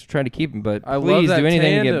CBS is trying to keep him, but I love please that do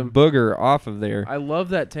anything to tandem. get Booger off of there. I love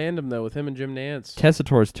that tandem though with him and Jim Nance.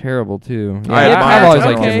 Tessitore's terrible too. I Yeah, admire I've always Tessitore.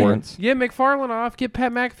 liked Jim Okay. Nance. Get McFarland off. Get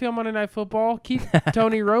Pat McAfee on Monday Night Football. Keep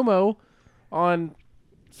Tony Romo on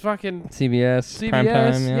fucking CBS, CBS.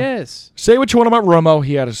 primetime, yeah. Yes. Say what you want about Romo.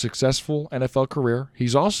 He had a successful NFL career.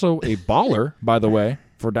 He's also a baller, by the way,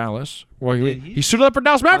 for Dallas. Well, he stood up for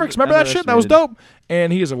Dallas Mavericks. Remember that shit? That was dope.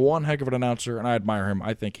 And he is a one heck of an announcer, and I admire him.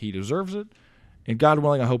 I think he deserves it. And God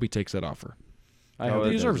willing, I hope he takes that offer. I hope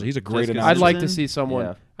he deserves it. He's a great Jessica announcer. I'd like to Simpson? see someone.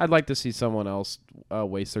 Yeah. I'd like to see someone else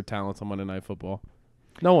waste their talents on Monday Night Football.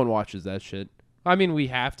 No one watches that shit. I mean, we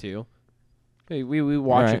have to. Hey, we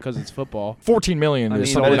watch it Right. because it's football. $14 million I is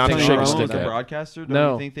mean, something but not to Tony shake a Romo stick as a at. broadcaster, don't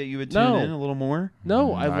No. you think that you would tune No. in a little more?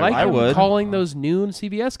 No, I I like him would. calling those noon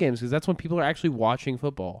CBS games because that's when people are actually watching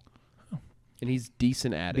football, and he's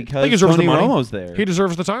decent at it. Because deserves the Tony money. Romo's there. He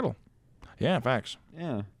deserves the title. Yeah, facts.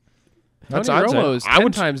 yeah. That's Tony I'd say. Romo is I 10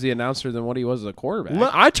 would- times the announcer than what he was as a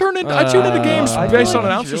quarterback. I tune into games I based feel on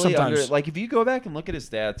like announcers He's really sometimes. like if you go back and look at his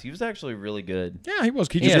stats, he was actually really good. Yeah, he was.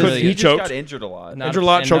 He Yeah, just really couldn't. good. He just choked. got injured a lot. Not Injured a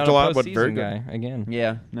lot, and choked not a lot, but very postseason good. guy again.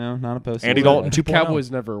 Yeah, no, not a postseason. Andy Dalton 2.0.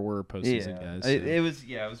 Cowboys never were postseason Yeah, guys. it was.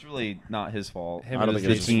 Yeah, it was really not his fault. Him I don't and think It it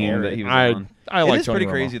was was the his team fault. that he was I on. I It like is Tony pretty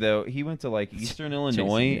Romo. crazy though. He went to like Eastern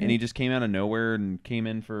Illinois, it. and he just came out of nowhere and came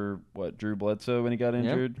in for what Drew Bledsoe when he got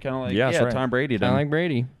injured, kind of like Yeah, that's right. Tom Brady did. Kind of like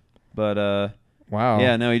Brady. But Wow.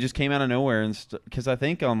 yeah, no, he just came out of nowhere, and because I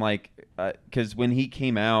think on like because when he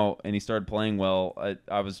came out and he started playing well,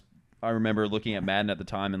 I remember looking at Madden at the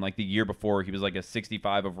time, and like the year before he was like a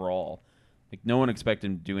 65 overall. Like no one expected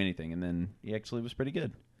him to do anything, and then he actually was pretty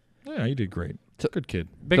good. Yeah, he did great. Good kid.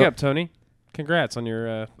 Big So- up, Tony. Congrats on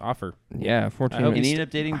your offer. Yeah, 14 I hope And minutes. he ended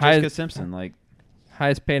up dating High- Jessica Simpson. Like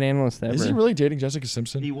Highest paid analyst ever. Is he really dating Jessica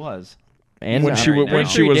Simpson? he was. And When I'm she pretty wa- when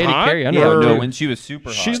sure she he was dated hot? Carrie Yeah, Underwood. No, Or- when she was super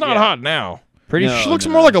hot. She's not yeah. hot now. Pretty No, She looks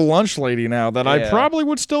no, more no. like a lunch lady now that I Yeah. probably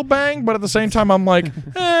would still bang, but at the same time, I'm like,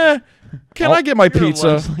 can I get my You're a pizza?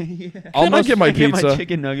 lunch lady. Can I Almost- get my Can I get pizza? my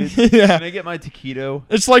chicken nuggets? Yeah. Can I get my taquito?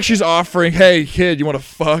 It's like she's offering, hey, kid, you want to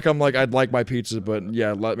fuck? I'm like, I'd like my pizza, but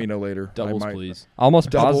yeah, let me know later. I Doubles, might- please.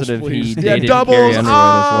 Almost Doubles, positive please. he Yeah, dated doubles. Carrie Underwood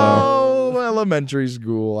as well. Oh, elementary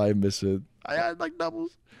school. I miss it. I like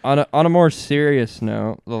doubles. On a more serious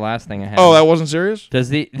note, the last thing I had. Oh, that wasn't serious? does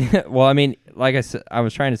the well? I mean, like I said, I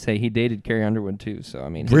was trying to say he dated Carrie Underwood too. So I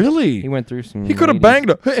mean, he Really? went through some. He could have ladies. banged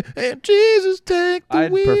her. Hey, hey, Jesus, take the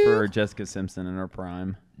I'd wheel. prefer Jessica Simpson in her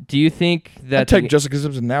prime. Do you think that I'd take the- Jessica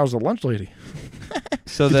Simpson now as a lunch lady.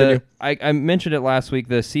 So Continue. I mentioned it last week.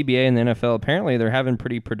 The CBA and the NFL apparently they're having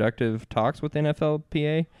pretty productive talks with the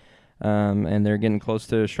NFLPA, and they're getting close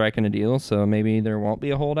to striking a deal. So maybe there won't be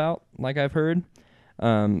a holdout, like I've heard.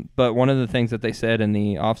 But one of the things that they said in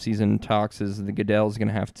the offseason talks is the Goodell's going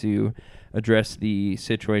to have to address the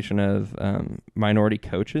situation of minority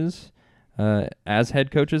coaches as head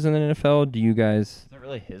coaches in the NFL. Do you guys? Is that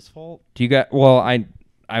really his fault? Do you got? Well,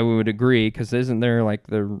 I would agree because isn't there like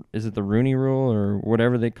is it the Rooney Rule or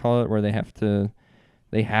whatever they call it where they have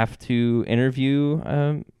to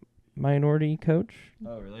interview minority coach?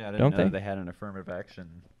 Oh, really? I didn't Don't know they? they had an affirmative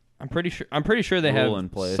action. I'm pretty sure they Rule have in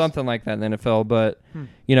place. something like that in the NFL. But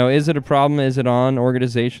is it a problem? Is it on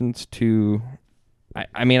organizations to?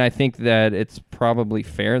 I mean, I think that it's probably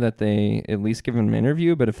fair that they at least give them an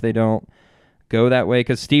interview. But if they don't go that way,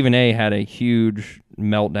 because Stephen A. had a huge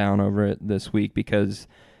meltdown over it this week because,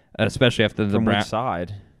 especially after the From which Brown,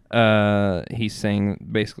 side? he's saying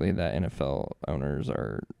basically that NFL owners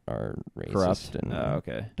are racist Corrupt. and Oh,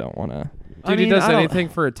 okay. don't want to. Dude, he does anything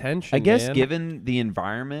for attention. I guess man. given the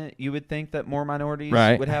environment, you would think that more minorities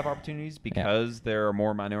Right. would have opportunities because there are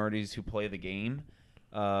more minorities who play the game.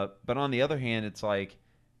 But on the other hand, it's like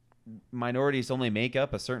minorities only make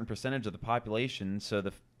up a certain percentage of the population, so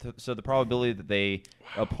the probability that they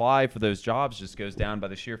apply for those jobs just goes down by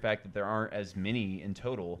the sheer fact that there aren't as many in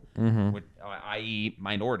total, i.e.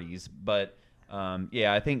 minorities. But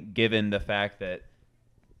I think given the fact that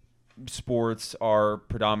sports are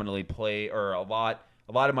predominantly a lot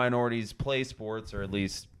of minorities play sports, or at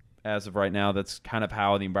least as of right now, that's kind of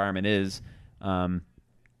how the environment is. Then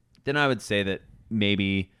I would say that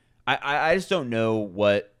maybe I just don't know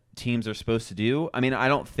what teams are supposed to do. I mean, I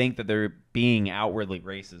don't think that they're being outwardly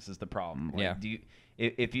racist is the problem. Like, Yeah.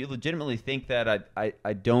 If you legitimately think that,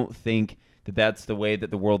 I don't think that that's the way that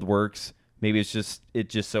the world works. Maybe it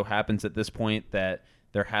just so happens at this point that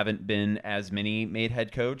there haven't been as many made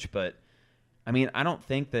head coach. But I mean, I don't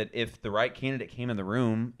think that if the right candidate came in the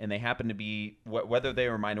room and they happen to be whether they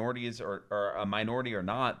were minorities or a minority or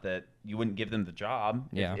not, that you wouldn't give them the job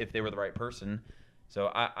if they were the right person.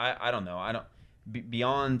 So I don't know. I don't.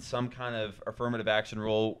 Beyond some kind of affirmative action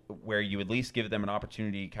rule where you at least give them an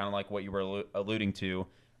opportunity, kind of like what you were alluding to,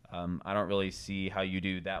 I don't really see how you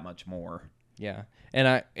do that much more. Yeah,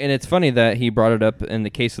 and it's funny that he brought it up in the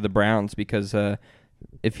case of the Browns because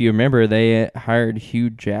if you remember, they hired Hugh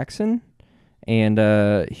Jackson, and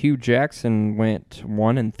Hugh Jackson went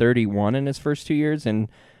 1-31 in his first 2 years and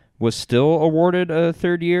was still awarded a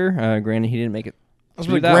third year. Granted, he didn't make it.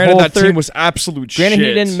 Granted, that team was absolute Granted, shit.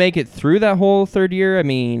 he didn't make it through that whole third year. I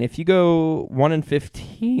mean, if you go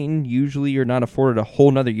 1-15, usually you're not afforded a whole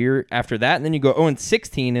nother year after that, and then you go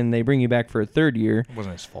 0-16, and they bring you back for a third year. It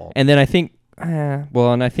wasn't his fault. And then I think,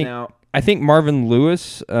 I think Marvin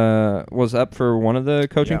Lewis was up for one of the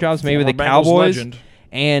coaching jobs, maybe the Former Bengals Cowboys. legend.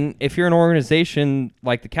 And if you're an organization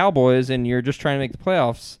like the Cowboys and you're just trying to make the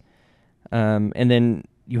playoffs, and then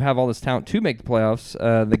you have all this talent to make the playoffs,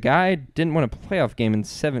 the guy didn't win a playoff game in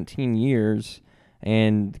 17 years,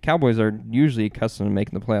 and the Cowboys are usually accustomed to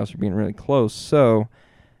making the playoffs or being really close. So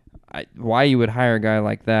why you would hire a guy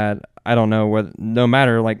like that, I don't know. No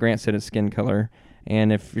matter, like Grant said, his skin color.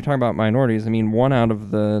 And if you're talking about minorities, I mean, 1 out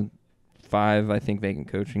of the 5, I think, vacant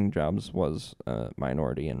coaching jobs was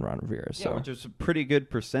minority in Ron Rivera. So. Yeah, which is a pretty good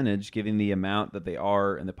percentage given the amount that they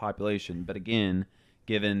are in the population. But again,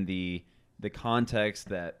 given the context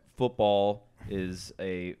that football is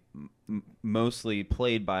mostly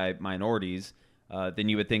played by minorities, then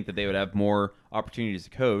you would think that they would have more opportunities to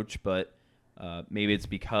coach. But maybe it's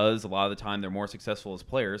because a lot of the time they're more successful as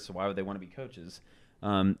players, so why would they want to be coaches?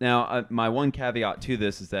 Now, my one caveat to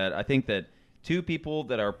this is that I think that 2 people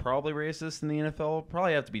that are probably racist in the NFL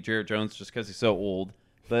probably have to be Jared Jones just because he's so old.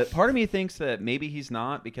 But part of me thinks that maybe he's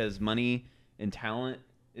not because money and talent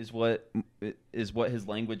is what his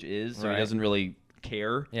language is, so Right. he doesn't really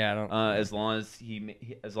care. Yeah, I don't. As long as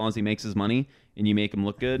he makes his money and you make him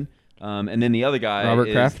look good. And then the other guy Robert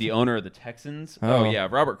is Kraft? the owner of the Texans. Oh. Oh yeah,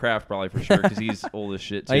 Robert Kraft probably for sure because he's old as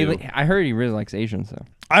shit too. I heard he really likes Asians though.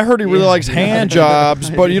 I heard he really Yeah. likes hand jobs,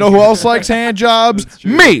 but you know who else likes hand jobs? That's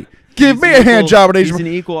true. Me. Give He's me an a hand equal- job at He's Asian.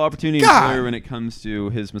 an equal opportunity God. employer when it comes to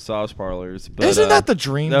his massage parlors. But, Isn't that the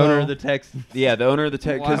dream? the owner though? of the Texans? Yeah, the owner of the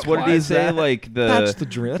Texans. Because what Why did he is say? that? Like the That's the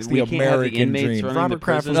dream. That's we the can't have American inmates dream. running Robert the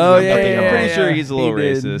Kraft prisons. was Oh, doing yeah, nothing I'm else. pretty sure yeah. he's a little He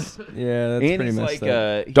did. racist. Yeah, that's And pretty he's messed like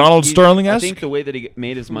up. Donald Sterling-esque? I think the way that he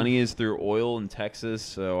made his money is through oil in Texas.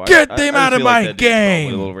 So Get I them just out of feel like my that dude's probably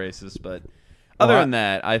game. A little racist, but other than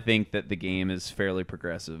that, I think that the game is fairly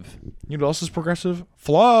progressive. You know what else is progressive?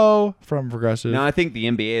 Flow from progressive. Now I think the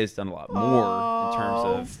NBA has done a lot more in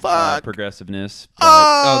terms of fuck. progressiveness. But,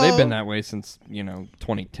 Oh, they've been that way since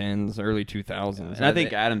 2010s, early 2000s. and I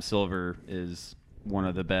think Adam Silver is one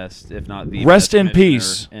of the best, if not the Rest best in commissioner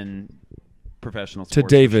peace in professional to sports. for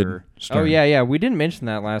David. sure. Stern. Oh yeah, we didn't mention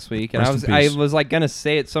that last week, and Rest in I peace. was like gonna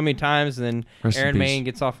say it so many times, and then Rest in Aaron peace. Main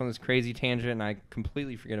gets off on this crazy tangent, and I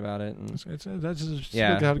completely forget about it. And That's just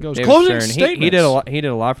yeah, how it goes. David Closing Stern, statements. he did a lot. He did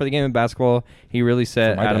a lot for the game of basketball. He really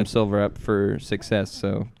set For my Adam dad. Silver up for success.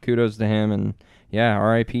 So kudos to him, and yeah,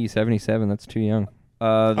 R.I.P. 77. That's too young.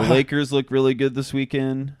 The Lakers look really good this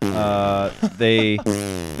weekend. They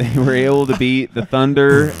were able to beat the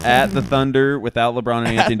Thunder at the Thunder without LeBron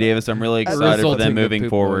and Anthony Davis. I'm really excited for them moving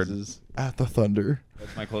forward. At the Thunder.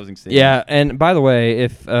 That's my closing statement. Yeah, and by the way,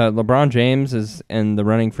 if LeBron James is in the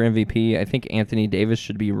running for MVP, I think Anthony Davis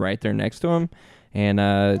should be right there next to him. And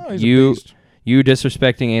He's a you beast.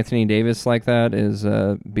 disrespecting Anthony Davis like that is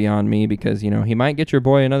beyond me because he might get your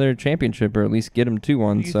boy another championship or at least get him to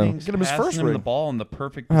one. So Get him his first him the ring. ball in the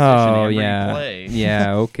perfect position oh every yeah, play.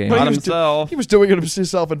 yeah, okay. But Not he was himself. He was doing it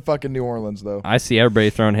himself in fucking New Orleans, though. I see everybody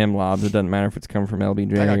throwing him lobs. It doesn't matter if it's coming from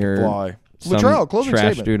LBJ That guy can or fly. some Latrell, closing trash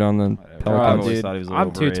statement. dude on the Whatever. Pelicans. always thought he was a little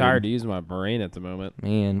I'm too overrated. tired to use my brain at the moment.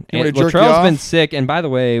 Man, You and want me to jerk you Latrell's been off? sick. And by the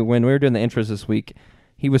way, when we were doing the intros this week,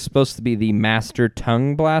 he was supposed to be the master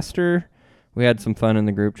tongue blaster. We had some fun in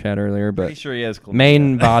the group chat earlier, Pretty but sure he has chlamydia.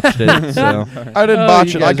 Maine botched it. So I didn't Oh,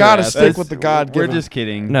 botch you it. I guys gotta are stick That's- with the God We're given. just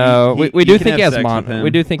kidding. no, He- we you do can think he have has sex with mono. him. We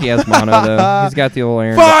do think he has mono though. He's got the old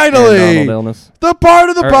Aaron. Finally! Aaron Donald illness. The part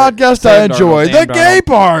of the Or podcast I Sam enjoy, Darnold, the Sam gay Darnold.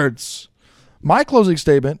 parts. My closing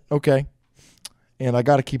statement, okay, and I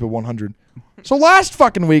got to keep it 100. So last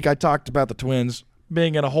fucking week, I talked about the Twins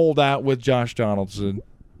being in a holdout with Josh Donaldson.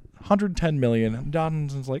 110 million.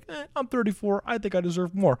 Donaldson's like, I'm 34. I think I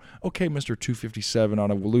deserve more. Okay, Mr. 257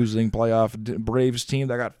 on a losing playoff Braves team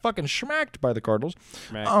that got fucking schmacked by the Cardinals.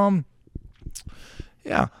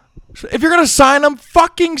 Yeah. So if you're gonna sign him,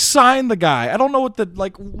 fucking sign the guy. I don't know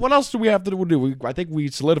what else do we have to do? I think we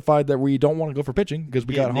solidified that we don't want to go for pitching because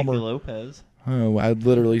we got Nicky Homer. Lopez. Oh, I'd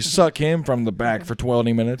literally suck him from the back for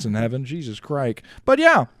 20 minutes in heaven. Jesus Christ. But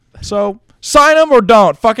yeah, so sign him or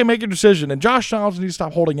don't. Fucking make your decision. And Josh Donaldson needs to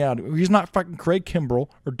stop holding out. He's not fucking Craig Kimbrell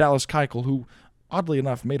or Dallas Keuchel, who, oddly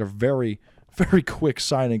enough, made a very, very quick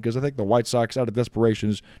signing because I think the White Sox, out of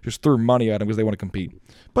desperation, just threw money at him because they want to compete.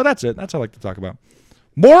 But that's it. That's what I like to talk about.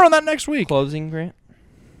 More on that next week. Closing, Grant.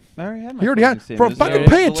 I already had my You already had. closing Bro, statement. fucking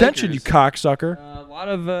It's pay the attention, you Lakers. cocksucker. A lot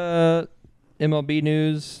of MLB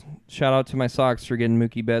news. Shout out to my Sox for getting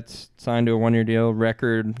Mookie Betts signed to a 1-year deal.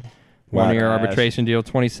 Record Wow. 1-year Ass. arbitration deal,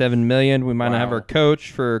 $27 million. We might not have Wow. our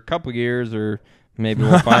coach for a couple years, or maybe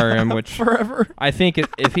we'll fire him. Which Forever. I think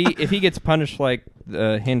if he gets punished like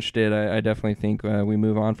Hinch did, I definitely think we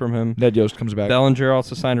move on from him. Ned Yost comes back. Bellinger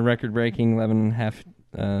also signed a record-breaking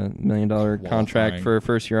 $11.5 million contract Qualifying. for a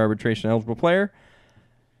first-year arbitration-eligible player.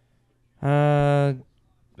 I'm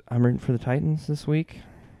rooting for the Titans this week.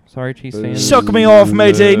 Sorry, Chiefs fans. Suck me off,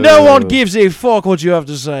 matey. No one gives a fuck what you have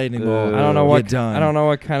to say anymore. I don't know You're what done. I don't know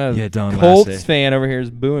what kind You're of done, Colts lassie. fan over here is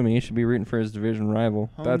booing me. He should be rooting for his division rival,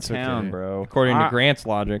 That's Hometown, okay. bro. according to I- Grant's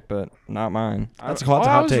logic, but not mine. That's a hot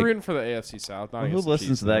I was take. rooting for the AFC South. Not Who against the listens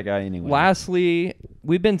Chiefs, to that though. guy anyway? Lastly,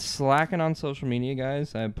 we've been slacking on social media,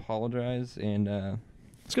 guys. I apologize, and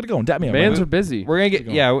Let's get it going. Dap me up. Fans man. are busy. we're gonna Keep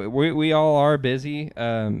get going. we all are busy.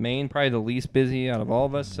 Maine probably the least busy out of all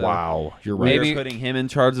of us. So Wow, you're We're right. maybe- putting him in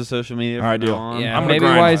charge of social media All right, from deal. now on. Yeah, I'm gonna maybe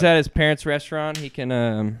grind while on he's it. at his parents' restaurant, he can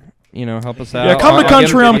help us out. Yeah, come to I'll Country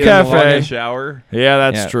give Elm him- give him a Cafe. login. In the shower. Yeah,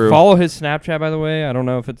 that's Yeah, true. Follow his Snapchat, by the way. I don't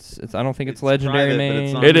know if it's I don't think it's, It's legendary, private, but Maine.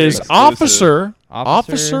 it's on It is Exclusive.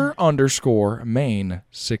 officer underscore Maine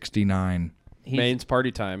 69. He's- Main's party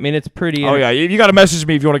I time. mean, it's pretty. Oh yeah, you got to message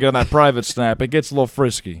me if you want to get on that private snap. It gets a little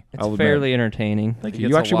frisky. It's I'll admit. fairly entertaining. Thank It you.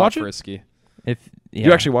 gets You a actually lot watch it? frisky. If yeah.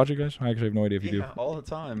 You actually watch it, guys? I actually have no idea if you do. Yeah, all the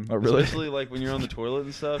time. Oh, really? Especially like when you're on the toilet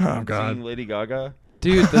and stuff. Oh, and God. Seeing Lady Gaga.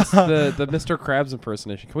 Dude, this, the Mr. Krabs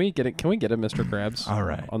impersonation. Can we get it? Can we get a Mr. Krabs? All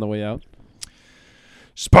right. On the way out.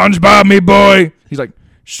 SpongeBob, me boy. He's like,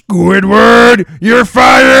 Squidward, you're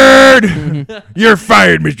fired! You're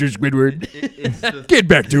fired, Mr. Squidward. Get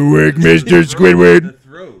back to work, Mr. Squidward.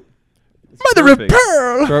 Mother of perfect.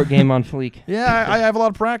 pearl. Throat game on fleek. Yeah, I have a lot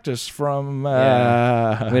of practice from. We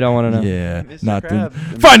don't want to know. Yeah, Mr. not Crab.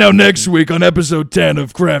 Find out next week on episode 10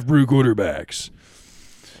 of Craft Brew Quarterbacks.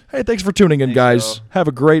 Hey, thanks for tuning in, Thanks, guys. y'all. Have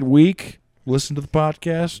a great week. Listen to the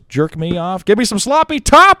podcast. Jerk me off. Give me some sloppy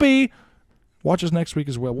toppy. Watch us next week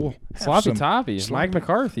as well. We'll have Sloppy some Toppy. Mike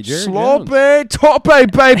McCarthy. Jared Jones. sloppy toppy,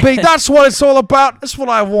 baby. That's what it's all about. That's what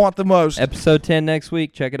I want the most. Episode 10 next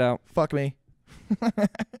week. Check it out. Fuck me.